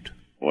shoot.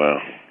 Wow.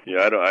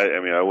 Yeah, I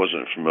mean, I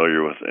wasn't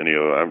familiar with any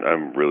of it.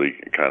 I'm really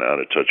kind of out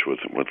of touch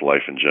with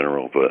life in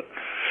general. But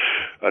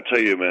I tell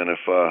you, man, if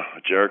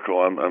Jericho,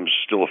 I'm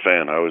still a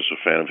fan. I was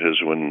a fan of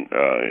his when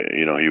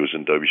you know, he was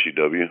in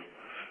WCW.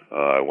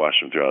 I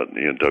watched him throughout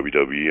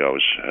WWE.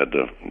 I had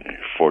the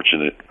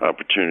fortunate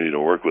opportunity to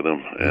work with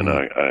him, and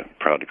I'm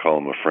proud to call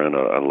him a friend.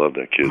 I love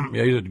that kid.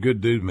 Yeah, he's a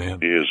good dude, man.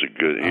 He is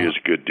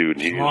a good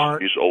dude. And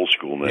Smart. He's old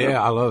school, man.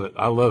 Yeah, I love it.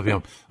 I love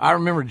him. I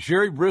remember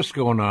Jerry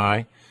Briscoe and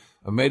I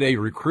made a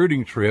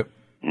recruiting trip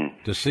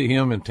to see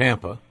him in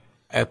Tampa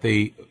at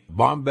the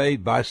Bombay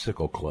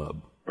Bicycle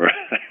Club.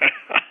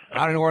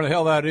 I don't know where the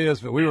hell that is,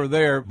 but we were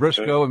there,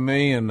 Briscoe and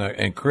me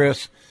and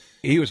Chris.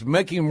 He was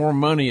making more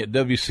money at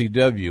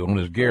WCW on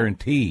his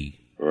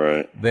guarantee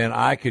than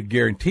I could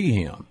guarantee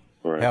him.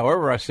 Right.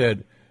 However, I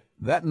said,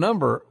 that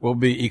number will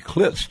be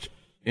eclipsed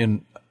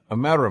in a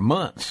matter of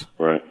months.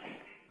 Right.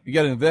 You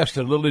got to invest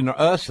a little in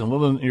us and a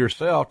little in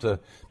yourself to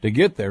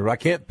get there. I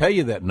can't pay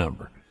you that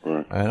number.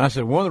 Right. And I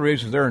said, one of the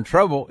reasons they're in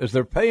trouble is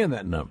they're paying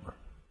that number.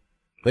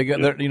 They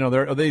got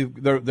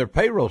their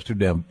payroll's too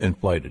damn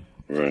inflated.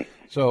 Right.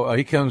 So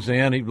he comes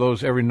in, he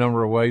blows every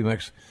number away,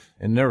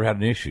 and never had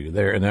an issue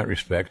there in that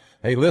respect.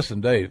 Hey, listen,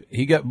 Dave,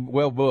 he got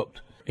well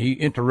booked. He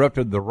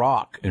interrupted The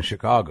Rock in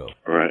Chicago.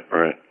 Right.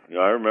 Yeah,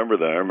 I remember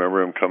that. I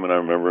remember him coming. I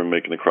remember him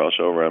making the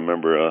crossover. I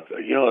remember,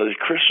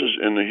 Chris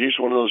he's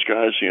one of those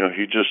guys.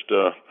 He just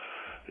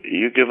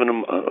you giving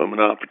him an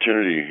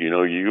opportunity. You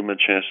give him a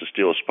chance to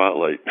steal a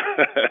spotlight,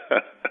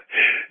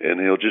 and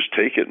he'll just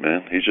take it,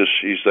 man. He's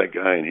that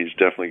guy, and he's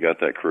definitely got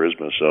that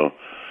charisma. So.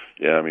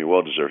 Yeah, I mean,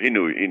 well deserved. He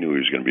knew he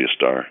was going to be a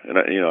star, and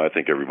I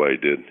think everybody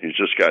did. He's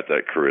just got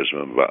that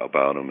charisma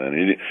about him, man.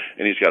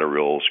 And he's got a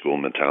real old school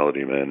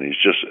mentality, man. He's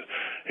just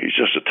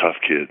a tough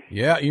kid.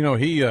 Yeah,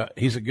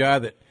 he's a guy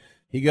that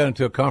he got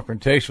into a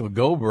confrontation with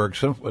Goldberg,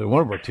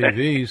 one of our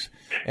TVs,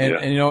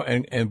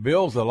 and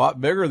Bill's a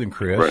lot bigger than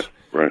Chris.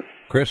 Right.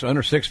 Chris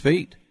under 6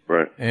 feet.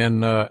 Right.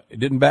 And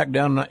didn't back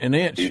down an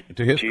inch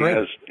to his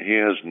credit. He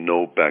has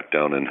no back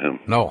down in him.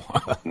 No,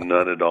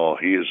 none at all.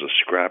 He is a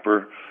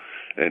scrapper.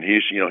 And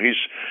he's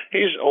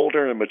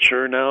older and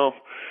mature now,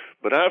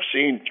 but I've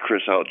seen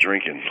Chris out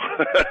drinking.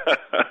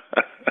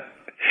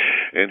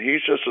 And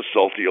he's just a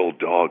salty old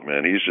dog,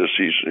 man. He's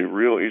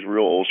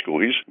real old school.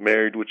 He's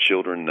married with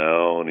children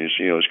now, and he's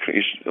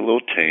a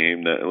little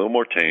tame, a little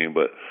more tame,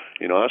 but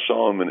I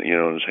saw him in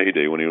his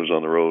heyday when he was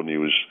on the road and he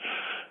was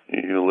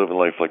living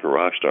life like a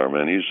rock star,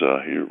 man. He's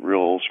real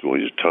old school.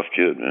 He's a tough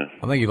kid, man.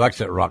 I think he likes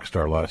that rock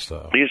star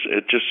lifestyle.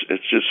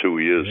 It's just who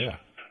he is. Yeah.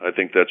 I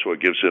think that's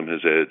what gives him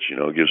his edge,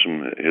 gives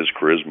him his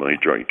charisma. He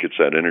gets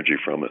that energy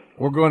from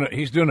it.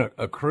 He's doing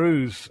a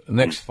cruise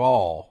next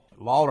fall.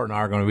 Lawler and I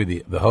are going to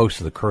be the host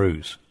of the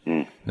cruise.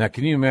 Now,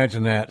 can you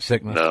imagine that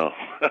sickness? No.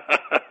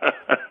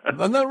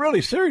 No,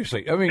 really,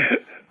 seriously. I mean,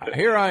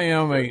 here I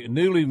am, a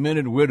newly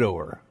minted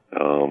widower.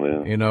 Oh,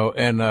 man.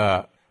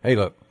 And hey,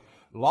 look,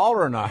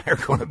 Lawler and I are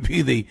going to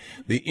be the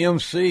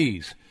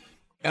MCs.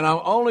 And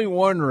I'm only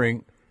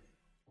wondering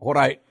what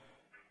I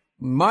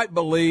might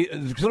believe.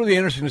 It's going to be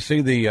interesting to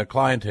see the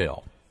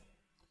clientele.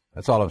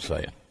 That's all I'm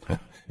saying.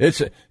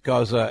 It's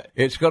because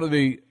it's going to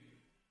be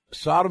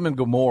Sodom and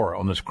Gomorrah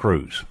on this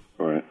cruise.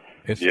 Right.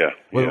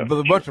 With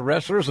a bunch of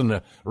wrestlers and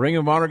the Ring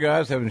of Honor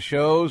guys having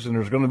shows, and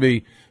there's going to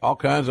be all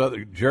kinds of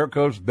other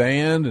Jericho's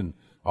band and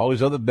all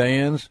these other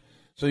bands.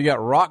 So you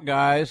got rock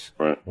guys,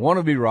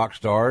 wannabe rock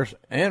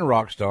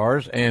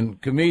stars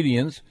and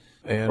comedians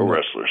and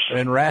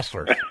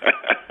wrestlers.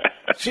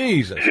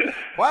 Jesus,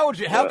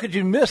 how could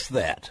you miss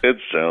that? It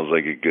sounds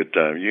like a good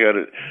time.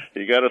 You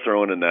got to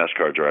throw in a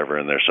NASCAR driver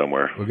in there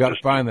somewhere. We got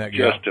to find that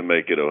guy just to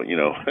make it.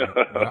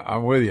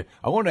 I'm with you.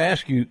 I want to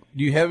ask you: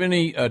 do you have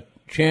any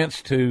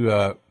chance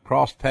to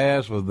cross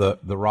paths with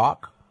the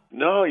Rock?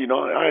 No,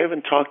 I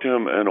haven't talked to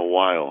him in a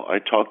while. I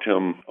talked to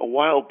him a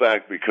while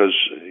back because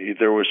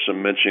there was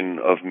some mention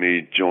of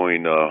me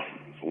joining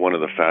one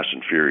of the Fast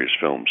and Furious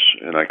films,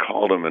 and I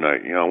called him and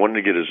I wanted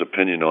to get his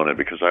opinion on it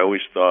because I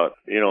always thought,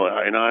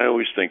 and I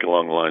always think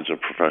along the lines of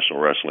professional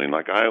wrestling.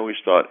 Like I always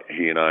thought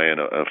he and I in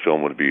a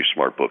film would be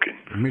smart booking.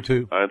 Me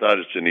too. I thought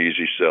it's an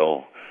easy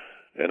sell,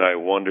 and I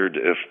wondered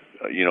if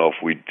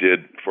we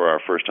did for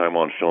our first time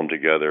on film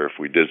together, if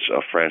we did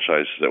a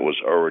franchise that was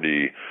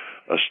already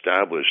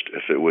established,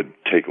 if it would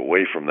take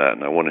away from that,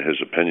 and I wanted his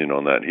opinion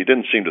on that. He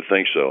didn't seem to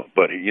think so,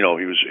 but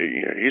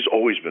he's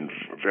always been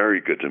very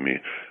good to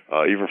me,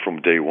 even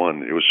from day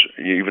one. It was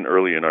even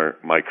early in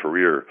my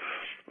career.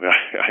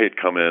 I had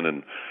come in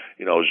and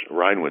I was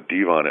riding with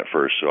Devon at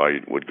first, so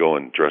I would go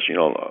and dress.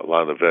 A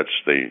lot of the vets,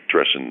 they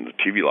dress in the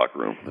TV locker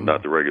room,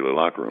 not the regular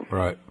locker room.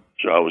 Right.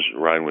 So I was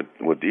riding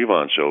with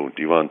Devon, so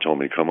Devon told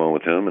me to come on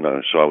with him, and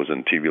so I was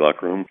in the TV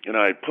locker room, and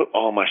I put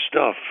all my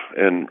stuff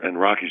in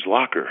Rocky's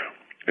locker.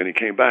 And he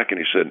came back and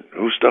he said,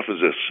 "Whose stuff is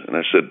this?" And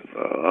I said,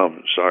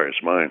 "I'm sorry,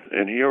 it's mine."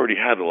 And he already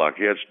had the locker.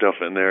 He had stuff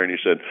in there, and he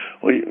said,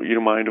 "Well, you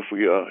don't mind if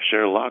we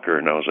share a locker?"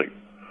 And I was like,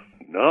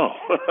 "No."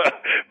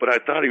 But I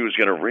thought he was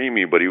going to ream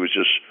me, but he was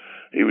just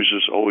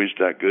always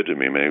that good to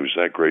me, man. He was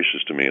that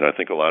gracious to me, and I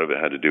think a lot of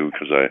it had to do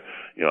because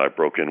I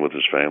broke in with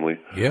his family.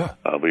 Yeah.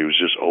 But he was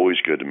just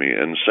always good to me.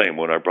 And the same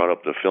when I brought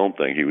up the film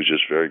thing, he was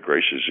just very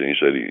gracious, and he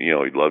said,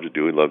 he'd love to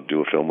do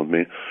a film with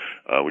me.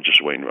 We're just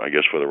waiting, I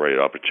guess, for the right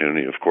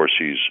opportunity. Of course,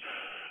 he's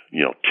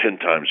 10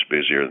 times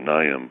busier than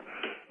I am.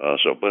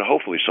 But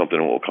hopefully something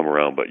will come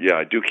around. But yeah,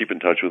 I do keep in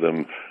touch with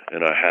him,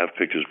 and I have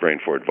picked his brain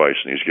for advice,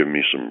 and he's given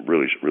me some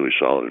really, really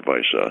solid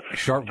advice.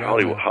 Sharp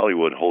guy,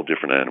 Hollywood, whole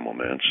different animal,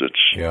 man.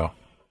 Yeah.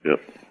 Yep.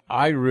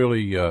 I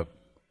really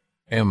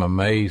am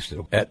amazed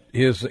at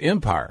his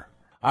empire.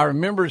 I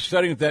remember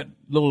sitting at that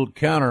little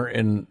counter,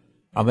 and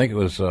I think it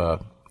was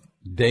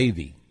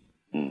Davy,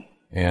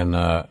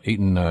 and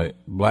eating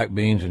black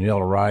beans and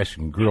yellow rice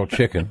and grilled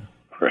chicken.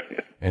 Right.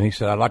 And he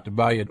said, "I'd like to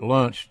buy you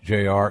lunch,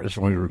 JR." This is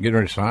when we were getting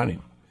ready to sign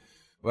him.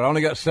 But I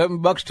only got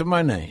 $7 to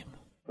my name.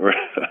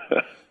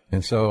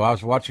 And so I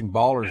was watching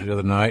Ballers the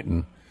other night,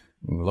 and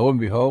lo and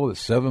behold,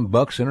 it's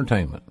 $7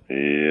 entertainment.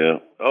 Yeah.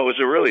 Oh, is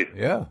it really?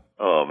 Yeah.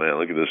 Oh, man,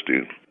 look at this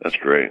dude. That's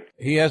great.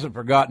 He hasn't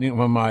forgotten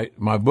when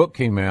my book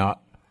came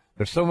out.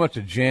 There's so much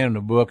of Jan in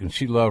the book, and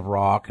she loved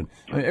rock. And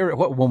I mean,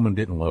 what woman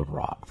didn't love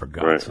rock, for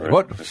God's sake?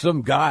 What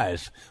some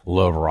guys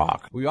love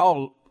rock. We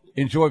all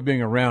enjoy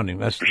being around him.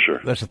 That's for sure.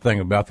 That's the thing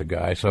about the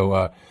guy.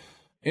 So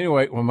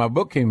anyway, when my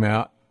book came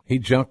out, he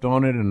jumped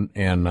on it,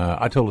 and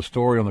I told a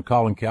story on the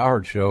Colin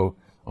Cowherd show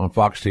on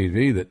Fox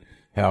TV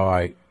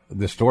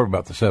this story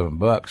about the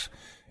 $7,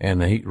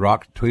 and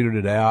Rock tweeted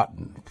it out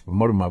and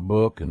promoted my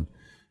book, and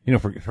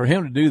for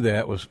him to do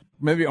that was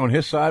maybe on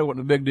his side it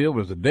wasn't a big deal, but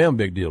it was a damn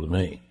big deal to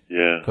me.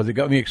 Yeah, because it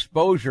got me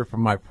exposure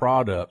from my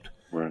product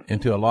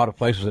into a lot of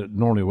places that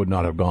normally would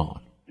not have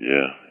gone.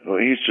 Yeah. Well,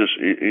 he's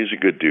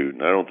a good dude,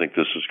 and I don't think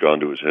this has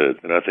gone to his head.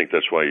 And I think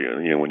that's why,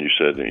 when you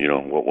said,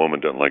 what woman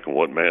doesn't like him,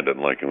 what man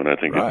doesn't like him, and I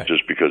think it's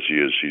just because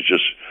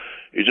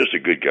he's just a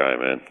good guy,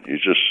 man.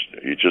 He's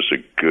just a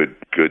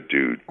good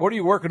dude. What are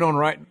you working on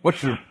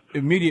what's your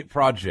immediate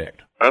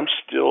project? I'm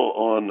still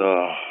on,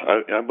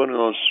 I've been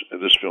on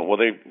this film. Well,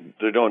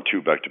 they're doing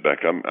 2 back-to-back.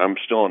 I'm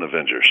still on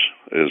Avengers.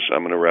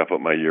 I'm going to wrap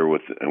up my year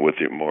with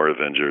more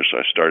Avengers.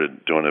 I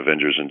started doing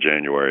Avengers in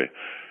January.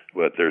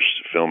 But they're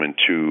filming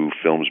 2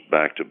 films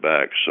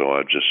back-to-back, so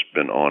I've just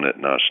been on it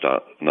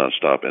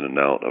nonstop in and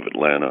out of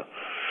Atlanta.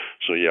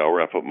 So, yeah, I'll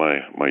wrap up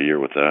my year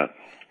with that.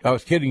 I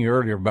was kidding you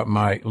earlier about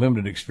my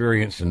limited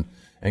experience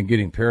and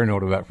getting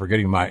paranoid about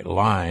forgetting my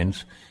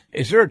lines.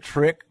 Is there a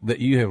trick that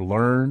you have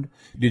learned?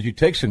 Did you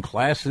take some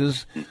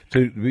classes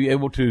to be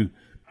able to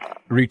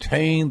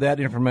retain that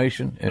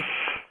information?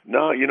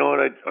 No, you know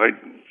what?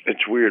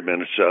 It's weird,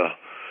 man. It's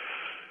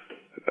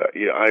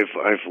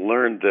I've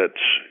learned that.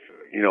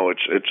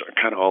 It's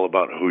kind of all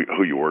about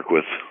who you work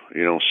with.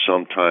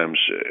 Sometimes,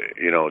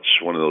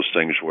 it's one of those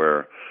things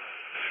where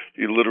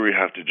you literally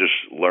have to just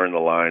learn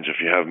the lines. If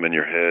you have them in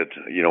your head,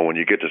 when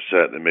you get to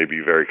set, it may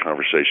be very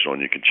conversational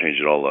and you can change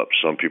it all up.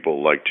 Some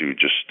people like to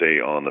just stay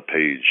on the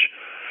page.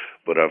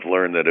 But I've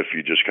learned that if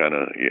you just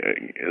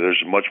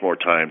there's much more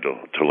time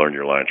to learn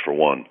your lines, for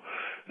one.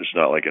 It's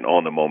not like an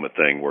on-the-moment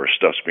thing where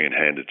stuff's being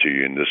handed to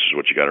you and this is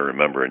what you got to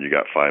remember and you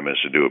got 5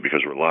 minutes to do it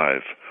because we're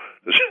live.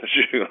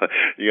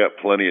 You got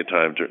plenty of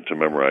time to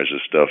memorize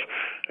this stuff.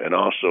 And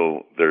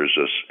also, there's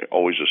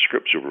always a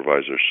script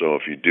supervisor. So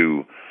if you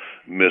do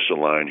miss a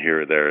line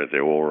here or there,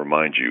 they will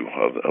remind you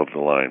of the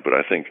line. But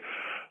I think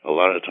a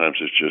lot of times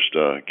it's just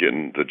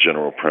getting the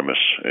general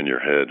premise in your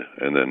head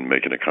and then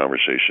making a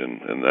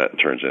conversation, and that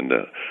turns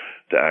into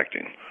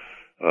acting.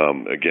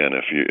 Again,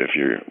 if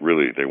you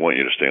really, they want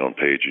you to stay on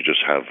page, you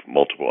just have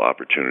multiple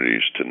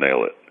opportunities to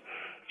nail it.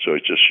 So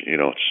it's just,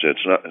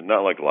 it's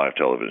not like live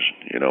television,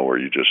 where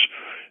you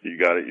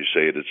got it, you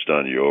say it, it's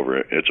done,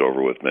 it's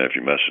over with, man. If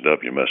you mess it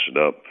up, you mess it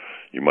up.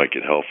 You might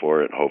get hell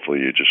for it. Hopefully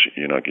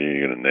you're not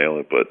going to nail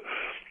it, but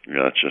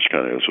it's just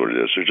kind of is what it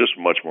is. There's just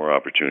much more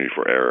opportunity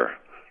for error,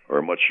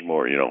 or much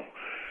more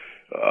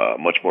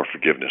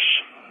forgiveness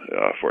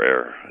for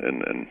error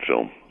in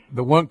film.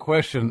 The one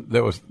question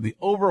that was the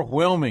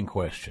overwhelming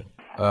question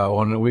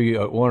when we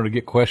wanted to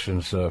get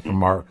questions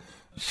from our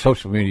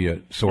social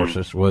media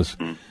sources was,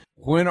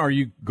 when are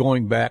you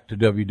going back to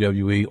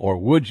WWE, or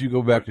would you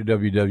go back to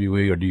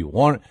WWE, or do you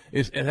want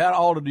it? It had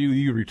all to do with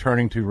you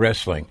returning to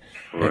wrestling.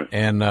 Right.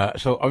 And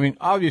so, I mean,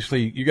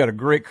 obviously, you got a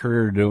great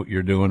career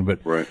you're doing, but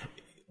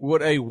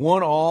would a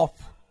one-off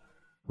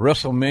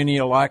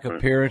WrestleMania-like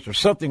appearance or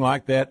something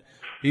like that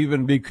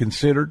even be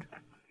considered?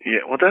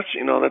 Yeah, well, that's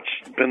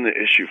been the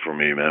issue for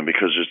me, man,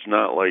 because it's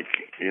not like,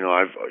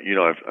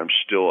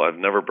 I've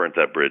never burnt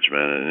that bridge,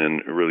 man,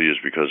 and it really is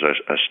because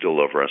I still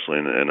love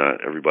wrestling, and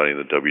everybody in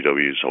the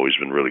WWE has always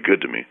been really good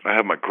to me. I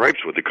have my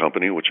gripes with the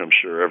company, which I'm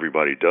sure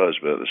everybody does,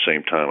 but at the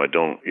same time, I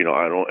don't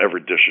ever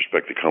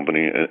disrespect the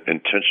company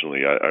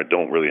intentionally. I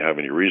don't really have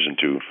any reason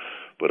to,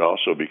 but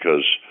also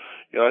because,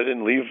 I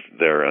didn't leave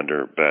there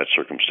under bad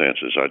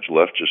circumstances. I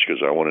left just because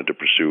I wanted to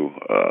pursue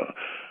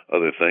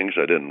other things.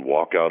 I didn't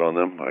walk out on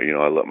them.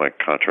 I let my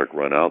contract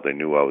run out. They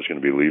knew I was going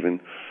to be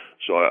leaving.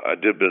 So I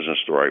did business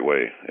the right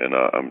way, and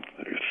I'm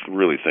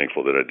really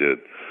thankful that I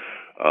did.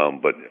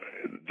 But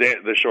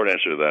the short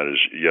answer to that is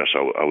yes,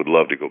 I would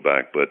love to go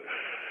back, but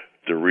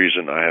the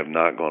reason I have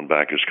not gone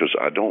back is because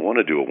I don't want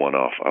to do a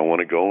one-off. I want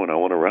to go and I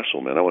want to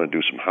wrestle, man. I want to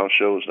do some house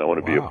shows, and I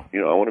want to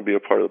I want to be a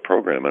part of the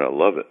program, and I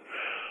love it.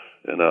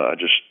 And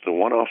the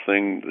one-off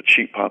thing, the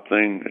cheap pop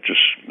thing,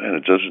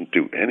 it doesn't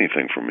do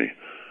anything for me.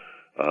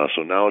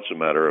 So now it's a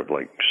matter of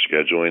like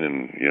scheduling,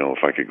 and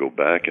if I could go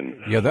back, and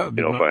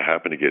if I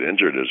happen to get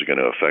injured, is it going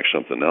to affect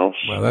something else?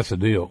 Well, that's the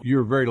deal.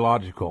 You're very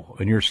logical,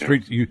 and you're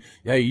street.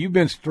 You've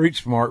been street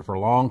smart for a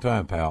long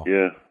time, pal.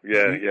 Yeah.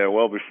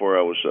 Well, before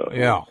I was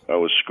I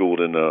was schooled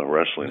in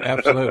wrestling.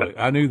 Absolutely,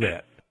 I knew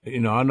that.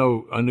 I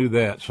knew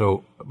that.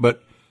 So,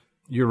 but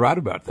you're right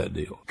about that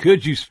deal.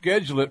 Could you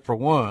schedule it for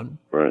one?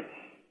 Right.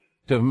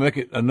 To make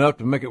it enough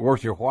to make it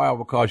worth your while,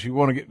 because you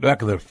want to get back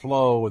to the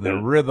flow and the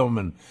rhythm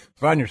and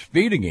find your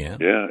speed again.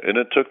 Yeah, and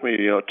it took me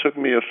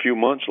a few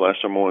months.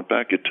 Last time I went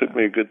back, it took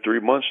me a good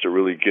 3 months to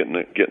really get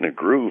in a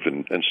groove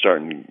and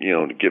starting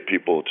to get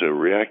people to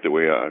react the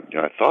way I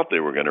thought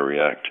they were going to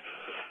react.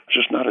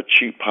 Just not a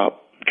cheap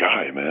pop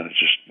guy, man.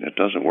 It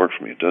doesn't work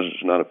for me.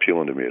 It's not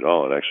appealing to me at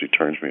all. It actually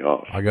turns me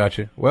off. I got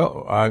you.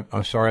 Well,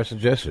 I'm sorry I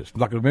suggested it. It's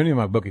like many of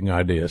my booking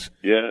ideas.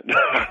 Yeah.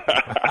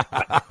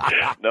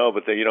 No,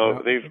 but I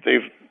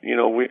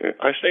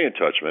stay in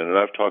touch, man. And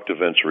I've talked to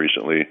Vince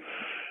recently,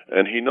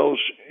 and he knows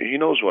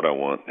what I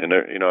want.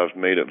 And I've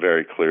made it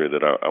very clear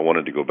that I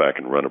wanted to go back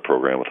and run a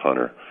program with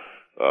Hunter.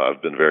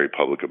 I've been very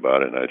public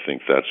about it, and I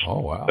think that's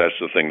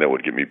the thing that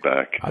would get me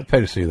back. I'd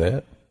pay to see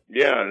that.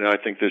 Yeah, and I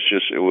think there's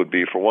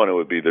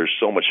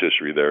so much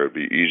history there. It would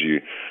be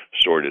easy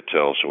story to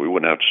tell, so we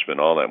wouldn't have to spend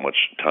all that much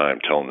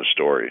time telling the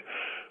story.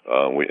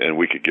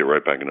 We could get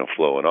right back in the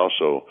flow. And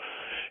also,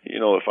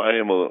 if I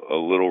am a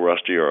little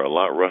rusty or a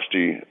lot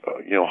rusty,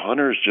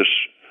 Hunter's just,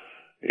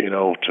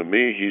 to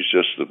me, he's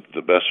just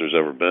the best there's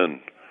ever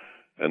been.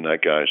 And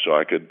that guy, so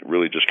I could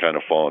really just kind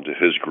of fall into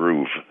his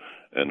groove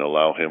and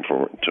allow him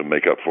to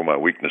make up for my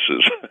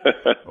weaknesses.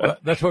 Well,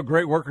 that's what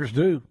great workers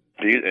do.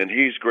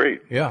 He's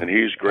great. Yeah. And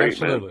he's great,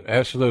 absolutely, man.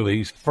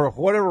 Absolutely. For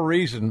whatever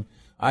reason,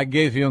 I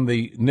gave him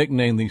the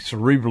nickname, the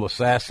Cerebral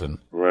Assassin.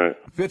 Right.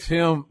 Fits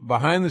him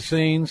behind the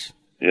scenes.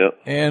 Yep.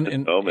 And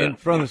in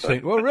front of the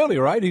scene. Well, really,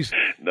 right? He's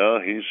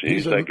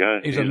that guy.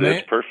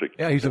 That's perfect.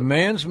 Yeah, he's a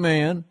man's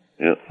man.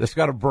 Yep. That's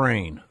got a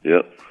brain.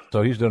 Yep.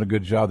 So he's done a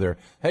good job there.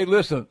 Hey,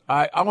 listen,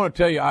 I want to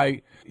tell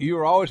you, you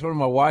were always one of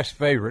my wife's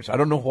favorites. I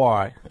don't know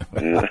why.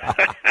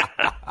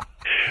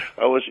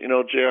 I was,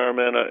 JR,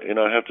 man,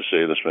 I have to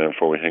say this, man,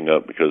 before we hang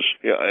up, because,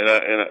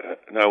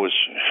 and I was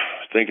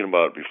thinking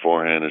about it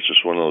beforehand. It's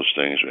just one of those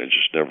things.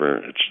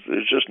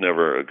 It's just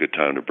never a good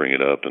time to bring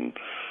it up, and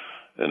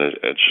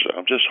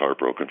I'm just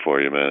heartbroken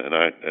for you, man.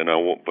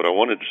 But I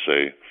wanted to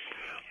say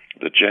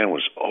that Jan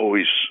was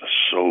always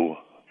so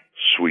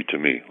sweet to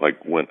me,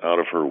 like went out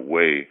of her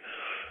way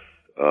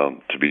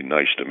to be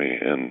nice to me.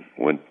 And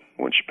when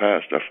she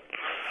passed, I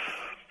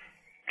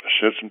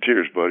shed some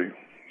tears, buddy.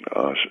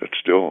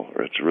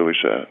 It's really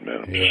sad,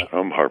 man.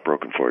 I'm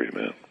heartbroken for you,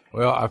 man.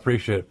 Well, I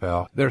appreciate it,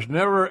 pal. There's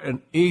never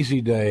an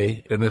easy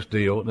day in this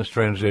deal, in this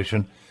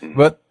transition,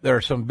 but there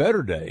are some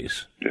better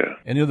days. Yeah.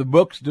 And the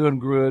book's doing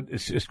good.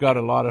 It's got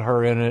a lot of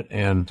her in it,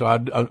 and so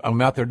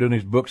I'm out there doing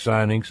these book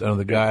signings under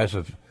the guise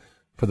of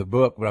for the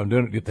book. But I'm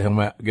doing it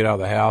to get out of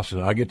the house,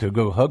 and I get to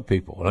go hug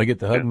people, and I get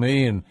to hug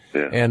me, and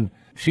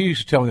she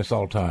used to tell me this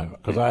all the time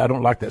because I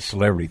don't like that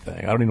celebrity thing.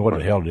 I don't even know what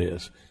the hell it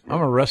is. I'm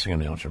a wrestling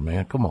announcer,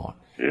 man. Come on.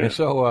 Yeah. And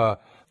so,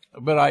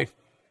 but I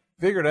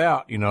figured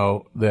out,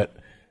 that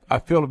I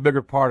feel a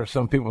bigger part of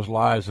some people's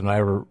lives than I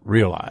ever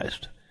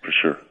realized. For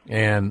sure.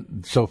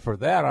 And so for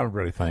that, I'm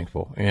really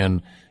thankful.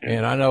 And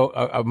I know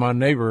my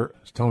neighbor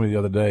told me the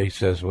other day, he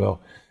says,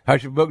 well,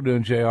 how's your book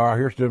doing, JR? I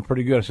hear it's doing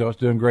pretty good. So it's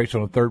doing great. It's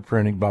on the third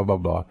printing, blah, blah,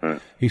 blah.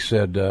 Right. He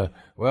said,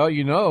 well,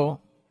 you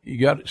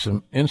got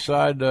some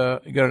inside,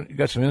 you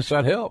got some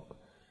inside help.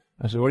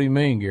 I said, what do you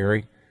mean,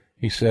 Gary?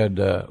 He said,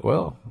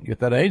 well, you got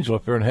that angel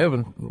up there in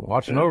heaven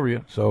watching over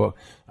you. So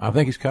I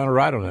think he's kind of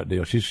right on that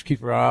deal. She's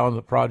keep her eye on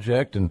the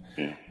project.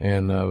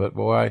 But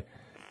boy,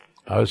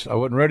 I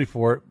wasn't ready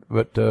for it.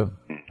 But,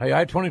 hey, I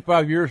had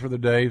 25 years with her,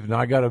 Dave, and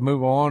I got to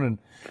move on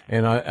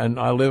and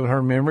I live in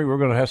her memory. We're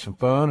going to have some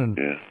fun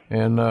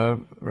and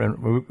we're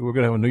going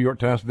to have a New York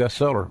Times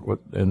bestseller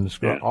and it's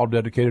all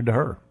dedicated to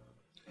her.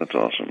 That's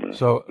awesome, man.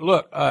 So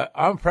look,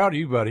 I'm proud of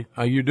you, buddy.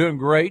 You're doing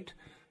great.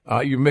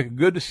 You're making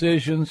good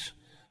decisions.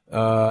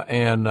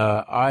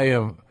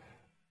 I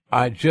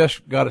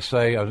just got to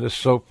say, I'm just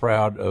so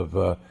proud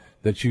of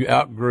that you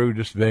outgrew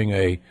just being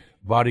a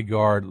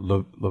bodyguard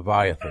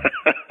Leviathan.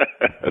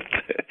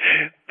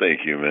 Thank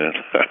you, man.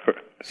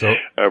 So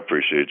I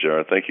appreciate it,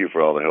 Jar. Thank you for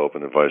all the help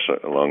and advice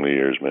along the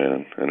years,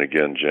 man. And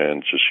again,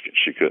 Jan,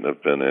 she couldn't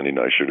have been any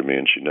nicer to me,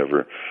 and she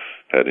never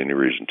had any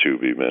reason to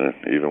be, man.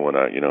 Even when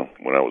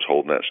I was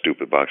holding that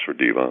stupid box for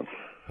Devon.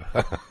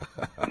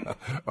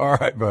 All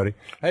right, buddy.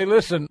 Hey,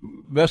 listen,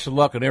 best of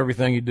luck in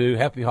everything you do.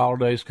 Happy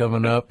holidays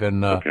coming up,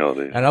 and Happy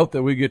holidays. And I hope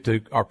that we get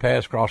to our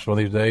paths cross one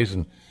of these days,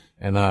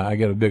 and I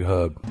get a big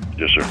hug.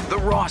 Yes, sir. The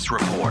Ross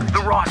Report.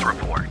 The Ross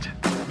Report.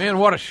 Man,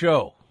 what a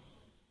show!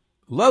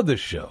 Love this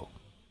show.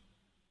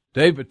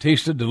 Dave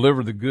Batista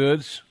delivered the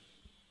goods.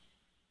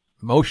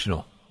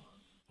 Emotional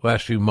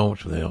last few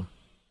moments with him.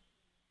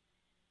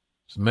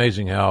 It's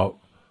amazing how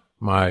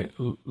my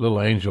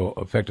little angel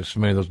affected so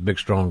many of those big,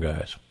 strong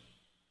guys.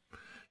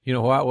 You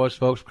know why it was,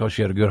 folks? Because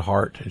she had a good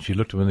heart, and she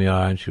looked them in the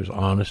eye, and she was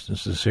honest and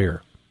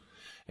sincere.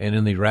 And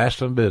in the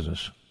wrestling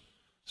business,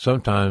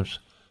 sometimes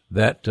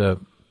that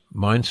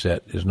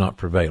mindset is not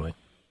prevailing.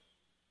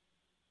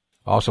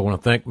 I also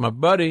want to thank my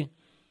buddy,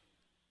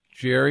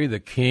 Jerry the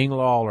King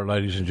Lawler,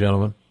 ladies and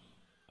gentlemen.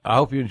 I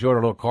hope you enjoyed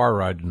our little car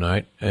ride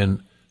tonight.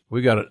 And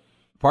we got it.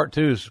 Part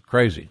 2 is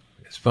crazy.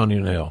 It's funny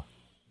in hell.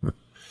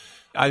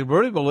 I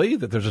really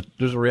believe that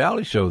there's a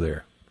reality show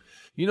there.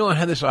 You know, I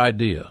had this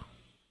idea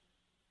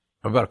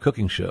about a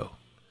cooking show.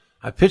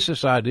 I pitched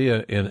this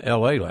idea in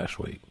L.A. last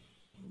week.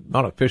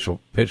 Not an official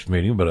pitch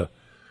meeting, but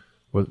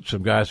with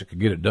some guys that could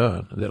get it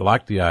done, that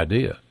liked the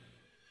idea.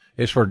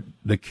 It's for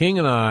the King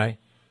and I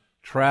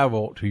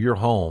travel to your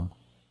home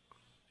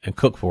and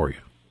cook for you.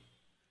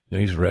 You know,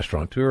 he's a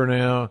restaurateur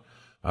now.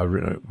 I've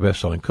written a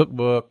best-selling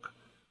cookbook.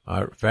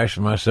 I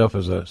fashioned myself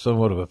as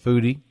somewhat of a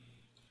foodie.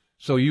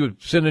 So you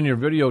would send in your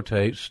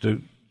videotapes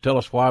to tell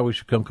us why we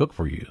should come cook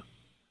for you.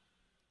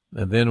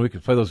 And then we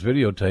could play those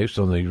videotapes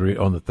on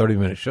the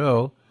 30-minute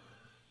show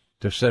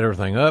to set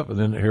everything up. And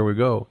then here we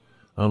go,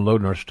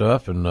 unloading our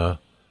stuff. And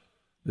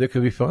it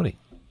could be funny.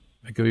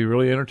 It could be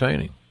really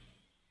entertaining.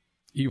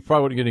 You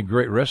probably wouldn't get any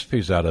great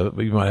recipes out of it,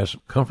 but you might have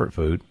some comfort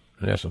food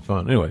and have some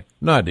fun. Anyway,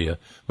 no idea.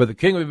 But the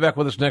King will be back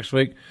with us next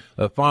week.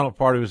 The final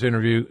part of his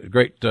interview.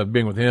 Great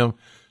being with him.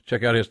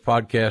 Check out his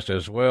podcast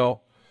as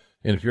well.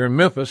 And if you're in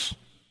Memphis,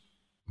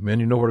 man,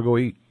 you know where to go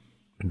eat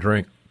and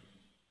drink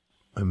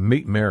and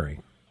meet Mary.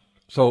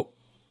 So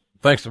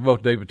thanks to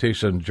both Dave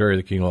Bautista and Jerry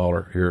the King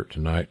Lawler here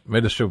tonight.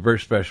 Made this show very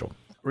special.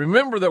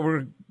 Remember that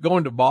we're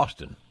going to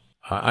Boston.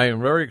 I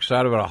am very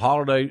excited about a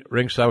holiday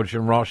Ringside with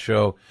Jim Ross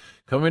show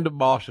coming to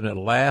Boston at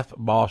Laugh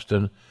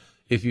Boston.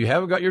 If you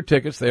haven't got your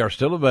tickets, they are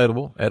still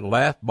available at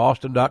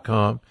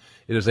laughboston.com.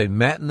 It is a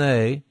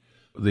matinee,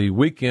 the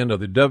weekend of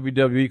the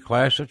WWE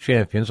Clash of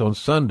Champions on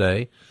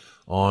Sunday.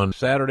 On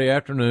Saturday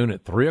afternoon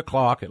at 3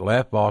 o'clock at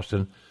Laugh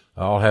Boston,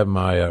 I'll have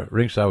my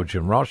Ringside with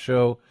Jim Ross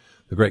show,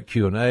 the great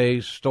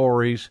Q&As,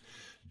 stories,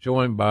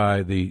 joined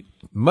by the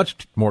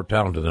much more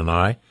talented than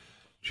I,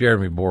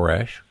 Jeremy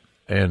Borash,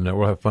 and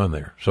we'll have fun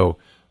there. So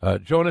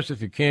join us if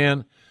you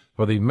can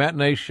for the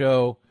matinee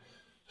show,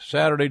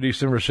 Saturday,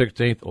 December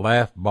 16th,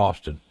 Laugh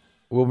Boston.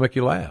 We'll make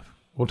you laugh.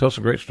 We'll tell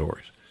some great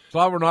stories.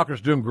 Slobber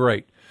Knocker's doing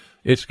great.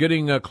 It's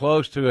getting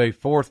close to a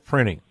 4th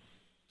printing,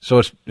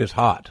 so it's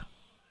hot.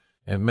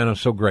 And, man, I'm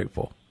so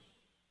grateful.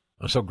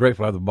 I'm so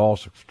grateful I have the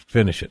balls to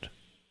finish it.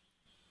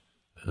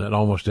 And that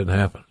almost didn't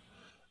happen.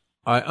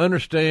 I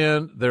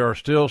understand there are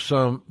still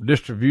some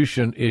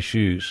distribution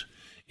issues.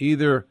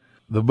 Either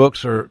the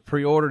books are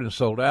pre-ordered and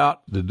sold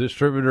out, the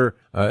distributor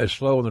is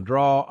slow in the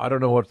draw. I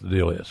don't know what the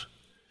deal is.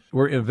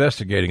 We're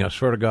investigating, I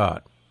swear to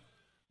God.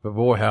 But,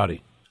 boy,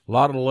 howdy. A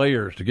lot of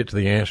layers to get to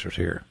the answers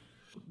here.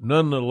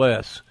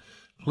 Nonetheless,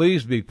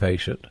 please be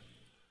patient.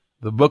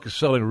 The book is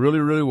selling really,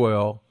 really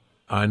well.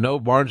 I know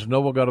Barnes &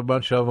 Noble got a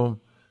bunch of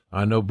them.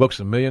 I know Books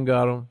A Million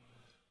got them.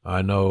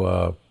 I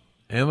know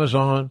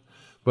Amazon.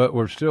 But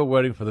we're still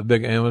waiting for the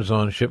big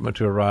Amazon shipment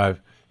to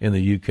arrive in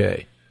the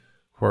UK,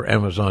 where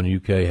Amazon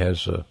UK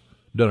has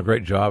done a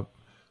great job.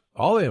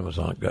 All the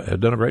Amazon have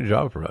done a great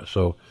job for us.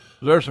 So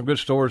there are some good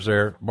stores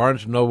there.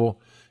 Barnes & Noble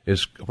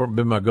has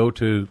been my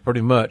go-to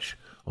pretty much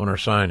on our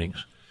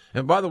signings.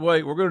 And by the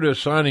way, we're going to do a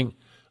signing.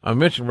 I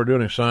mentioned we're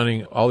doing a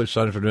signing. All these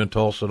signings we're doing in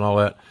Tulsa and all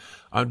that.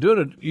 I'm doing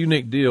a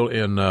unique deal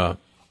in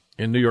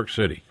New York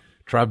City,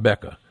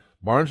 Tribeca,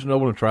 Barnes &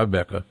 Noble in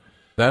Tribeca.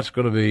 That's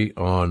going to be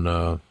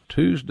on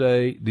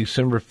Tuesday,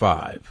 December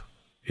 5.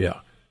 Yeah,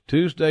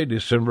 Tuesday,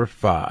 December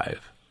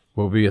 5.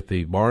 We'll be at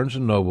the Barnes &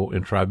 Noble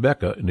in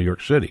Tribeca in New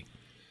York City.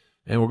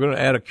 And we're going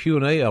to add a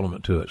Q&A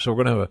element to it. So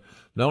we're going to have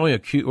we're going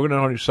to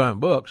not only sign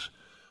books,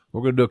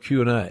 we're going to do a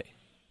Q&A.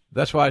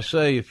 That's why I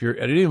say if you're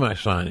at any of my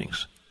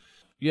signings,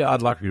 yeah,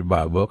 I'd like you to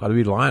buy a book. I'd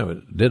be lying if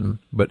it didn't.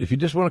 But if you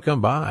just want to come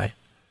by,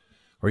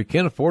 or you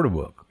can't afford a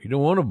book, you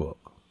don't want a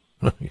book,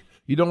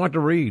 you don't like to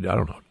read, I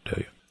don't know what to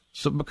tell you.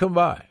 So but come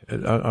by.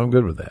 I'm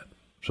good with that.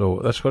 So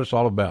that's what it's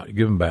all about. You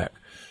give them back.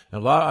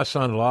 And I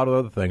signed a lot of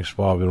other things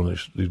while I've been on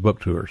these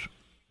book tours,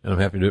 and I'm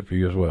happy to do it for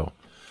you as well.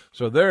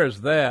 So there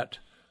is that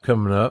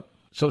coming up.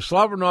 So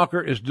Slobber Knocker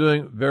is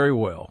doing very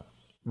well.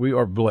 We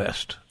are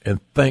blessed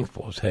and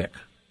thankful as heck.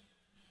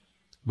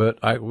 But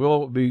I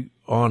will be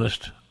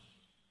honest,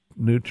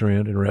 new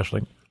trend in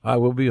wrestling, I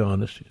will be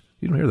honest.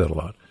 You don't hear that a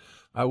lot.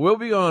 I will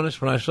be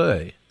honest when I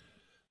say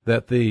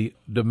that the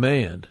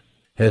demand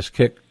has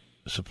kicked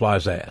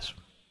supply's ass.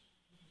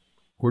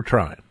 We're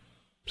trying.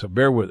 So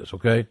bear with us,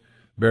 okay?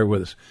 Bear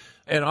with us.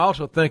 And I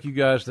also thank you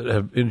guys that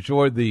have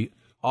enjoyed the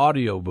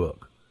audio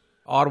book.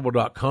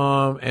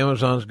 Audible.com,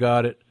 Amazon's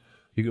got it.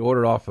 You can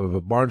order it off of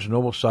a Barnes &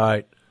 Noble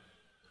site.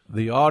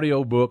 The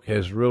audio book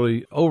has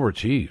really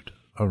overachieved.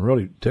 I'm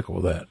really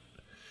tickled with that.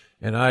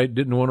 And I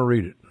didn't want to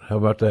read it. How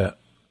about that?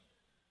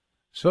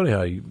 It's funny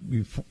how you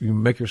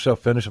make yourself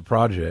finish a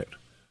project,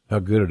 how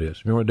good it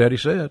is. Remember what Daddy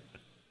said?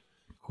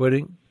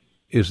 Quitting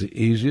is the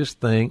easiest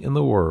thing in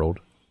the world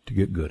to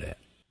get good at.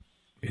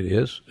 It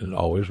is, and it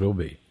always will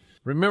be.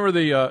 Remember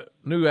the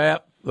new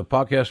app, the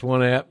Podcast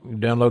One app. You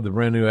download the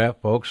brand new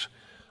app, folks,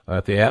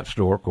 at the App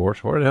Store, of course.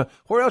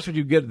 Where else would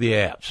you get the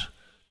apps?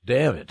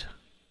 Damn it.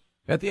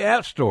 at the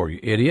App Store, you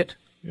idiot.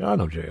 Yeah, I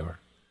know JR.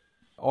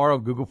 Or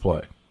on Google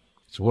Play.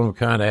 It's a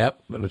one-of-a-kind app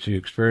that lets you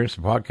experience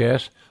the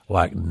podcast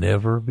like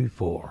never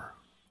before.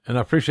 And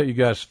I appreciate you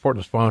guys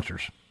supporting the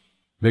sponsors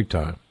big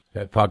time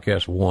at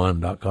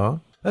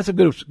podcast1.com. That's a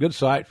good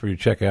site for you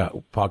to check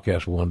out,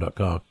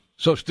 podcast1.com.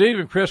 So Steve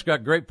and Chris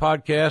got great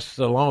podcasts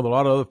along with a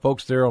lot of other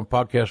folks there on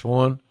Podcast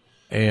One,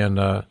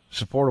 and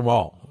support them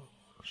all.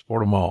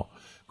 Support them all.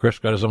 Chris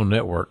got his own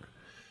network.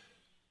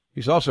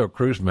 He's also a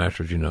cruise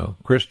master, as you know.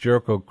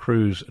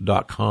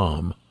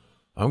 ChrisJerichoCruise.com.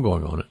 I'm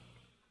going on it.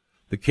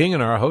 The King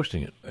and I are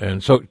hosting it.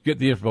 And so get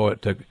the info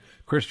at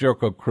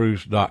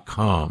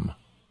ChrisJerichoCruise.com.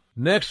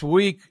 Next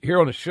week here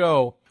on the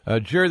show,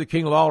 Jerry the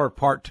King Lawler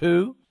Part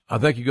 2. I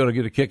think you're going to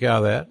get a kick out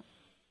of that.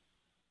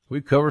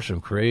 We cover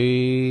some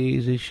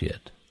crazy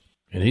shit.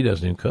 And he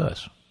doesn't even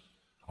cuss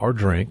or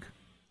drink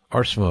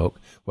or smoke.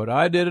 But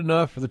I did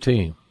enough for the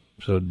team.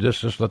 So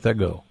just let that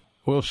go.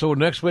 Well, so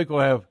next week we'll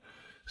have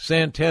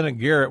Santana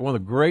Garrett, one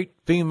of the great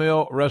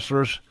female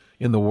wrestlers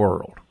in the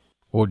world,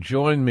 will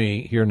join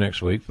me here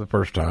next week for the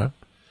first time.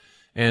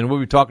 And we'll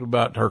be talking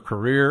about her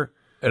career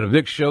at a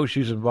big show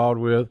she's involved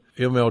with.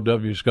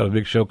 MLW's got a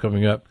big show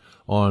coming up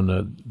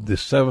on the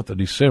 7th of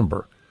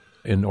December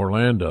in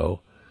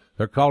Orlando.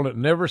 They're calling it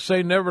Never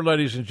Say Never,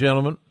 ladies and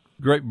gentlemen.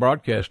 Great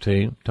broadcast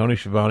team. Tony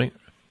Schiavone,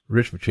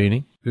 Rich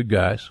Maccini, good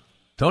guys.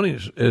 Tony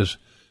has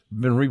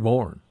been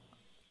reborn.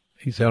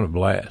 He's having a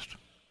blast.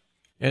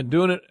 And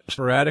doing it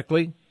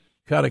sporadically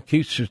kind of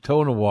keeps your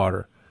toe in the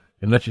water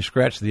and lets you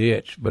scratch the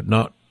itch, but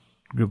not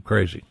go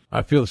crazy.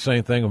 I feel the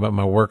same thing about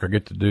my work I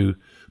get to do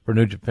for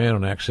New Japan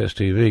on Access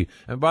TV.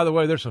 And by the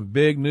way, there's some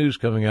big news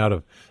coming out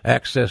of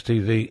Access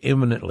TV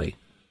imminently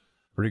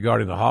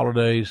regarding the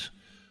holidays,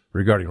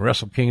 regarding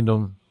Wrestle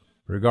Kingdom,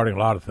 regarding a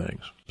lot of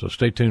things. So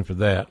stay tuned for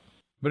that.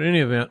 But in any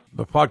event,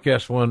 the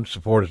Podcast One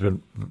support has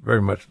been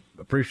very much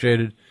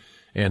appreciated.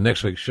 And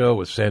next week's show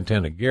with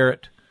Santana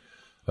Garrett,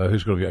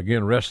 who's going to be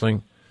again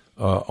wrestling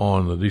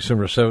on the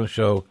December 7th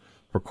show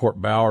for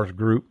Court Bauer's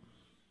group.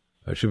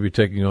 She'll be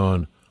taking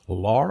on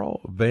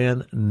Laurel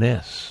Van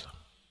Ness.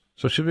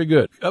 So it should be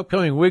good.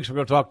 Upcoming weeks, we're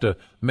going to talk to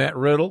Matt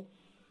Riddle,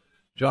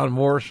 John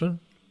Morrison,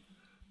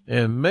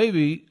 and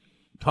maybe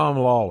Tom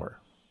Lawler.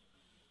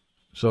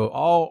 So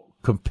all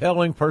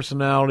compelling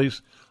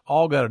personalities,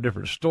 all got a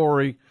different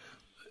story.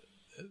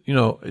 You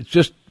know, it's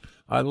just,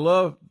 I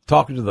love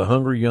talking to the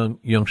hungry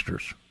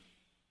youngsters.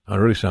 I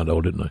really sound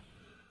old, didn't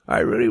I? I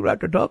really like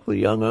to talk to the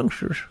young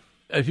youngsters.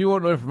 If you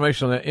want more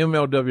information on that,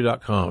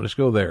 MLW.com. Let's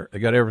go there. They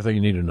got everything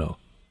you need to know.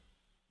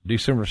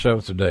 December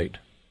 7th the date.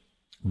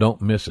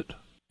 Don't miss it.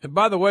 And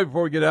by the way,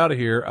 before we get out of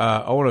here,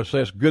 I want to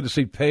say it's good to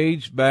see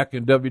Paige back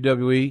in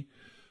WWE.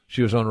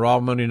 She was on Raw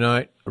Monday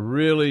night. I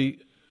really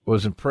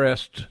was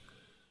impressed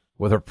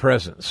with her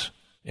presence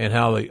and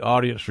how the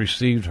audience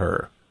received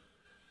her.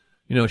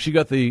 You know, she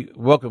got the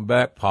welcome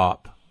back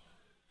pop,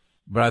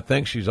 but I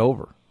think she's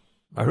over.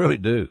 I really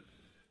do.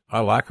 I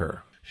like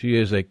her. She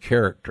is a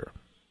character.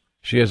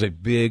 She has a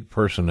big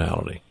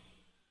personality,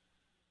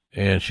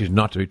 and she's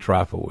not to be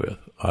trifled with.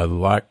 I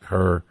like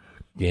her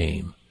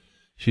game.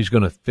 She's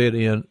going to fit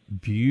in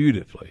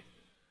beautifully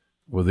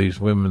with these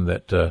women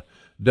that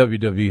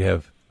WWE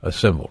have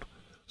assembled.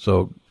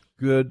 So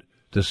good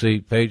to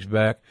see Paige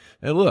back.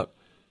 And look,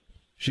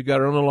 she got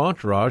her own little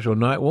entourage on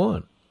night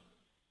one.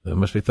 They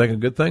must be thinking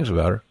good things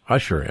about her. I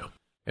sure am.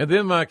 And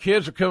then my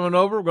kids are coming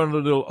over. We're going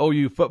to do a little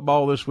OU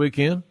football this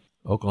weekend.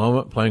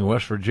 Oklahoma playing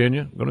West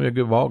Virginia. Going to be a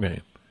good ball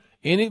game.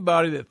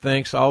 Anybody that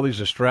thinks all these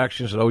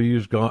distractions that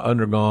OU's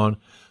undergone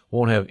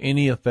won't have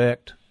any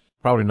effect,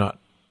 probably not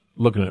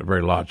looking at it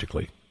very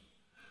logically.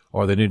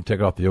 Or they need to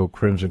take off the old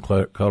crimson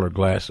colored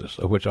glasses,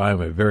 of which I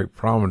am a very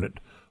prominent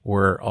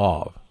wearer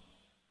of.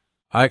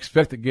 I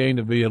expect the game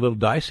to be a little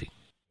dicey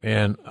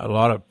and a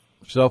lot of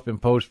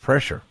self-imposed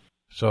pressure.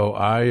 So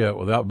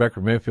without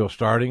Baker Mayfield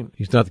starting,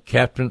 he's not the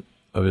captain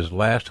of his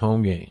last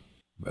home game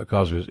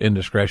because of his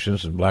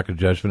indiscretions and lack of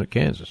judgment at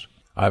Kansas.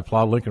 I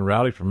applaud Lincoln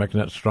Riley for making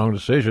that strong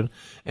decision,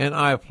 and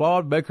I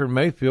applaud Baker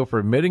Mayfield for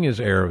admitting his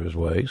error of his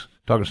ways.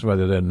 Talking to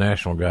somebody that a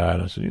national guy,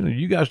 and I said,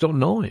 you guys don't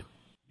know him.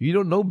 You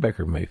don't know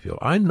Baker Mayfield.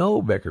 I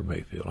know Baker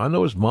Mayfield. I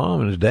know his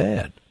mom and his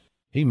dad.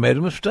 He made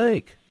a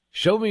mistake.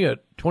 Show me a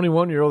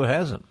 21-year-old that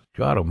hasn't.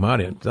 God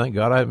almighty, thank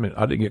God I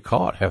didn't get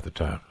caught half the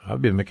time.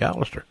 I'd be in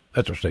McAllister.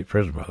 That's our state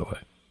prison, by the way.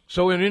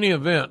 So in any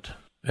event,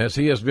 as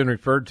he has been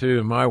referred to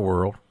in my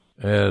world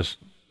as,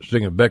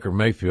 speaking of Baker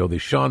Mayfield, the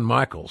Shawn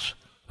Michaels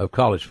of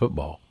college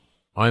football,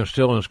 I am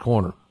still in his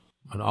corner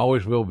and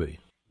always will be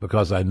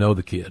because I know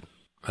the kid.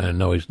 And I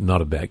know he's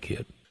not a bad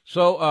kid.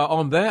 So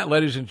on that,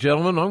 ladies and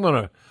gentlemen, I'm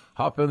going to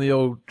hop in the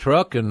old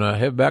truck and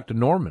head back to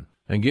Norman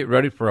and get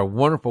ready for a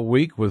wonderful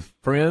week with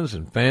friends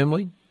and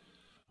family.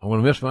 I'm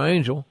going to miss my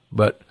angel,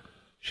 but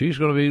she's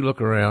going to be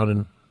looking around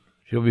and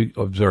she'll be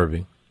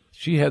observing.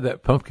 She had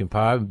that pumpkin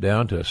pie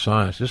down to a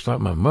science, just like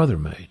my mother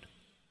made.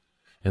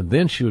 And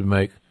then she would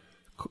make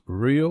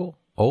real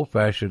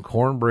old-fashioned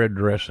cornbread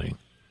dressing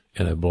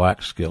in a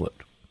black skillet.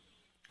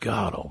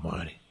 God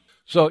almighty.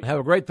 So have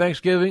a great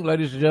Thanksgiving,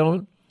 ladies and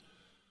gentlemen.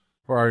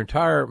 For our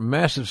entire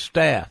massive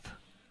staff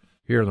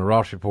here in the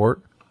Ross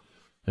Report,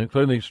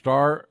 including the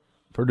star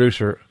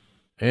producer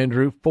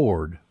Andrew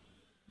Ford,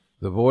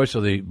 the voice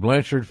of the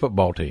Blanchard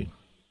football team.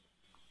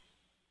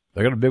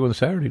 They got a big one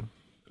Saturday,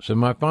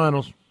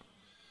 semifinals.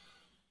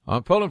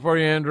 I'm pulling for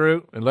you,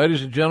 Andrew. And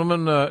ladies and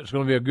gentlemen, it's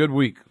going to be a good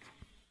week.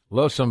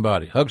 Love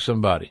somebody, hug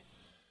somebody,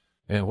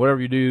 and whatever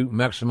you do,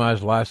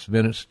 maximize life's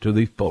minutes to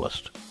the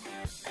fullest.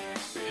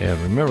 And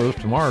remember, those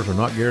tomorrows are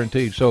not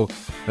guaranteed. So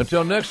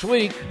until next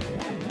week,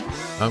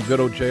 I'm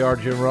good old JR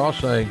Jim Ross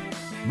saying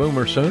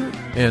Boomer Sooner,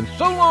 and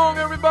so long,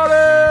 everybody!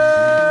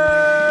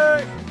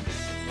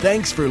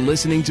 Thanks for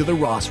listening to The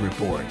Ross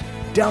Report.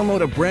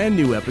 Download a brand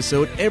new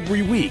episode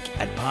every week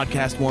at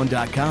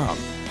podcastone.com.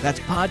 That's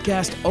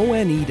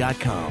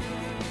podcastone.com.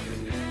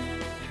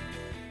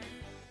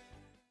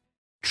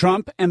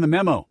 Trump and the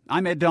memo.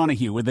 I'm Ed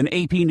Donahue with an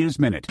AP News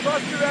Minute.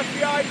 Trust your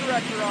FBI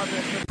director on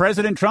this.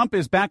 President Trump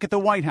is back at the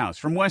White House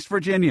from West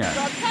Virginia.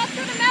 Talk to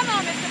the memo,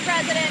 Mr.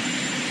 President.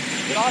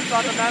 Thoughts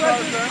on the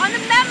memo, sir? On the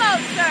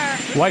memo,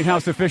 sir. White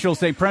House officials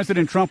say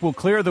President Trump will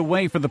clear the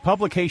way for the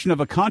publication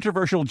of a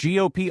controversial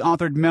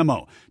GOP-authored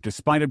memo,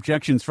 despite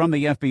objections from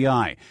the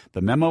FBI.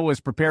 The memo was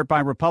prepared by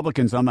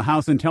Republicans on the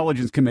House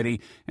Intelligence Committee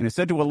and is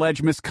said to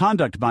allege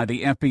misconduct by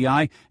the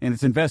FBI in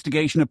its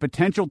investigation of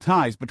potential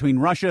ties between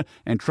Russia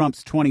and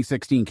Trump's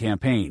 2016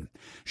 campaign.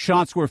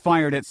 Shots were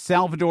fired at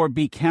Salvador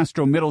B.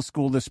 Castro Middle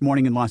School this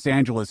morning in Los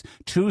Angeles.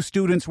 2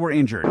 students were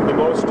injured. The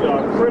most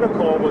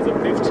critical was a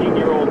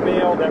 15-year-old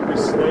male that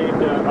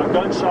received a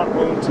gunshot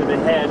wound to the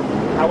head.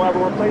 However,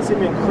 we're placing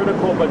him in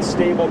critical but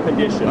stable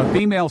condition. A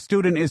female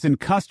student is in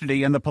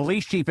custody, and the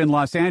police chief in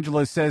Los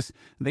Angeles says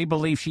they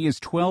believe she is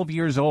 12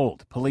 years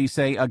old. Police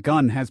say a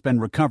gun has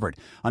been recovered.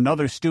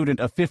 Another student,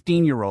 a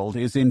 15-year-old,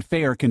 is in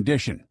fair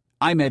condition.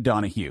 I'm Ed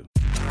Donahue.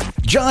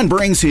 John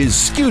brings his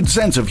skewed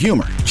sense of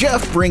humor.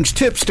 Jeff brings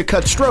tips to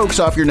cut strokes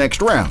off your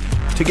next round.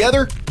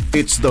 Together,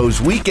 it's those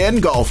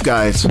weekend golf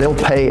guys. They'll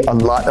pay a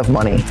lot of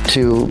money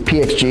to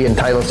PXG and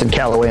Titleist and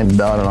Callaway and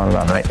on and on and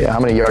on, right? How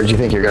many yards do you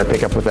think you're going to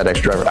pick up with that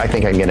extra driver? I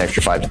think I can get an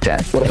extra 5 to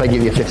 10. What if I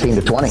give you 15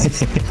 to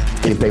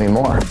 20? You pay me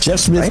more. Jeff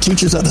Smith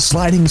teaches on a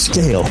sliding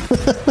scale.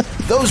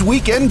 Those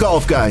weekend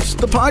golf guys,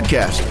 the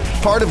podcast,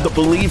 part of the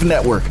Believe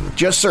Network.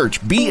 Just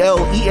search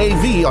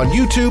BLEAV on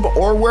YouTube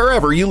or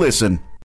wherever you listen.